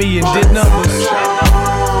 Bet on me and did numbers.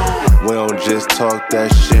 We don't just talk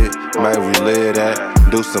that shit, man, we live that.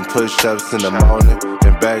 Do some push-ups in the morning,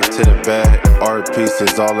 and back to the bag. Art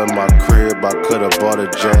pieces all in my crib, I could've bought a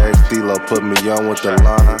Jag. Stilo put me on with the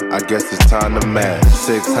line, I guess it's time to match.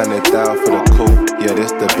 600,000 for the coupe, yeah,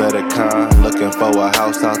 this the better kind. Looking for a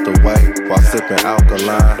house out the way, while sipping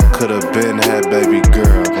alkaline. Could've been had baby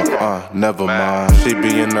girl, but never mind. She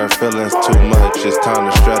be in her feelings too much, it's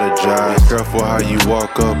time to strategize. Careful how you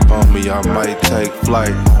walk up on me, I might take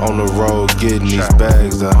flight. On the road getting these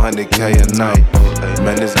bags, 100K a night.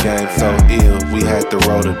 Man, this game so ill, we had to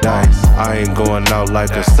roll the dice. I ain't going out like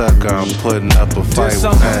a sucker, I'm putting up a fight with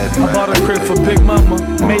that. I bought a crib for Big Mama.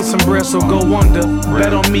 Made some bread, so go wonder.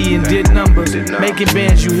 Bet on me and did numbers. Making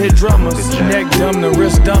bands, you hit drummers. Neck dumb, the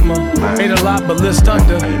wrist dumber. Ate a lot, but list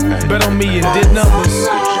under. Bet on me and did numbers.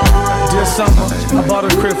 This summer, I bought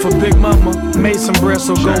a crib for Big Mama. Made some bread,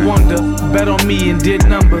 so go wonder. Bet on me and did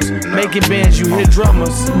numbers. Making bands, you hit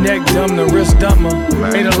drummers. Neck dumb, the wrist dumber.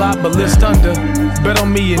 Ate a lot, but list under. Bet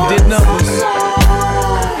on me and did numbers.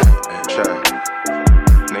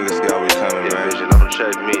 Niggas always coming, man. Don't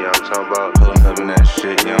check me, I'm talking about pulling up in that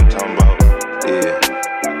shit, yeah, I'm talking about, yeah.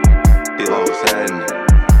 You know what's happening?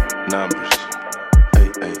 Numbers.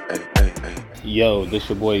 Hey. Yo, this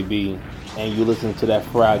your boy B, and you listen to that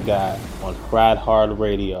Fried Guy on Fried Hard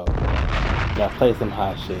Radio. Now play some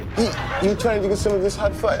hot shit. You trying to get some of this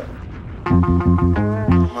hot fire?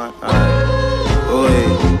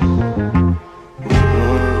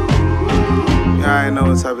 I ain't know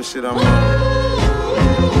what type of shit I'm on.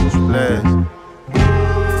 Splash.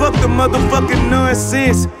 Fuck the motherfucking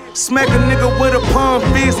nonsense. Smack a nigga with a palm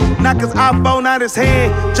fist. Knock his iPhone out his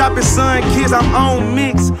hand. Drop his son kids, I'm on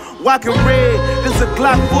mix. Walking red, it's a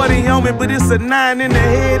Glock 40 on me, but it's a 9 in the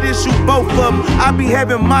head. It shoot both of them. I be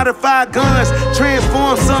having modified guns,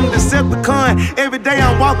 transform some Decepticon. Every day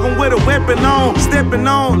I'm walking with a weapon on, stepping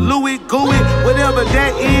on Louis Gooey, whatever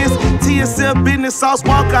that is. TSL business sauce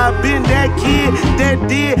walker, I been that kid that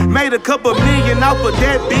did. Made a couple million off of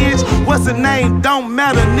that bitch. What's her name? Don't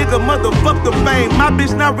matter, nigga, motherfuck the fame. My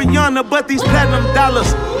bitch not Rihanna, but these platinum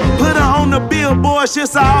dollars. Put her on the billboard, she'll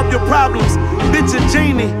solve all your problems. Bitch a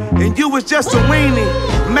genie, and you was just a weenie.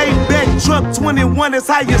 Maybach truck 21, that's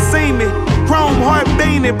how you see me. Chrome heart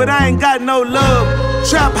beanie, but I ain't got no love.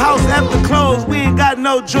 Trap house after close, we ain't got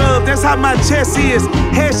no drugs. That's how my chest is.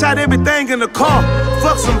 Headshot everything in the car.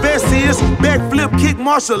 Fuck some vestiges, backflip, kick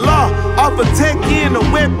martial law. Off a tech in, a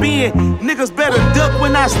wet bin. Niggas better duck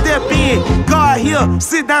when I step in. God here,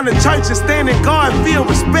 sit down in church and stand in guard, feel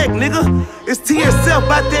respect, nigga. It's TSL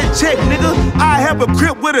out that check, nigga. I have a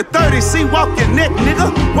grip with a 30, see walk your neck,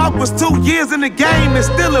 nigga. Walk was 2 years in the game and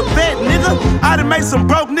still a vet, nigga. I done made some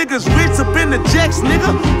broke niggas rich up in the jacks,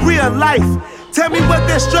 nigga. Real life. Tell me what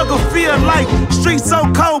that struggle feel like. Street so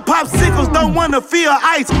cold, popsicles don't wanna feel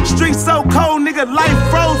ice. Street so cold, nigga, life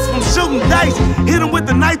froze from shooting dice. Hit him with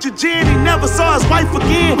the nitrogen, he never saw his wife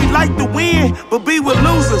again. We like to win, but be with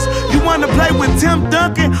losers. You wanna play with Tim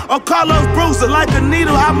Duncan or Carlos Bruiser? Like a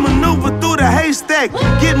needle, I maneuver through the haystack.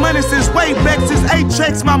 Get money since way back, since 8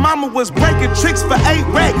 tracks. My mama was breaking tricks for 8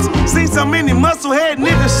 racks. Seen so many musclehead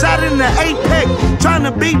niggas shot in the 8-pack.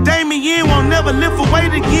 Tryna beat Damien, won't never lift a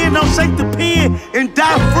weight again. Don't shake the pen and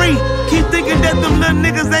die free. Keep thinking that them little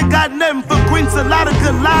niggas ain't got nothing for greens. A lot of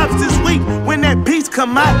good lives this week when that beats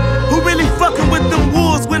come out. Who really fucking with them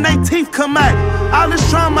wolves when they teeth come out? All this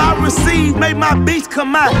trauma I received made my beats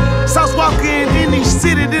come out. Sauce walking in each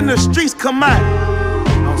city, then the streets come out.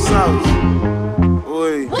 I'm Sauce.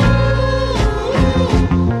 Oi.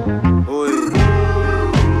 Oi.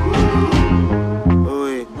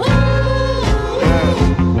 Oi.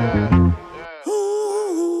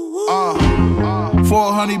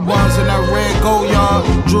 400 buns in that red gold yard.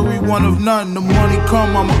 Jewelry one of none. The money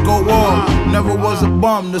come, I'ma go off. Never was a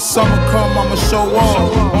bum. The summer come, I'ma show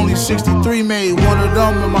off. Only 63 made, one of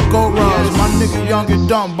them in my gold rods. My nigga young and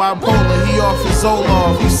dumb, bipolar, he off his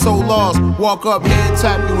Zoloft. He's so lost. Walk up, head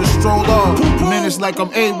tap you and stroll off. Minutes like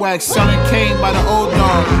I'm AWAC, selling cane by the old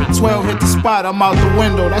dog. 12 hit the spot, I'm out the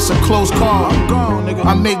window. That's a close call. I'm gone, nigga.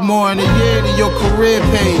 I make more in a year than your career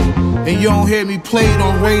paid. And you don't hear me played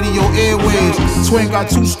on radio airwaves. Twin got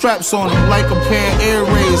 2 straps on him like a pair of air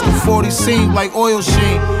rays. The 40 seem like oil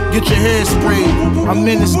sheen. Get your hair sprayed. I'm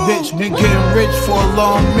in this bitch, been getting rich for a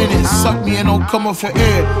long minute. Suck me and don't come up for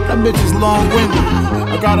air. That bitch is long-winded.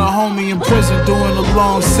 I got a homie in prison doing a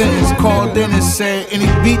long sentence. Called in and said, any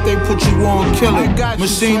beat they put you on, kill it.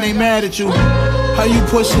 Machine ain't mad at you. How you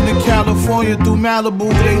pushing to California through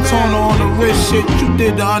Malibu? Daytona on the wrist shit, you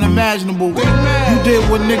did the unimaginable. You did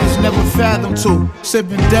what niggas never fathomed to.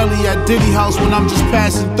 Sipping deli at Diddy house when I'm just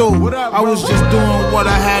passing through. I was just doing what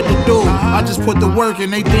I had to do. I just put the work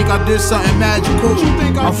in, they think I did something magical.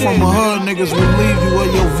 I'm from a hood, niggas will leave you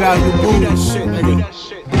where your valuables. Give me that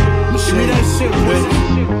shit, nigga. Give me that shit, bitch.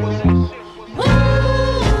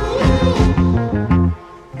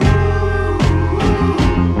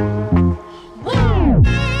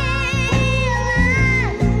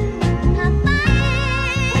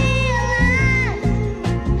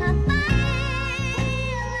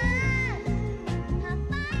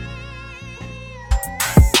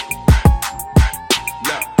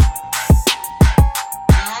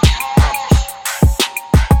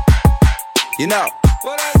 You know,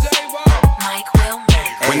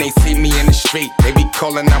 when they see me in the street, they be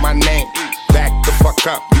calling out my name. Back the fuck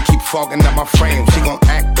up, you keep fogging up my frame. She gon'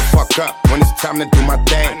 act the fuck up when it's time to do my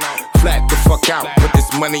thing. Flat the fuck out, put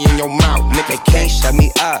this money in your mouth, nigga. They can't shut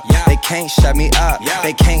me up, they can't shut me up,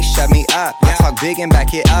 they can't shut me up. I talk big and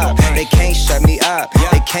back it up. They can't shut me up,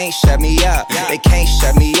 they can't shut me up, they can't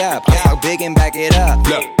shut me up. I talk big and back it up.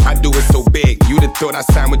 Look, I do it so big, you'd have thought I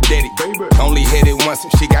signed with Diddy. Only hit it once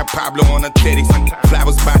and she got Pablo on her titties.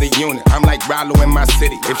 Flowers by the unit, I'm like Rollo in my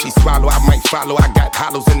city. If she swallow, I might follow, I got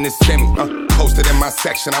hollows in this semi. Posted in my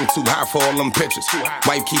section, I'm too high for all them pictures.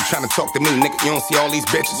 Why you keep trying to talk to me, nigga? You don't see all these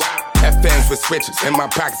bitches. FNs with switches, in my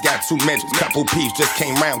pockets got 2 midgets. Couple peeps just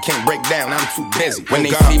came round, can't break down, I'm too busy. When they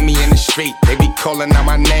see me in the street, they be calling out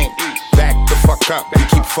my name. Back the fuck up. You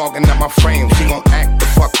keep fogging up my frame. She gon' act the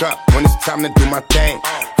fuck up when it's time to do my thing.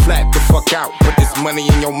 Flat the fuck out, put this money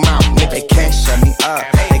in your mouth, nigga. They can't shut me up,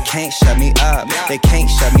 they can't shut me up, they can't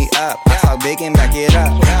shut me up. I talk big and back it up.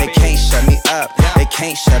 They can't shut me up, they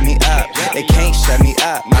can't shut me up, they can't shut me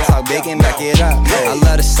up. I talk big and back it up. I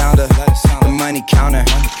love the sound of the money counter.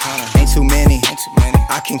 Ain't too many,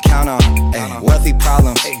 I can count on. Ay, wealthy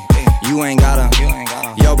problems, you ain't got them.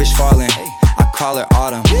 Yo, bitch falling, I call it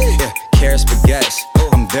autumn. Yeah, carrots, baguettes,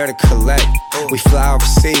 I'm there to collect. We fly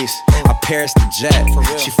overseas, I Paris the jet.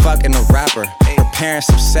 She fucking a rapper, her parents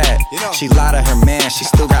upset. She lied to her man, she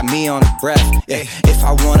still got me on the breath. Yeah, if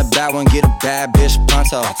I want a bad one, get a bad bitch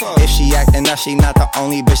pronto. If she acting up, she not the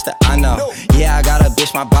only bitch that I know. Yeah, I got a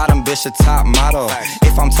bitch, my bottom bitch a top model.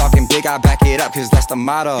 If I'm talking big, I back it up, cause that's the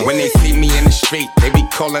motto. When they see me in the street, they be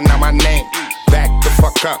calling out my name. Back the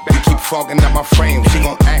fuck up, you keep fogging up my frame. She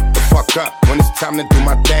gon' act the fuck up when it's time to do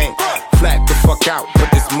my thing. Flat the fuck out, put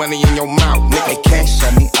this money in your mouth, nigga. They can't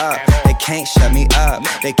shut me up, they can't shut me up,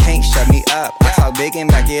 they can't shut me up. I talk big and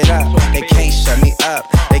back it up. They can't shut me up,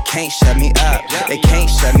 they can't shut me up, they can't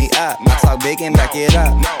shut me up. I talk big and back it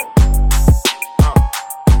up.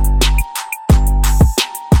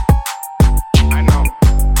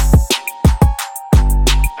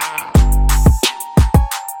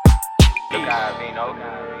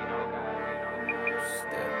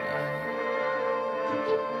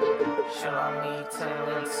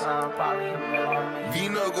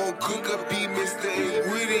 Vino gon' cook up, be Mr.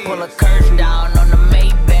 Woody. Pull a curse down on the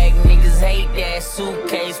Maybach. Niggas hate that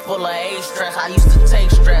suitcase full of A-stress. I used to take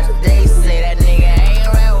stress. They say that nigga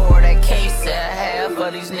ain't rap or that case said half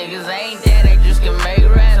of these niggas ain't that. They just can make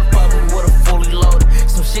rap. A puppy with a fully loaded.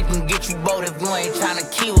 Some shit can get you bold if you ain't tryna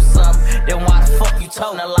kill something. Then why the fuck you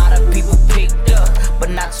told? A lot of people picked up, but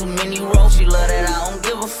not too many roles. She love that I don't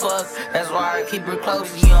give a fuck. That's why I keep her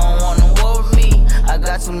close. You don't wanna war with me. I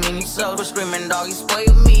got too many souls screaming, dog, you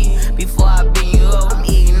spoil me. Before I beat you up, I'm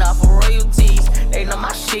eating off of royalties. They know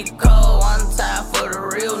my shit cold. One time for the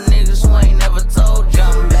real niggas who ain't never told.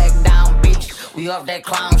 Jump back down, bitch. We off that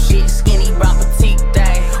clown shit. Skinny, brown, petite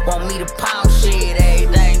thing. Want me to pound shit,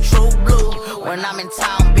 everything true blue. When I'm in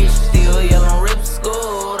town, bitch, still yelling rip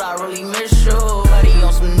school. I really miss you. Buddy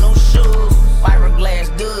on some new shoes.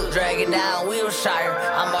 Fiberglass dude, dragging down Wilshire.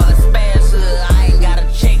 I'm all the spaz hood. I ain't gotta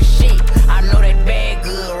check shit. I know that bag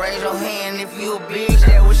good. Raise your hand if you a bitch.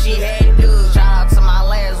 That what she had to do. Shout out to my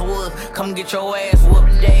last wood. Come get your ass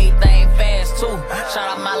whooped. Everything fast too. Shout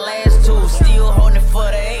out my last two. Still holding for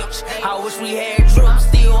the H. I wish we had Drew.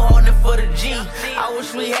 Still holding for the G. I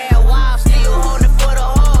wish we had Y. Still holding for the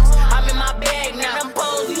Hawks. I'm in my bag now. Them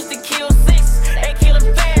poles used to kill 6. They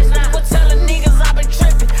killing fast now. Quit telling niggas I been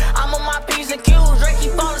tripping. I'm on my P's and Q's. Drake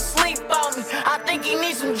keep falling asleep on me. I think he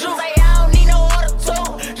needs some juice. Say I don't need no order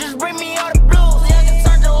too. Just bring me all the blues. Yeah, I can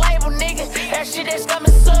turn the label, nigga. That shit that's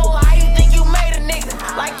coming soon. How you think you made a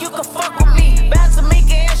nigga? Like you can fuck with me. Bout to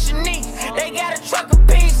Mika and Shanique. They got a truck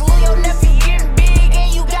apiece. Lil nephew getting big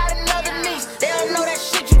and you got another niece. They don't know that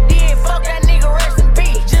shit you did. Fuck that nigga, rest in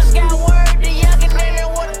peace. Just got word the youngin' and they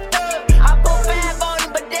want a thug. I put 5 on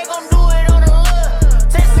him, but they gon' do it on the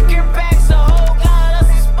love. 10 secure packs, a whole gun,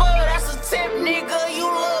 that's a spud. That's a tip, nigga. You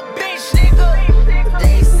little bitch, nigga.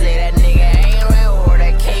 They say that nigga ain't rap or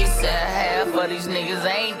that case said half of these niggas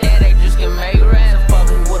ain't that. They just can make rap.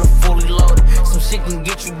 Fuckin' with a fully loaded. Some shit can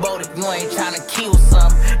get you bold if you ain't tryna kill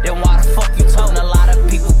something. Then why the fuck you told? A lot of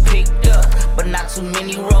people picked up, but not too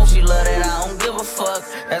many roles. She love that I don't give a fuck.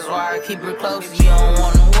 That's why I keep her close. You don't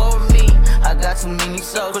wanna war with me. I got too many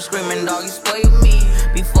souls. Quit screaming, dog, you spoil me.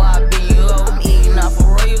 Before I beat you up, I'm eating off of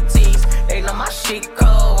royalties. They know my shit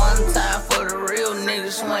cold. One time for the real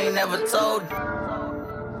niggas who ain't never told.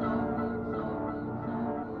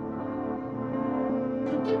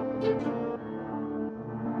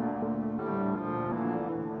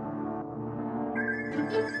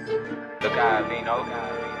 Look out, Vino.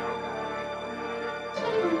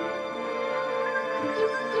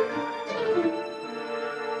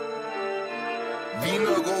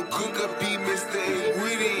 Vino gon' cook up, be Mr.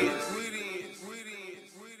 Ingredients.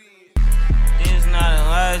 This is not a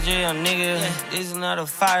lie drill, nigga. This is not a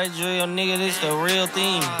fire drill, nigga. This the real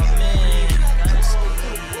thing.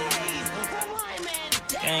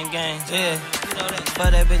 Gang, gang, yeah.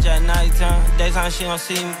 Fuck that bitch at nighttime. Daytime she don't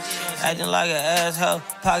see me. Acting like an asshole.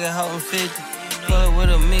 Pocket holding 50. Pull it with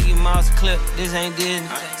a Mickey Mouse clip. This ain't Disney.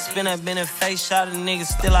 Spin that been a face shot of niggas,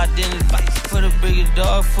 still identity. Put a bigger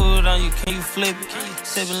dog food on you, can you flip it?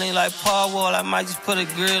 Sippin' lean like Paul Wall, I might just put a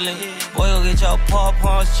grill in. Boy, you'll get your paw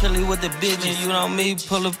paws chilly with the bitches. You know me,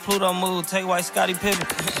 pull a Pluto move, take white Scottie Pippen.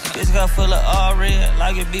 This got full of all red,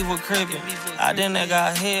 like it beef with crippin'. I done that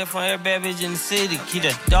got head from every bad bitch in the city. Keep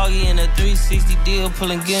that doggy in a 360 deal,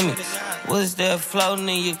 pullin' gimme. What's that floating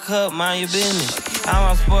in your cup, mind your business.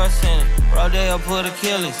 I'm on Sports Center, Rodeo put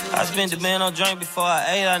Achilles. I spent the band on drink before I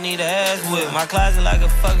ate, I need a ass whip. My closet like a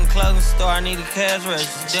fucking clothing store, I need a cash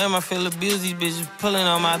register. Damn, I feel abused, these bitches pulling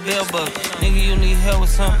on my bell buckle. Nigga, you need help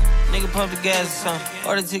with something? Nigga, pump the gas or something.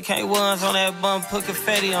 Order TK1s on that bum, put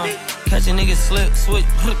confetti on it. Catch a nigga slip, switch,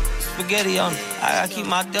 spaghetti on it. I gotta keep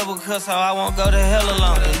my double cut so I won't go to hell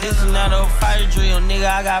alone. And this is not a fire drill, nigga,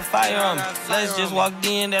 I got fire on me. Let's just walked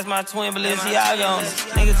in, that's my twin Balenciaga on me.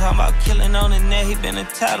 Nigga talking about killing on the net, he been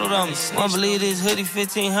entitled on me. Won't believe this hoodie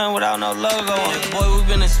 1500 without no logo on it. Boy, we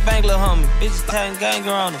been a Spangler homie, bitches tagging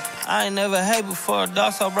ganger on it. I ain't never hate before,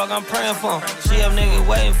 dog so broke, I'm praying for him. She have niggas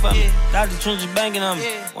waiting for me, Dr. Trench banking on me.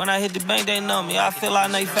 When I hit the bank, they know me, I feel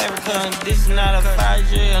like they favorite cousin. This is not a fire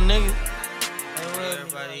drill, nigga.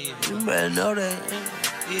 You better know that.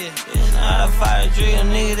 Yeah, it's not a fire drill,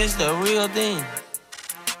 nigga, this the real thing.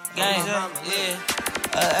 Gang, yeah.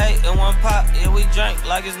 8 and 1 pop, yeah, we drank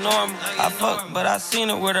like it's normal. I fucked, but I seen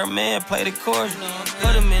her with her man play the chorus.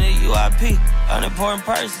 Put him in a UIP, unimportant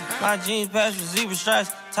person. My jeans patch with zebra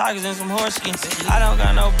stripes, tigers and some horse skins. I don't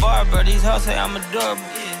got no bar, but these hoes say I'm adorable.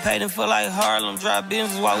 Paid him for like Harlem, drive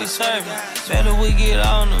business while we serving. Better we get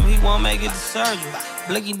on him, he won't make it to surgery.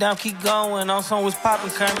 Blicky down, keep going, on some was poppin'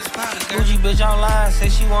 current. Gucci bitch online, say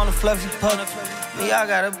she want a fluffy puppy. Me, I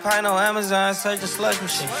got a pint on Amazon, searching slush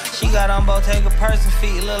machine. She got on Bottega purse and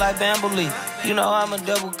feet, look like bamboo leaf. You know I'm a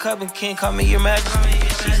double cup and king, call me your majesty.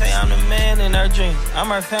 She say I'm the man in her dream, I'm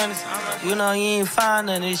her fantasy. You know he ain't find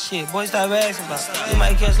none of this shit, boy stop asking about it. You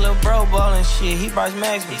might catch little bro ball and shit, he Bryce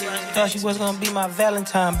Maxwell. Thought she was gonna be my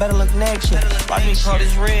Valentine, better look next year. Watch me call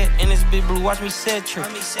this red and this big blue, watch me set trip.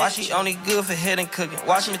 Watch she only good for head and cooking,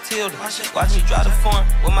 watch Matilda. Watch me drive the form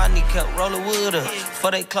with my kneecap, roll the wood up.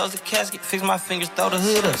 Before they close the casket, fix my fingers, throw the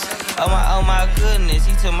hood up. Oh my goodness,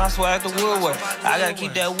 he took my swag to woodwork. I gotta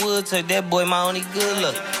keep that wood tucked, that boy my only good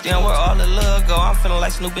look. Then where all the love go, I'm feeling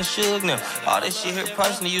like Snoop and Suge now. All this shit here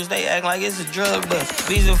personal use, they act like it's a drug, but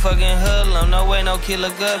Visa fucking hoodlum, no way no kid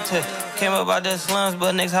look up to. Came up out the slums,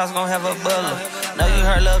 but next house gon' have a butler. Know you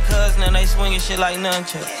heard little cousin and they swinging shit like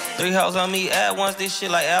nunchuck. 3 hoes on me at once, this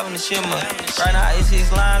shit like Alvin the Chipmunk. Right now it's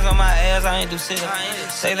 6 lines on my ass, I ain't do shit.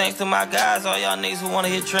 Say thanks to my guys, all y'all niggas who wanna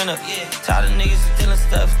hit trend up. Tired of niggas stealing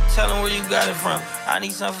stuff, tell them where you got it from. I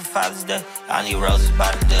need something for Father's Day, I need roses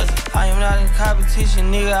by the dozen. I am not in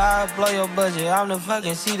competition, nigga, I'll blow your budget. I'm the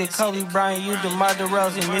fucking C, the Kobe Bryant, you DeMar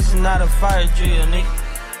DeRozan. This is not a fire drill, nigga.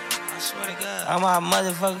 I swear to God, I'm my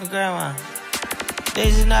motherfucking grandma.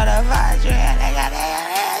 This is not a fire drill,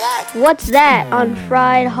 nigga. What's that on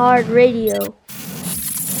Fried Hard Radio?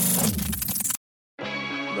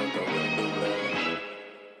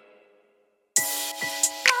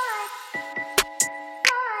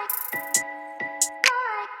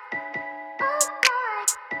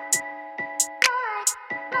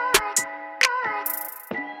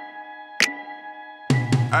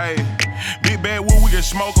 Hey, big bad wood, we can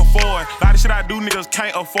smoke a Ford. Lot of shit I do, niggas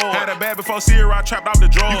can't afford. Had a bad before Sierra, trapped off the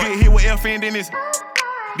drawer. You get hit with FN, then it's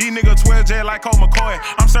these niggas 12 jet like Colt McCoy.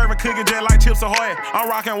 I'm serving cooking jet like Chips Ahoy. I'm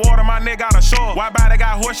rocking water, my neck got a short. Why body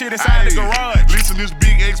got horse shit inside the garage? Listen, this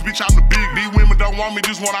big X, bitch, I'm the big. These women don't want me,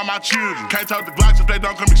 just want all my children. Can't talk to Glocks if they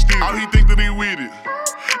don't come extend. Oh, he think that he with it.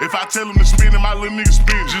 If I tell him to spin it, my little nigga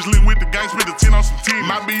spin. Just live with the gang, spend the 10 on some team.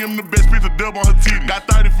 My BM the best, spit the dub on her titty. Got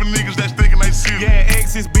 30 for niggas that's thinking they silly. Yeah,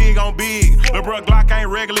 X is big on big. Lil' bro Glock ain't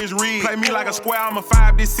regular, it's rigged. Play me like a square, I'm a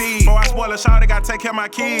 5 this seed. Before I spoil a shot, they gotta take care of my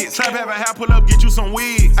kids. Trap having half pull up, get you some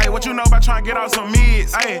wigs. Hey, what you know about trying to get out some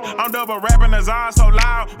mids? Hey, I'm double rapping, the Zara so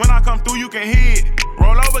loud. When I come through, you can hear it.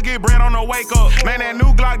 Roll over, get bread on the wake up. Man, that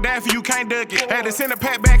new Glock down for you, can't duck it. Had to send a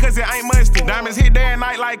pack back cause it ain't musty. Diamonds hit day and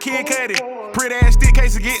night like Kid Cudi. Pretty ass stick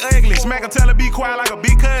case to get ugly. Smack her, tell her be quiet like a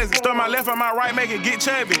big cousin. Stir my left and my right, make it get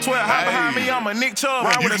chubby. 12 hot behind me, I'm a Nick Chubb.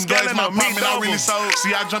 Ride with a scale and a meat I really sold.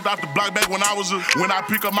 See, I jumped off the block back when I was when I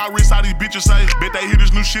pick up my wrist, how these bitches say. Bet they hear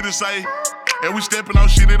this new shit and say. And we stepping on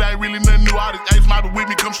shit, it ain't really nothing new. All these apes might be with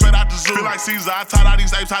me, come straight out the zoo. Feel like Caesar, I taught all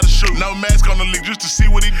these apes how to shoot. No mask on the lick just to see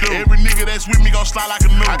what he do. Every nigga that's with me gon' slide like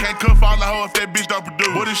a noob. I can't cuff on the hoe if that bitch don't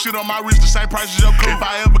produce. Boy, this shit on my wrist the same price as your coupe. If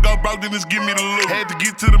I ever go broke, then just give me the loot. Had to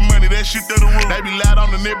get to the money, that shit through the roof. They be loud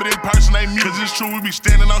on the net, but in person they mute. Cause it's true, we be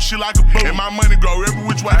standing on shit like a boot. And my money grow every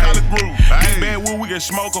which way, call it groove. This bad wood, we can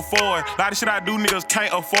smoke or Ford. A lot of shit I do, niggas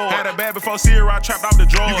can't afford. Had a bad before Sierra, I trapped off the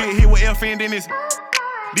drawer. You get hit with FN, then it's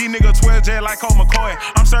these niggas 12 jet like Colt McCoy.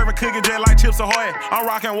 I'm serving cookie jet like Chips Ahoy. I'm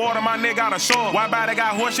rocking water, my nigga got a shore. Why body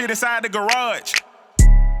got horse shit inside the garage?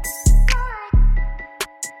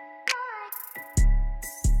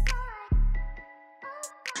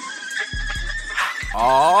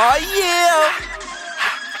 Oh yeah.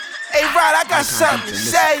 Hey Rod, I got something to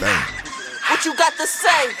say. What you got to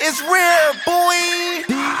say? It's real, boy.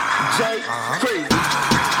 DJ Crazy.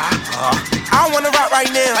 I don't wanna rock right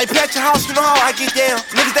now. Like at your house, you know how I get down.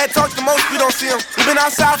 Niggas that talk the most, we don't see them. We been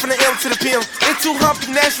outside from the M to the PM. It's too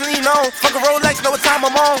humpy, nationally known. Fuck a Rolex, know what time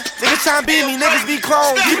I'm on. Niggas tryna beat me, niggas be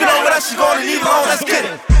clones. Keep it on with us, you gonna leave it on. Let's get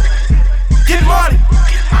it. Get money.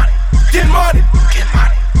 Get money.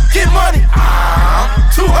 Get money.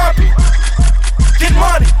 Too happy. Get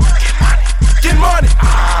money. Get money.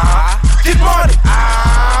 Get money.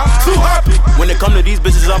 Too happy. When it come to these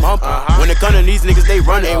bitches, I'm humping. When it come to these niggas, they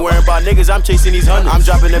run. Ain't worrying about niggas, I'm chasing these hundreds. I'm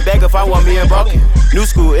dropping the bag if I want me and bucket. New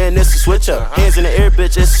school, and it's a switch up. Hands in the air,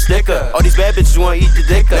 bitch, it's a sticker. All these bad bitches wanna eat the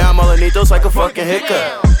dick up. Now I'm all in those like a fucking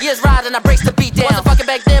hiccup. Years riding, I breaks the beat down. Wasn't fucking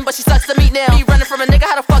back then, but she sucks to meet now. Me running from a nigga,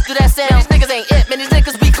 how the fuck do that sound? These niggas ain't it, man, these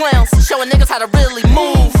niggas be clowns. Showing niggas how to really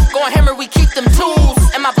move. Going hammer, we keep them tools.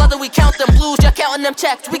 And my brother, we count them blues. Y'all counting them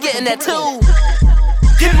checks, we getting that too.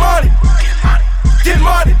 Get money. Get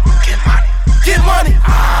money. Get money. Get money.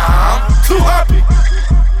 Too happy.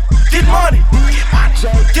 Get money.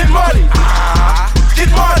 Get money. Get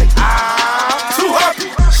money. Too happy.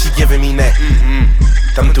 She giving me neck.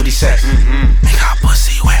 Thumbing through these sets. Make her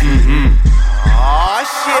pussy wet. Aw,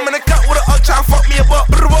 shit. I'm in the cut with a up, tryna fuck me up.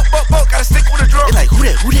 Gotta stick with a drum. They like, who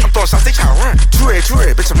that? I'm throwing shots, they tryna run. True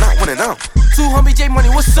it, bitch, I'm not one of them. 2 homie J Money,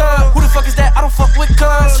 what's up? Who the fuck is that? I don't fuck with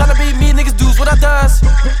cuz. Tryna be me, niggas do's what I does.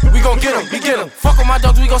 We gon' get him, we get him. Fuck with my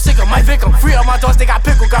dogs, we gon' sick him, might vic him. Free up my dogs, they got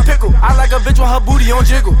pickle. I like a bitch with her booty on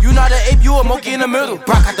jiggle. You not an ape, you a monkey in the middle.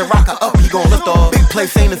 Brock got the rocker up, he gon' lift off. Big play,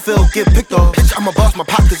 ain't the field, get picked off. Bitch, I'm a boss, my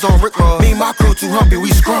pockets on Rick Ross. Me and my crew too humpy,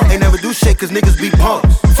 we scrum. They never do shit cause niggas be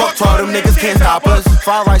punks. Fuck all them niggas can't stop us.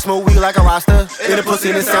 Fire right, smoke weed like a roster. In the pussy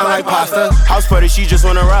and it sound like pasta. House party, she just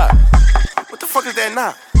wanna rock. What the fuck is that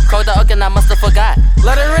knock? Called the and I musta forgot.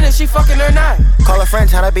 Let her in and she fucking her not. Call her friend,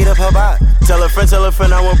 tryna beat up her bot. Tell her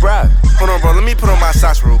friend I want Brock. Hold on, bro, let me put on my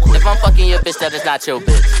socks real quick. If I'm fucking your bitch, that is not your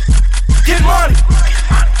bitch. Get money.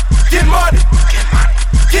 Get money.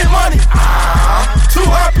 Get money. Too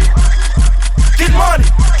happy. Get money.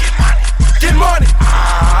 Get money.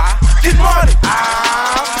 Get money.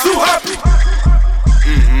 Too happy.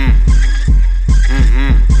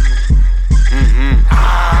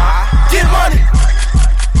 Get money.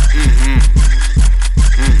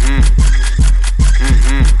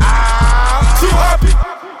 Too happy.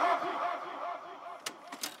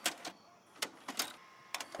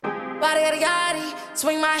 Body yada yada,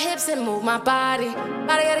 swing my hips and move my body.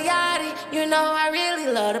 Body yada yada, you know I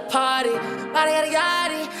really love to party. Body yada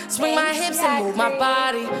yada, swing my hips and move my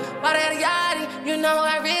body. Body yada yada, you know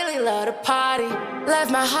I really love to party.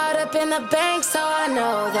 Left my heart up in the bank, so I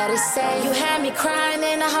know that it's safe. You had me crying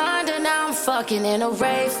in a Honda, now I'm fucking in a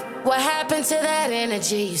rave. What happened to that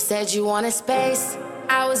energy? You said you wanted space.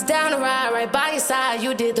 I was down to ride right by your side,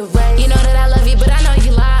 you did the race. You know that I love you, but I know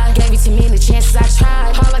you lied. Gave it to me the chances I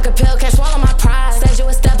tried. Hard like a pill, can't swallow my pride. Said you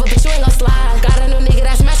would step up, but you ain't gon' slide. Got a new nigga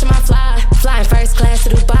that's matching my fly. Flying first class to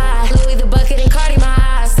Dubai. Louis the bucket and Cardi my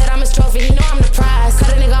eyes. Said I'm his trophy, you know I'm the prize.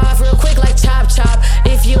 Cut a nigga off real quick like chop chop.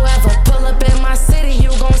 If you ever pull up in my city,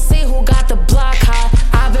 you gon' see who got the block hot.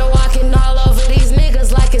 I've been walking all over these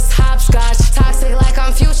niggas like it's hopscotch. Toxic like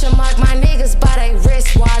I'm Future, mark my niggas by they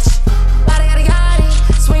wristwatch. Body yada yada,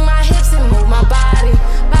 swing my hips and move my body.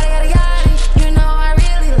 Body yada yada, you know I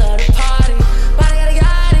really love to party. Body yada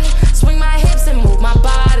yada, swing my hips and move my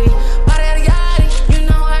body. Body yada yada, you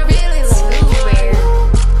know I really love to party.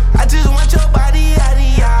 I just want your body yada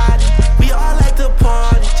yada. We all like to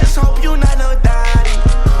party, just hope you not no daddy.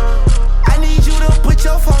 I need you to put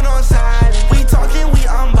your phone on silent. We talking, we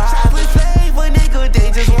unbothered. Chocolate flavor, nigga,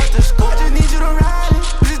 they just want to score. I just need you to ride it,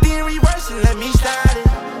 just in reverse and let me start it.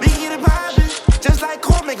 We get it poppin', just like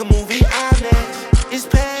Cole, make a movie, I'm next. It's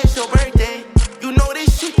past your birthday, you know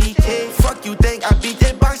this shit be cake. Fuck you think, I beat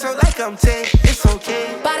that box out like I'm 10, it's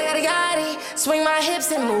okay. Body yada yada, swing my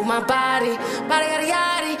hips and move my body. Body yada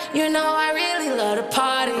yada, you know I really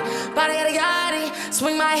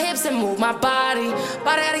hips and move my body.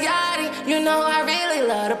 Body yada yada, you know I really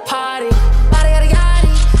love to party. Body yada yada,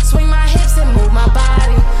 swing my hips and move my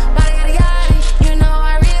body. Body yada yada, you know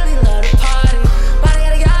I really love to party. Body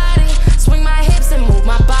yada yada, swing my hips and move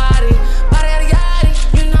my body. Body yada yada,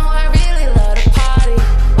 you know I really love to party.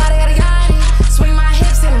 Body yada yada, swing my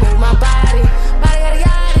hips and move my body. Body yada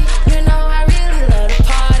yada, you know I really love to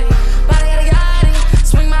party. Body yada yada,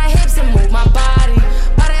 swing my hips and move my body.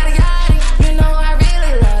 Body yada yada, you know I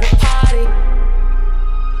really love to party.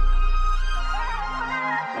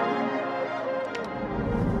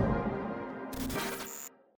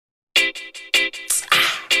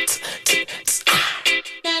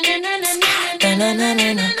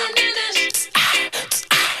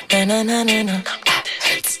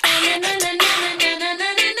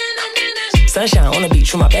 Sunshine on the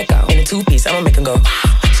beach with my back out. In a two-piece, I'ma make 'em go.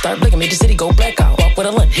 Start blinking, make the city go blackout. Walk with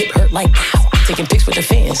a limp, hip hurt like pow. Taking pics with the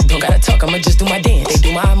fans. Don't gotta talk, I'ma just do my dance. They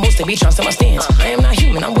do my most, they be trying to my stance. I am not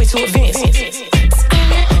human, I'm way too advanced.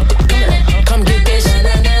 Come get this.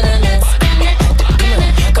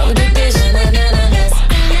 Come get this.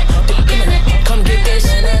 Come get this.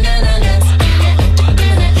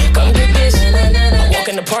 Come get this. I walk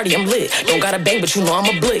in the party, I'm lit. Don't gotta bang, but you know I'm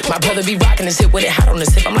a blick. My brother be rocking his hip with it hot on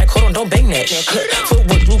his hip. I'm like, hold on, don't bang that.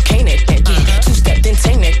 Footwork, Luke Kane, that. Yeah, two-step, then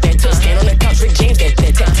tang that. Stand on the couch, Rick James, that.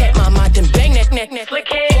 Tap, tap, my mind, then bang that.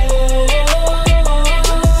 Lick it.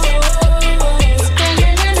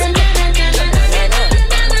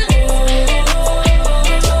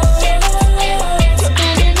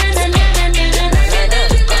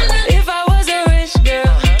 If I was a rich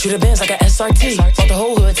girl, treat the bands like a SRT. Brought the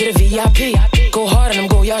whole hood to the VIP. Go hard and I'm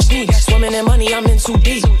go y'all sneaks. Swimming in money, I'm in too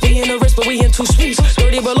deep. We in the wrist, but we in two sweets.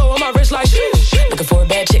 30 below on my wrist like sheesh. Looking for a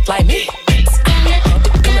bad chick like me.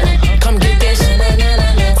 Come get this.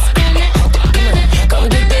 Come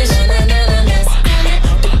get this.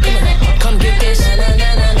 Come get this.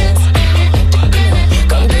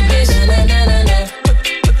 Come get this.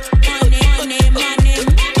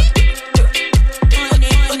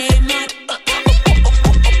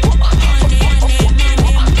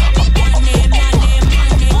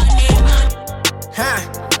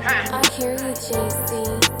 I hear you, JC.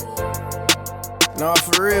 Nah,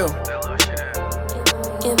 for real.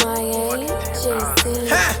 MIA, JC.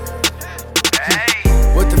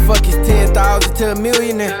 What the fuck is 10,000 to a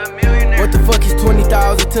millionaire? What the fuck is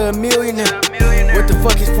 20,000 to a millionaire? What the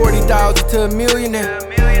fuck is 40,000 to a millionaire?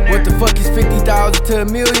 What the fuck is 50,000 to a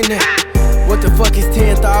millionaire? What the fuck is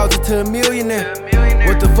 10,000 to a millionaire?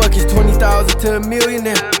 What the fuck is 20,000 to a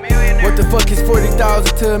millionaire? What the fuck is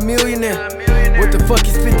 40,000 to a millionaire? What the fuck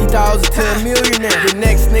is 50,000 to a millionaire? The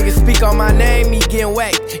next nigga speak on my name, he getting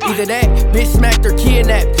whacked. Either that, bitch smacked or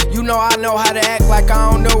kidnapped. You know I know how to act like I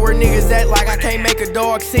don't know where niggas at. Like I can't make a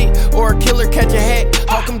dog sit or a killer catch a hat.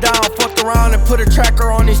 Hawk him down, fucked around and put a tracker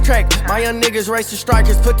on his track. My young niggas racing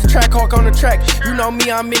strikers, put the track hawk on the track. You know me,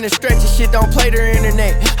 I'm in the stretch and shit, don't play the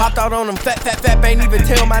internet. Hopped out on them fat, ain't even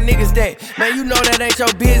tell my niggas that. Man, you know that ain't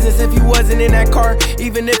your business if you wasn't in that car.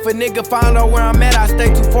 Even if a nigga find out where I'm at, I stay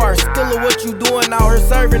too far. Still of what you doing out here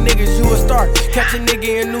serving niggas, you a star. Catch a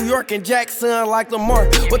nigga in New York and Jackson like Lamar.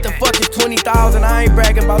 What the fuck is 20,000? I ain't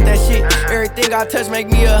bragging about that shit. Everything I touch make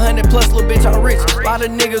me 100 plus, little bitch, I'm rich. A lot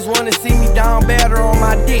of niggas wanna see me down bad or on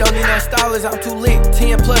my dick. Don't need no stylist, I'm too lit.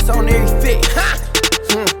 10 plus on every fit.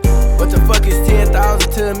 What the fuck is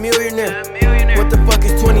 10,000 to a millionaire? What the fuck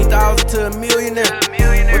is 20,000 to a millionaire?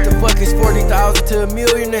 What the fuck is 40,000 to a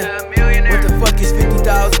millionaire? What the fuck is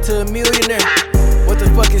 50,000 to a millionaire? What the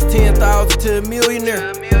fuck is 10,000 to a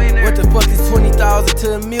millionaire? What the fuck is 20,000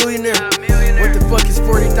 to a millionaire? What the fuck is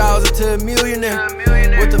 40,000 to a millionaire?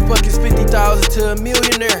 What the fuck is 50,000 to a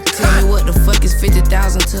millionaire? Tell me what the fuck is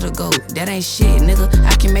 50,000 to the goat? That ain't shit, nigga.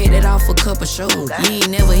 I can make that off a couple shows. You ain't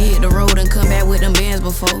never hit the road and come back with them bands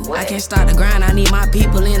before. I can't start the grind, I need my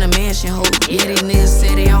people in a mansion, ho. Yeah, these niggas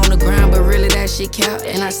say they on the grind, but really that shit count.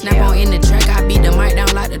 And I snap on in the track, I beat the mic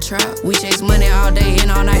down like the trap. We chase money all day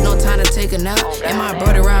and all night, no time to take a nap. And my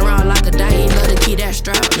brother ride around like a die, he love to keep that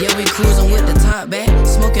strap. Yeah, we cruising with the top back,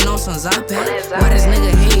 smoking on some Zapat. Why this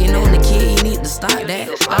nigga hating on the kid, he need to stop that.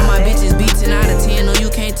 All my bitches be 10 out of 10, no you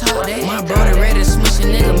can't talk that. My brother ready to smush a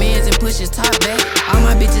nigga mans and push his top back. All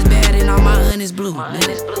my bitches bad and all my honey's blue,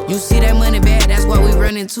 nigga. You see that money bad, that's what we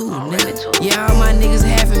run into, nigga. Yeah, all my niggas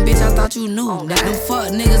having, bitch, I thought you knew. That them fuck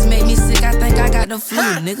niggas make me sick, I think I got the flu,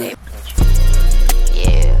 nigga.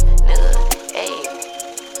 Yeah, nigga, hey.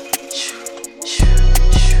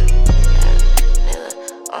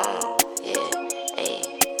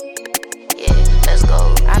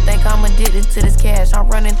 I'm addicted to this cash, I'm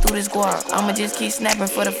running through this guap. I'ma just keep snapping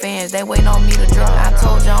for the fans, they waiting on me to drop. I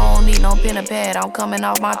told you I don't need no pen or pad, I'm coming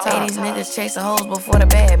off my top. Hey, these niggas chasing hoes before the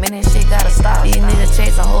bag, man, this shit gotta stop. These niggas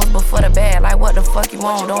chasing hoes before the bag, like what the fuck you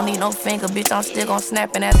want? Don't need no finger, bitch, I'm still gon'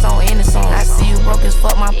 snap and that's on any song. I see you broke as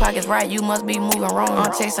fuck, my pockets right, you must be moving wrong.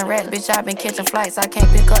 I'm chasing rats, bitch, I been catching flights, I can't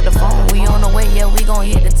pick up the phone. We on the way, yeah, we gon'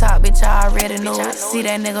 hit the top, bitch, I already know it. See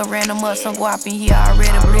that nigga ran him up some guap and he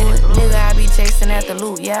already blew it. Nigga, I be chasing at the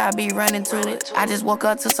loot, yeah, I be running to it. I just woke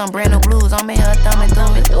up to some brand new blues, I'm in here thumbing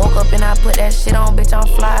through it. Woke up and I put that shit on, bitch, I'm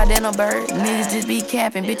flyer than a bird. Niggas just be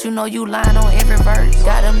capping, bitch, you know you lying on every verse.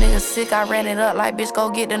 Got them niggas sick, I ran it up like, bitch, go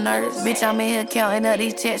get the nurse. Bitch, I'm in here counting up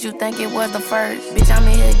these checks, you think it was the first. Bitch, I'm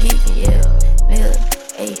in here geeking, yeah, nigga.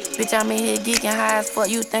 Hey, bitch, I'm in here geeking high as fuck,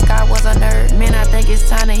 you think I was a nerd. Man, I think it's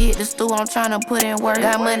time to hit the stool, I'm trying to put in work.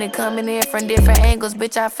 Got money coming in from different angles,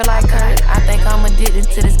 bitch, I feel like Kurt. I think I'm addicted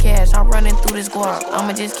to this cash, I'm running through this guap.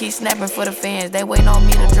 I'ma just keep snapping for the fans, they waiting on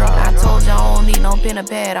me to drop. I told you I don't need no pen or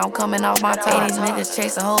pad, I'm coming off my top. Hey, these niggas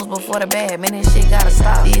chasing hoes before the bag, man, this shit gotta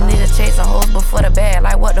stop. These niggas chasing hoes before the bag,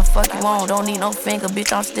 like what the fuck you want? Don't need no finger,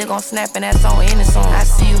 bitch, I'm still gon' snap and that's on any song. I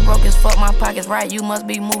see you broke as fuck, my pockets right, you must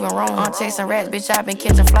be moving wrong. I'm chasing rats, bitch, I been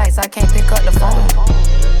catching flights, I can't pick up the phone.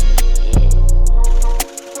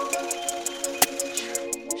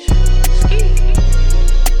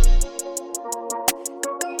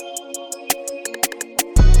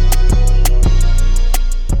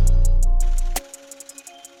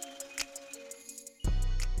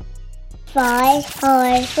 Fried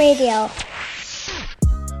Hard Radio.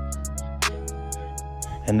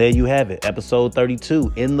 And there you have it, episode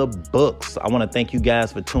 32 in the books. I want to thank you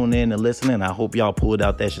guys for tuning in and listening. I hope y'all pulled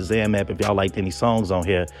out that Shazam app if y'all liked any songs on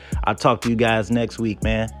here. I'll talk to you guys next week,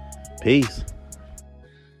 man. Peace.